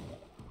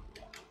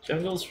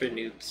 Jungle's for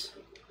noobs.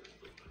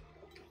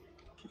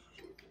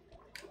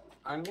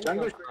 I'm gonna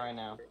Jungle's go cry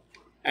now.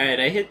 Alright,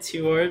 I hit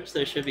 2 orbs.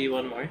 There should be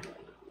one more.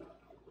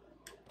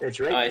 It's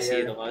right Oh, I there.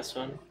 see the last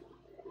one.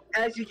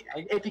 If you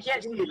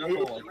can't see it,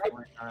 Jungle it's like right.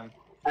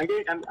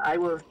 every time. I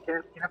will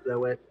can I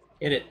blow it.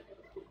 Hit it.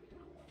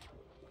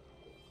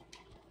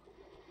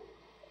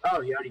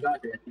 Oh, you already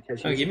got it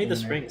because. Oh, give me the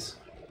there. springs.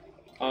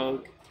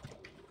 Oh,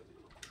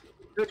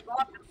 Those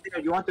bombs,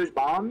 you want those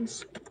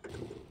bombs?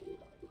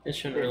 it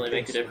shouldn't really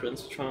make a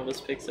difference which one of us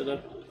picks it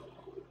up.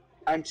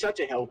 I'm such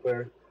a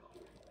helper.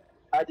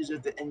 I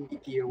deserve the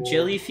MVP award.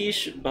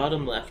 Jellyfish,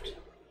 bottom left.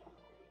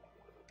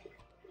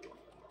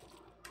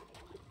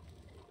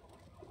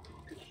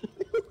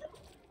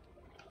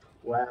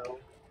 Wow.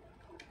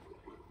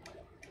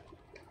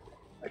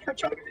 I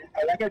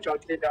like how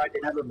Chuck didn't know I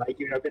didn't have a mic,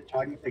 even I've been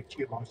talking for like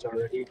 2 months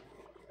already.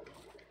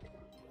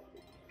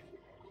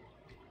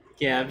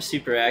 Yeah, I'm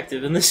super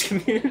active in this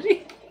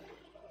community.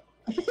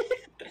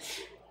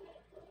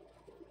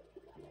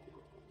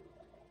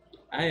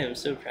 I am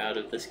so proud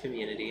of this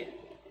community.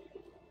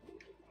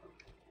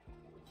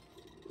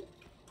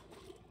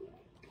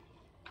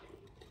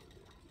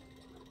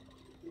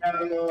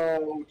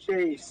 No,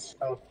 Chase.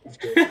 Oh, he's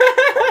good.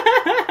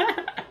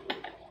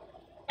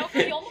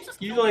 Okay, you almost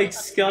just You killed me like with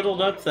a scuttled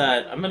spike. up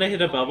that. I'm gonna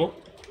hit a bubble.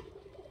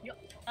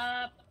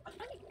 I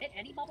don't hit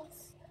any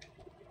bubbles.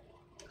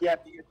 Yeah,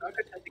 but you're not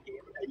gonna touch the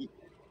game.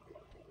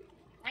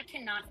 I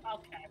cannot.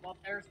 Okay, well,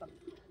 there's the.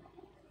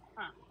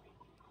 Huh.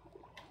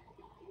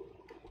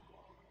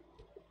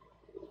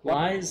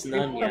 Why is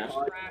none yet?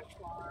 Trash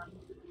farm.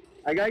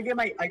 I gotta get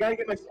my. I can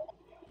get this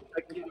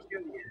in the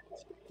end.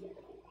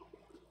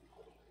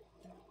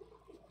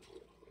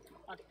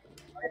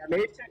 I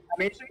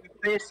made sure to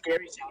play a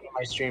scary sound on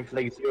my stream for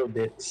like 0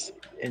 bits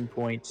in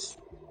points.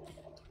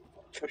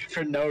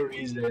 For no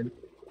reason.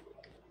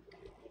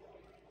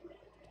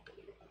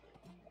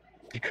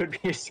 There could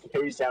be a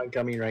scary sound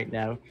coming right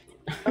now.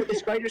 Oh, the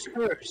spider's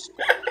cursed.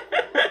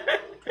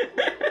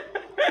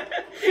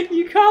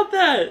 You caught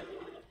that!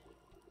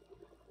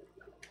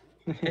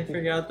 I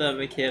forgot that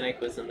mechanic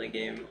was in the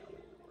game.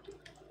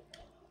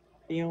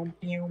 You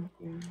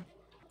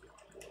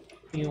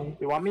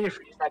want me to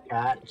freeze that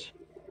catch?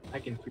 I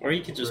can freeze Or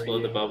you could just for blow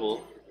the you.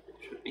 bubble.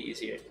 Should be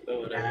easier,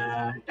 but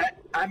whatever.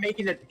 I'm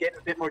making it get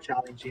a bit more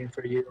challenging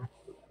for you.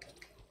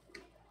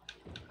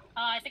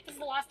 I think this is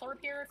the last orb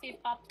here. If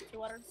you've popped 2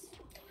 letters.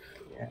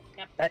 Yeah.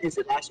 Yep. That is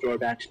the last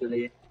orb,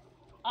 actually.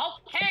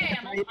 Okay,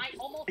 I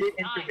almost Good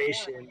died.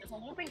 information. There's a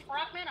looping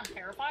frogman. I'm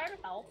terrified.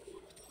 Help.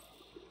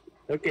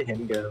 Look at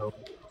him go.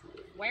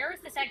 Where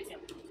is this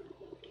exit?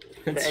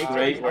 It's egg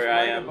right is where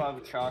I am.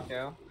 Above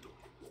Chaco,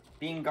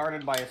 being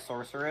guarded by a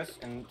sorceress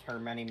and her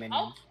many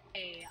minions.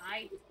 Okay,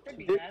 I could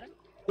be Th- dead.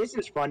 This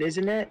is fun,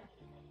 isn't it?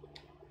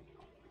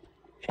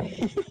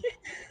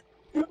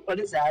 What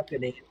is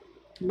happening?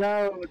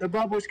 No, the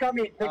bubble's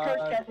coming. The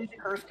curse cat is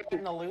Curse cat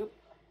in the loop.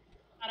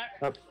 I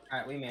don't.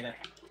 Alright, we made it.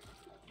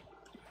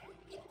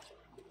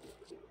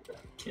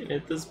 Can't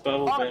hit this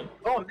bubble bin.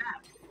 Oh, Matt.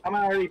 I'm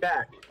already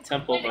back.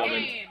 Temple Play the bubble.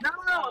 game. No,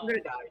 I'm gonna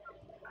die.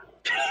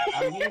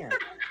 I'm here.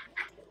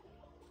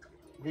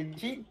 Did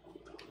he?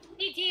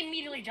 He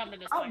immediately jumped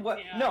into this Oh, fight. what?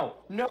 Yeah. No,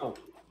 no.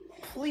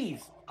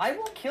 Please, I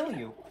will kill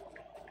you.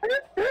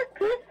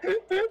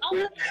 I'll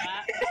do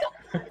that.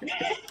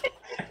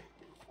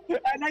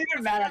 I'm not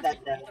even mad at that.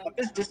 Though. I'm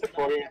just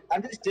disappointed.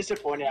 I'm just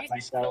disappointed at He's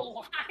myself. still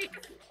alive.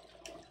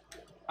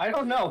 I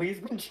don't know. He's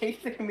been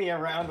chasing me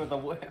around with a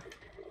whip.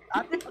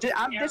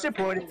 I'm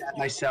disappointed at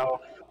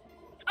myself.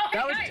 Oh, hey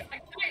That was- guys,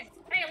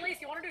 hey Elise,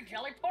 you want to do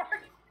jelly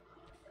pork?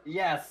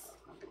 Yes.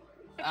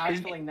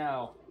 Actually,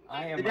 no.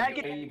 I am Did a that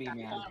get- baby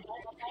man.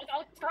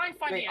 I'll try and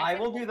find Wait, the I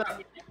exit. will do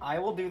the. I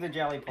will do the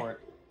jelly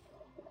port.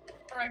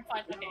 Try and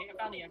find. Okay,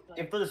 I found the exit.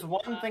 If there's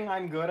one thing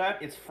I'm good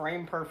at, it's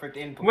frame perfect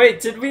input.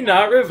 Wait, did we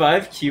not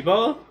revive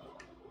QBall?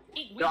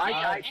 We No, I did,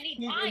 died. and he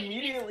He died.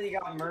 immediately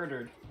got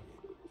murdered.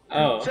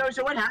 Oh.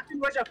 So what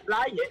happened was a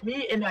fly hit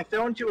me and I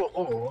fell into a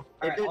hole.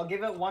 Alright, I'll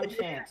give it one it did-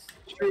 chance.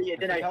 Tree, If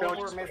and then the I fell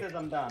teleport into misses,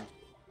 I'm done.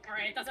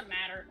 Alright, it doesn't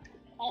matter.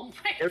 Oh my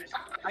It was-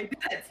 god. I did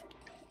it!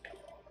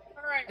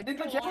 Alright, I did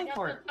the cool, jelly got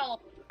port. the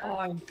teleport. Oh,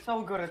 I'm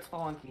so good at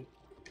Spelunky.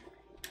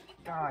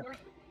 God. We're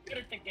good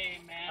at the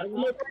game, I man.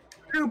 was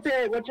like, Blue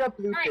Pit, what's up,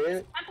 Blue Alright, this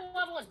Pit? temple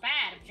level is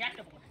bad,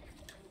 objectively.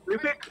 Blue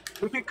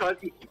Pit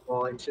caused me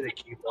QBall into the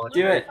QBall.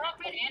 Do it.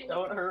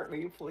 Don't hurt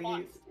me,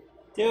 please.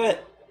 Do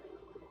it.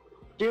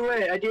 Do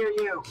it, I dare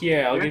you.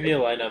 Here, I'll give you a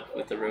lineup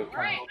with the rope.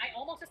 Alright, I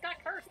almost just got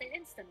cursed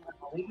instantly.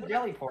 I'll leave the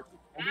jelly port.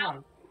 Hold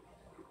on.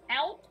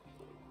 Help?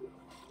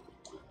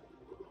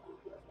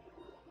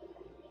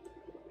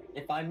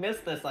 If I miss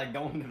this, I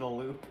go into the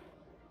loop.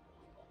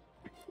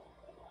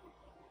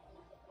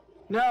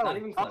 No. Not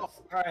even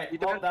close. Alright, You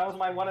well, don't- that was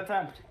my one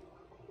attempt.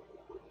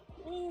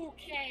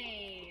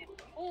 Okay.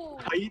 Ooh.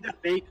 Are you the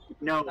fake?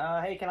 No.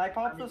 Hey, can I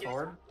pop this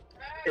orb?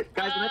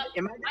 Guys,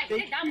 am I the I fake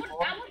think that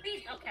QBall? would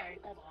be okay.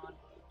 Hold on.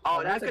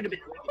 Oh, that could have been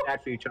really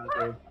bad for you,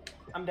 Chaco.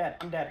 I'm dead.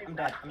 I'm dead. I'm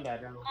dead. I'm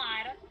dead.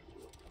 Alright.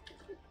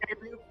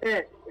 Blue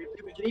Pit,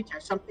 can you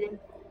test something?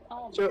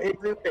 Oh, So in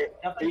Blue Pit,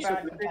 Nothing so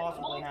bad Blue could Pit,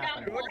 possibly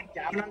happen. go like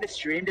down on the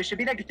stream. There should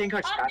be like a thing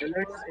called stat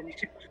alerts, and you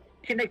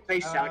can like play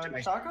sound to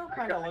my Choco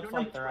kind of I looks don't know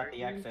like they're at what's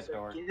the working, exit so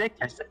door. Can you like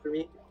test that for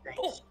me? Thanks.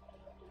 Oh.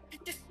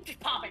 Just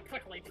pop it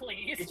quickly,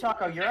 please. Hey,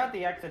 Choco, you're at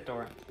the exit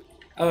door.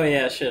 Oh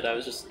yeah, shit. I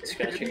was just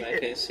scratching my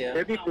face. Yeah.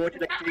 It'd be cool to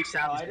like play Oh,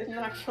 sounds.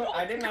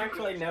 I didn't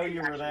actually know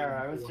you were there.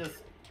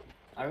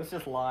 I was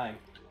just lying.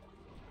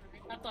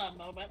 That's a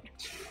moment.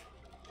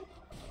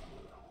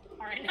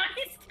 Alright,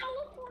 nice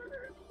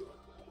teleporter.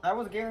 That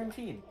was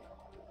guaranteed.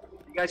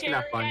 You guys can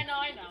have fun. Yeah, no,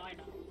 I know.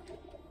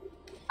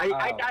 I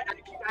Oh. did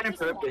that on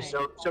purpose,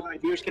 so my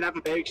viewers can have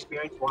a better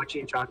experience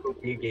watching Choco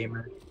be a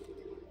gamer.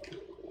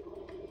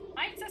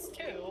 I exist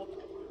too.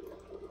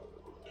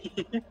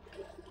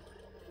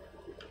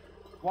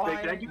 Why Wait,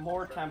 can I do-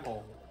 more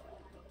temple?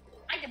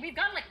 We've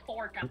got like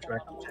 4 I'm temple trying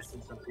levels.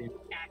 testing something.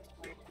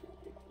 Actually.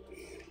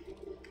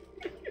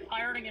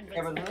 Ironing Yeah,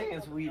 invincible. but the thing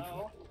is, we've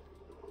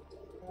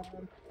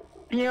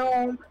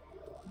Pew!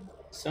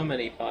 So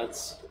many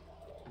pots.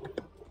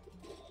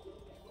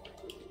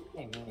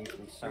 Hey, me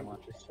so much.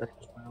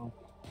 No.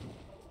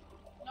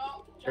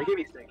 Can I give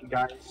you a second,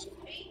 guys?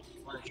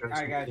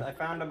 Alright, guys, I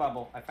found a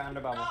bubble. You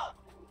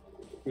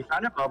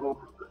found a bubble.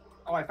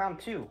 Oh, I found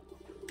 2.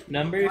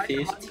 Number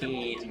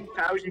 15.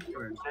 1,000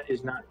 words. That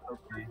is not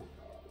okay.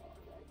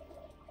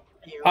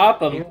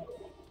 Pop 'em.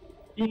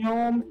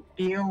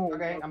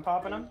 Okay, I'm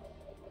popping them.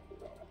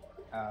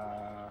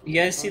 You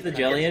guys see the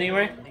jelly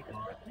anywhere?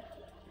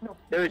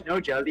 There is no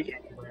jelly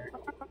anywhere.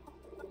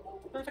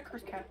 There's a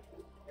cursed cat.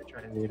 I'll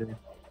try later.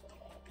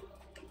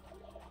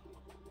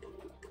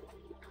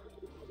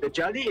 The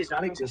jelly is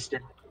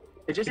non-existent.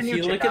 It's just a If new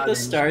you look at the challenge.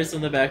 stars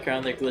in the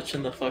background, they're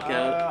glitching the fuck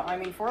out. I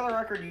mean, for the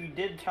record, you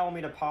did tell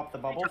me to pop the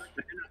bubbles.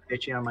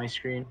 Itching on my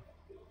screen.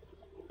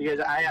 Because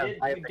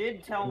You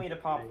did tell me to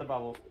pop the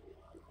bubbles.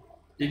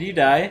 Did you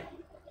die?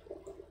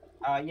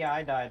 Yeah,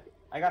 I died.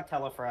 I got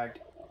telefragged.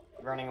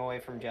 Running away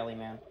from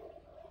Jellyman.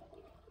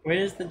 Where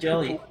is the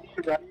jelly?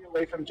 Running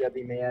away from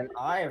Jelly Man.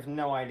 I have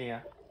no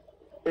idea.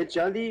 The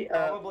jelly,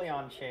 Probably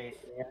on Chase.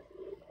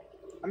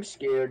 I'm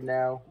scared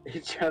now.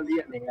 It's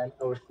jelly man.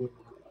 Oh,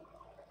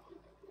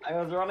 I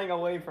was running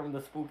away from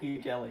the spooky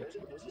jelly.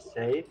 does it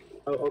say?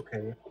 Oh,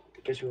 okay.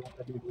 Guess you won't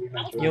let me believe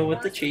my That was Yo, the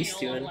what the worst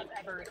chase meal doing? I've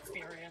ever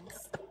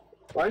experienced.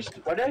 Why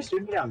did I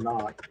assume that I'm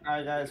not?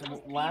 Alright, guys,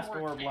 last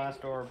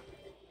orb.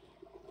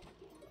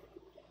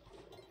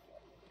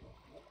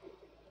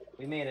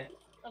 We made it.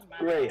 Doesn't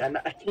matter. Wait,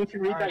 I think to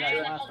read Alright, that. guys,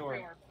 Yeah, last that's orb.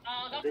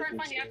 go try and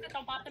find the exit.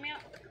 Don't pop them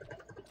yet.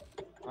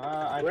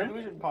 I think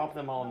we should pop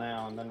them all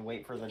now and then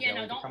wait for the Yeah,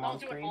 jelly no, to come on don't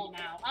do it screen. all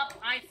now. Up,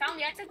 I found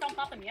the exit. Don't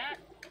pop them yet.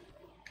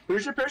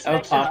 Who's the person Oh,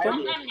 next to pop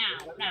Ivy? them?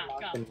 Now,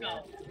 go.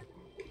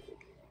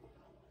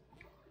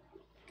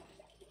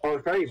 Oh,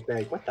 Freddy's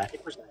bag. What the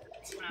heck was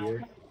that? Wow.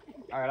 Weird.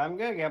 Alright, I'm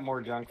gonna get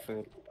more junk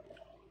food.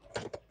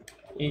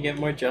 You can get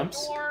more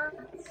jumps?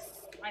 Door.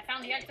 I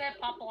found the exit.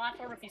 Pop the last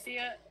orb if you see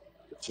it.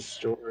 It's a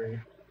story.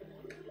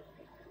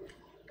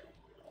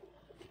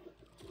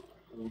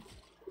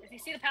 If you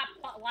see the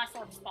last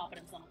orb, just pop it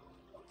in some.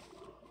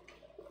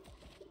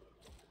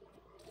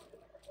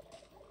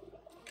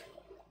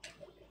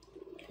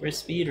 We're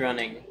speed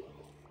running.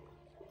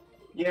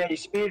 Yeah, you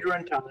speed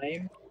run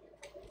time.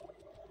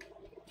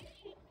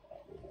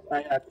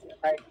 I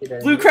did a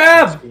Blue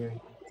crab!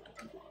 experience.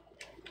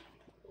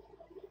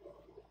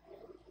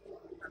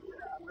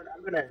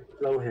 I'm gonna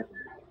blow him.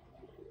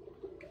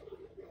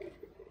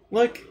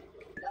 Look!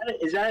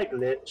 Is that a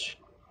glitch?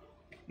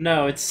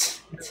 No, it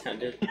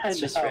sounded. It's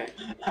just I know. right.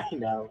 I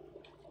know.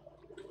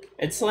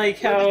 It's like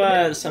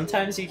how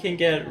sometimes you can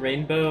get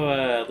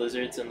rainbow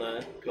lizards in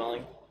the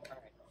dwelling.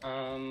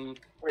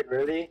 Wait,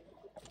 really?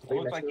 It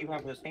looks like you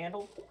have this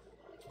handle.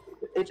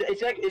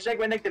 It's like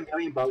when like the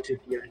million bugs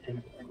appear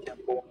in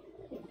Temple.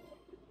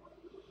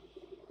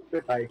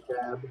 Goodbye,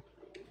 crab.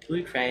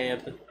 Blue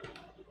crab.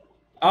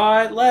 Oh,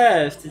 it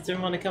left! It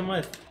didn't want to come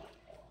with.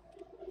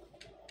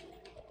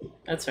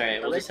 That's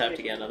alright, we'll just have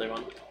to get another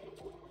one.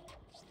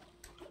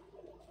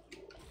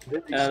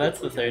 That's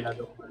the third.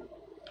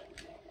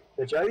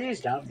 The jelly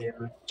is down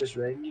there, just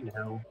letting you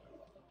know.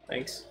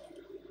 Thanks.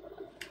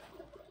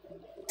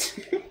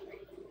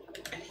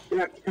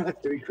 Yeah,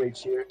 3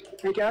 crates here.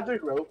 Hey, can I have the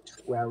rope?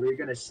 Wow, we're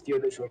gonna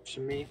steal those ropes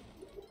from me.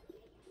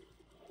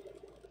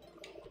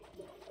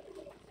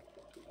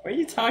 What are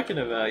you talking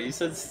about? You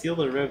said steal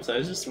the ropes. I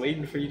was just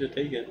waiting for you to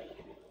take it.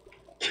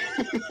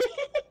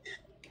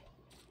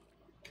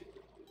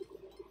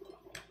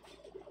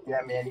 Yeah,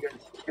 man, you're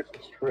gonna steal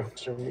those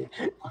ropes from me.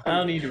 I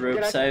don't need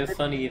ropes, I have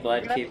funny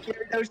Vlad cape.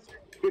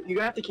 You're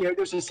gonna have to carry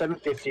those to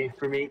 750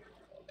 for me.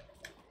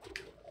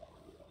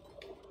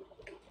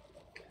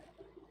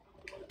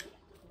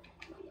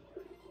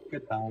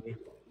 Goodbye.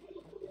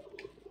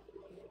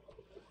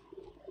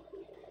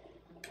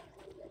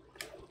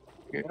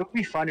 It would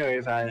be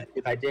funner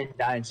if I didn't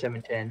die in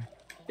 710.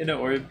 In an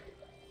orb.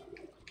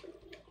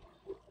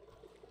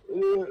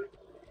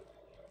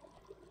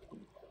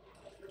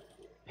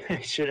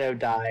 I should have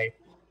died.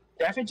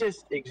 Definitely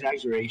just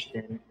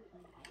exaggeration.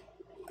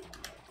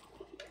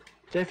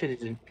 Death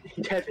isn't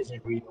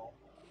real.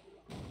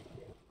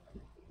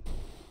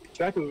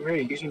 Jack was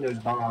really using those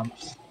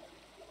bombs.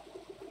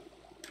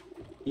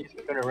 He's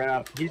gonna run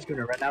out. He's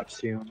gonna run out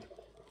soon.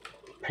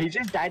 He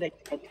just died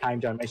like 10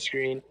 times on my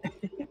screen.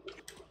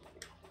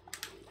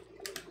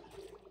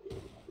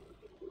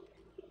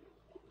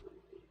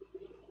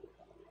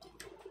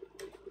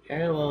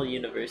 Parallel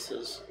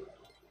universes.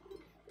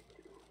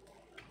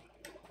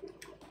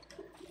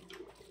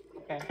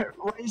 Okay.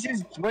 What is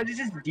this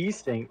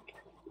desync?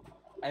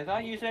 I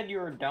thought you said you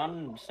were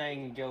done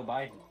saying Joe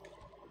Biden.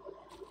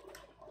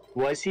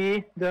 Was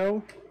he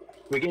though?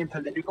 We're getting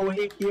political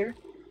hate here.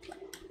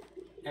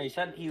 Yeah, he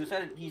said he was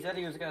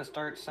gonna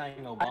start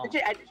saying I Obama.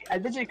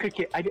 legit could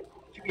get.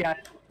 To be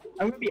honest,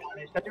 I'm gonna be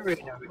honest. I don't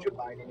really know who Joe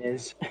Biden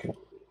is.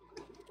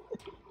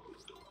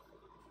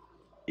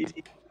 Is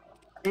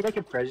he like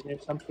a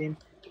president or something?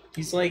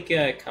 He's like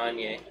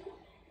Kanye.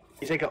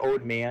 He's like an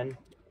old man.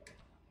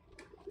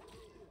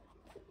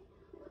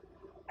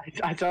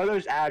 I saw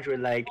those ads were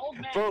like, Old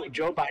man, vote like,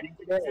 Joe Biden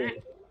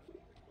today.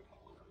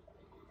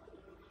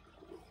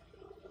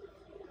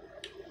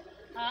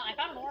 I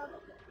found more.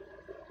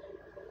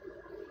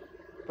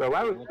 But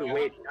why would we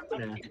wait?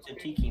 It's a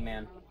tiki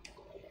man.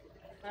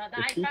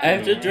 I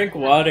have to drink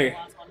water,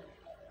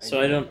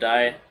 so I don't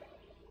die.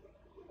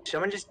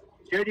 Someone just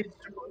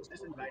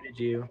invited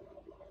you.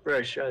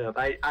 Bro, shut up.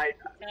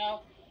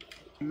 No.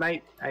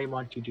 I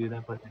want to do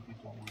that, but I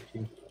don't want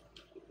to.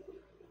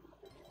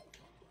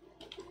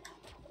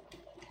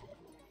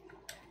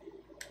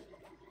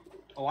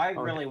 Oh, I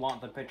really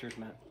want the pitcher's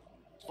mitt.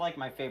 It's like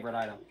my favorite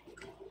item.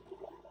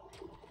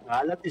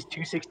 I love this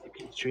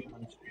 260p stream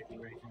on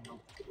streaming right now.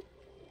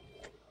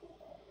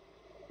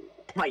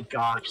 Oh my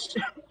gosh.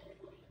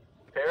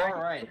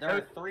 Alright, there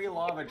are 3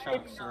 lava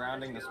chunks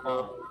surrounding the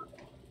spawn.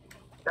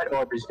 That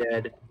orb is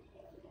dead.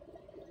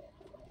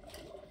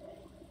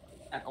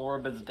 That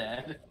orb is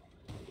dead.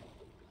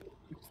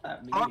 What's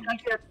that mean? Oh,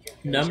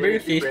 Number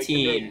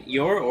 15.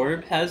 Your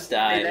orb has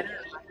died.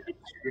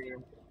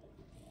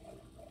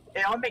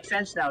 It all makes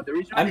sense now. The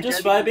reason I'm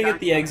just vibing at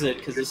the exit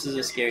because this is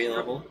a scary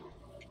level.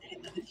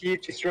 You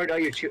destroyed all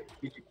your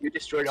you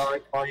destroyed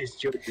all his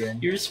children.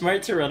 You're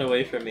smart to run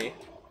away from me.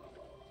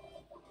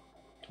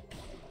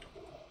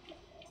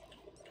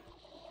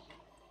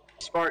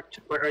 Smart,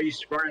 but are you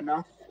smart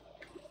enough?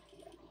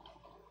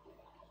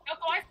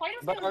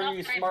 But are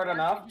you smart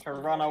enough to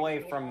run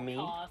away from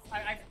me?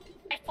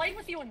 I've played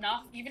with you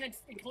enough, even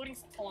including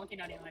Spelunky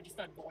 99, just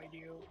to avoid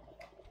you.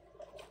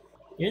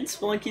 You're in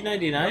Spelunky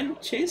 99,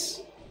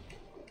 Chase?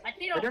 I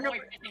think I'll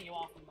avoid picking you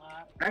off from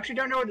that. I actually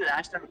don't know the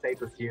last time I played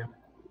with you.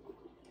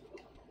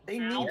 They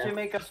need to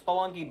make a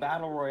Spelunky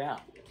Battle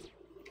Royale.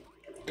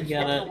 We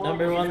got a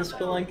number 1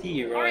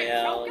 Spelunky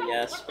Royale.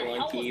 Yes,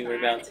 Spelunky, we're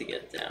about to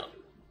get down.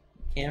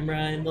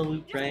 Camera in the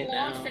loop right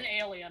now. Launched an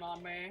alien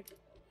on me.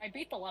 I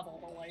beat the level,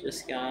 but like.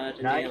 Just got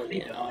an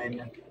alien on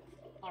me.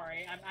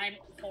 Alright, I'm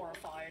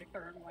horrified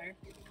currently.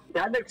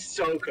 That looks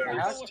so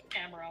cursed.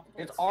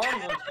 Its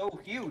arms are so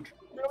huge.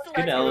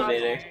 Good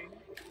elevator.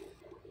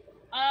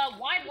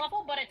 Wide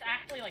level, but it's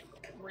actually like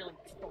really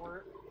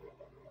short.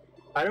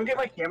 I don't get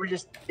my camera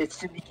just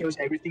instantly kills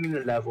everything in the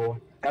level.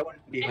 That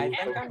wouldn't be. I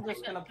think I'm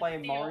just gonna play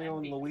Mario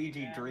and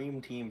Luigi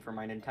Dream Team for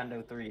my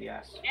Nintendo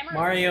 3DS.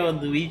 Mario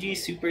and Luigi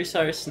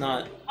Superstar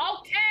Snot.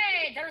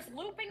 Okay, there's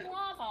looping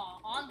lava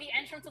on the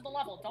entrance of the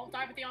level. Don't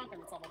die with the Onk on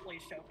this level,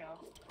 please,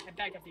 Shoko. I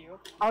beg of you.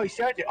 Oh, you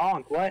started the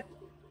Onk, what?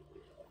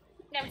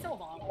 Yeah, we still have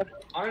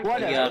Onk. What?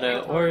 We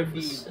got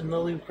orbs in the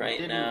loop right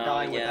now.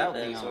 die Yeah, without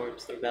those the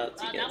orbs are about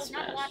to That get was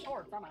not the last smashed.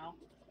 orb, somehow.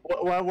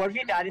 What if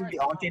you died and the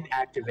Onk didn't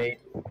activate?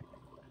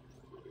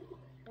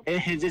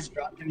 It just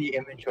dropped in the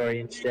inventory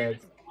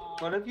instead.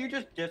 What if you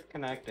just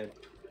disconnected?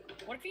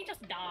 What if he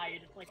just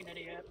died like an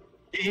idiot?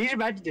 He's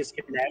about to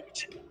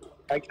disconnect.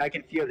 I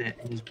can feel it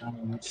in his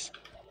bones.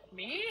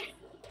 Me?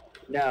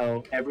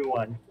 No,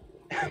 everyone.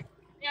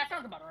 Yeah,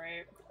 sounds about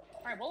right.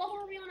 Alright, what level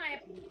are we on? I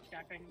have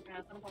checking.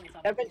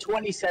 727.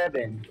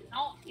 727.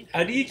 No,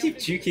 How do you keep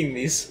juking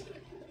these?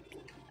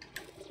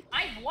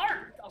 I've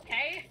learned,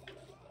 okay?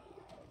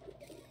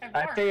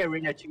 I play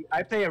arena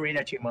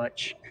too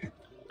much.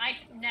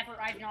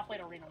 I've not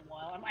played Arena in a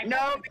while.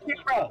 No,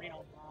 bro.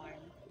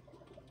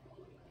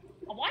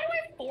 Why do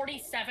I have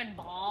 47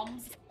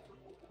 bombs?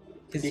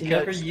 Because you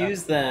never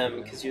use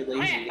them, because you're I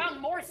lazy.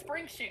 found more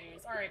spring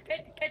shoes. Alright,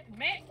 pit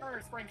mitt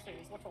or spring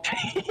shoes? Which one?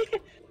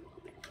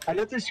 I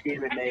love the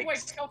screen it Wait,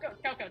 makes. Coco,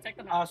 take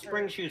them out.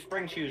 Spring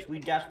shoes. We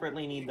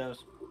desperately need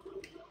those.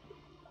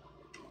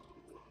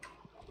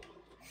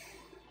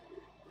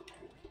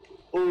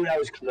 Oh, that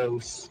was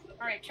close.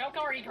 Alright, Choco,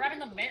 are you grabbing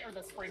the mitt or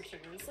the spring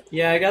shoes?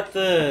 Yeah, I got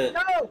the...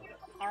 No!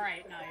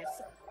 Alright,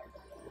 nice.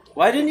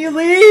 Why didn't you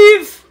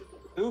leave?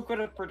 Who could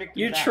have predicted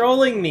You're that?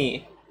 trolling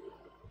me.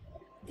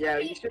 Yeah,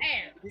 you should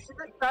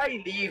like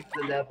probably leave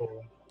the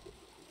level.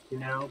 You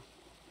know?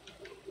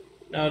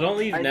 No, don't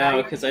leave now,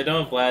 because I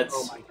don't have Vlad's...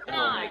 Oh my god.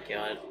 Oh my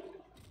god.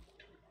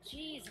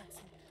 Jesus.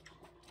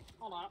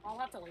 Hold on, I'll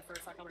have to leave for a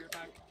second. I'll be right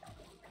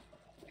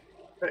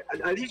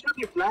back. Are these gonna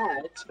be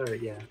flats? Oh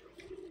yeah.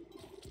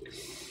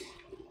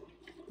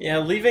 Yeah,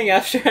 leaving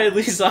after I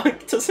lose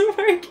Zonk doesn't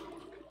work.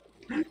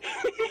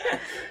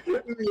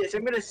 Yes,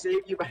 I'm gonna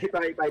save you by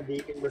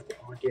leaving with the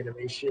monkey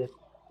animation.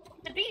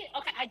 To be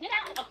okay, I did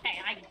have okay.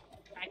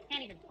 I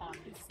can't even talk.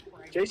 This is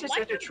crazy. Jason's Why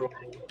such a is troll.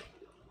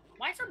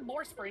 Why is there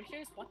more spring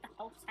shoes? What the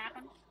hell just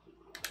happened?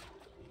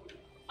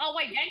 Oh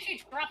wait,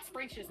 Genji dropped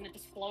spring shoes and it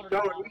just floated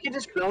No, around. we can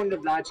just go in the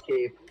Vlad's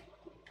cave.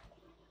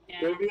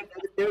 Yeah,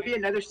 There'll be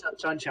another sun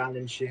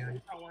challenge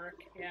soon. that'll work.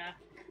 Yeah.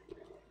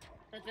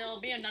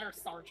 There'll be another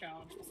star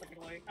challenge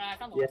specifically. I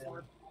found the Yeah.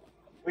 sword.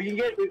 We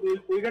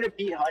can we're gonna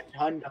beat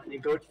Hun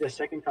and go to the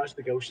second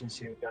Cosmic Ocean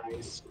soon,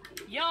 guys.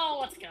 Yo,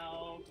 let's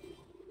go.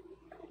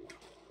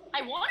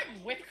 I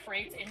wanted with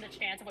crates in the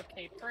chance of a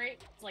cape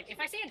crate. It's like, if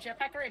I see a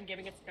jetpacker and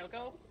giving it to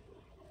Coco,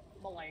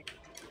 but like,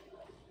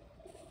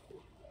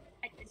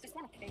 I just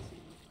want a cape.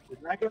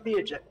 It's not gonna be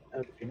a jet.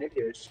 Maybe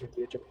it's gonna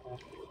be a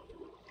jetpack.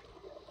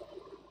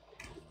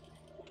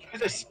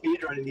 There's a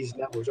speed run in these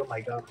levels. Oh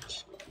my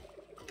gosh.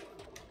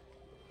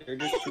 They're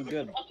just too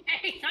good.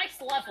 Okay, nice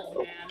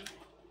level, man.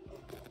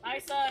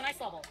 Nice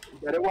level. You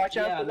better watch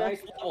out Yeah, for them.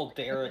 nice level,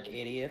 Derek,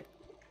 idiot.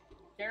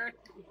 Derek,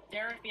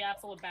 the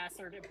absolute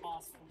bastard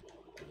imposter.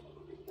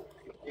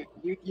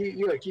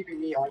 You are keeping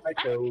me on my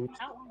toes.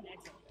 How long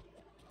exit?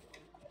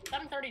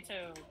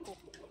 732. Cool.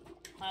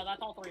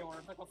 That's all 3 orbs.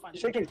 Let's go find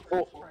Just taking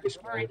full focus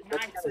Alright, mode.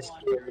 That's nice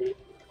kind of one. scary.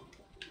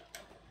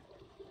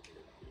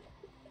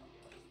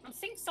 I'm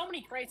seeing so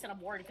many crates and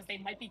I'm worried because they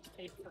might be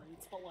cape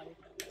crates, but like,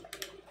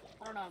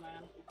 I don't know,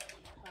 man.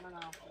 I don't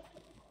know.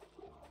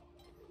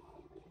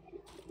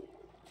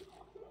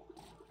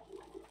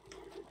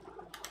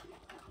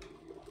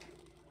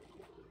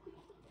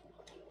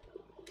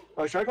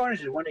 Oh, Sharkon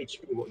is 1 HP.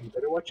 Well, you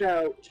better watch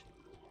out.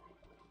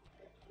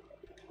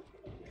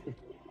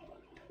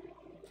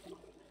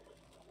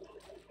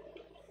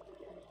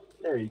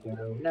 There you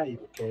go. Now you're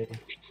okay.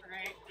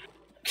 Alright.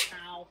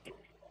 Ow.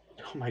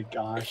 Oh my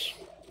gosh.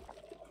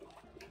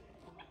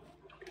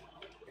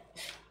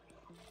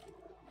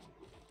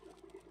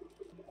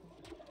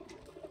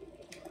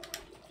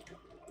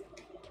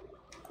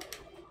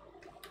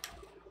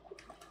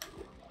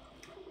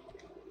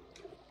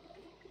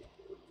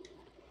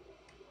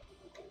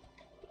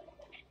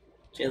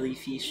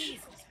 Jellyfish.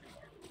 Jesus.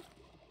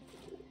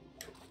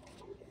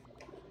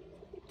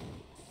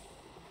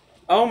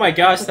 Oh my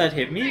gosh, that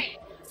hit me? Wait,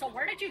 so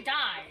where did you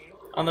die?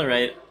 On the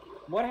right.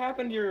 What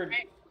happened to your...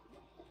 Right.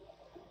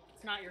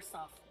 It's not your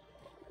stuff.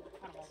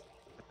 I don't know.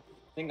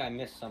 I think I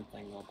missed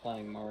something while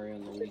playing Mario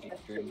and Luigi's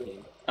Dream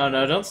Team. Oh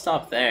no, don't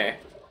stop there.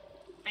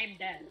 I'm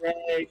dead.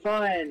 Yay,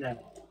 fun!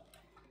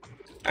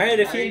 Alright,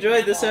 if you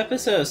enjoyed this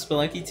episode of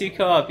Spelunky 2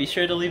 Co-op, be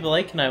sure to leave a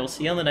like and I will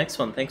see you on the next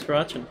one. Thanks for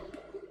watching.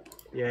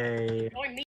 Yay. Join me.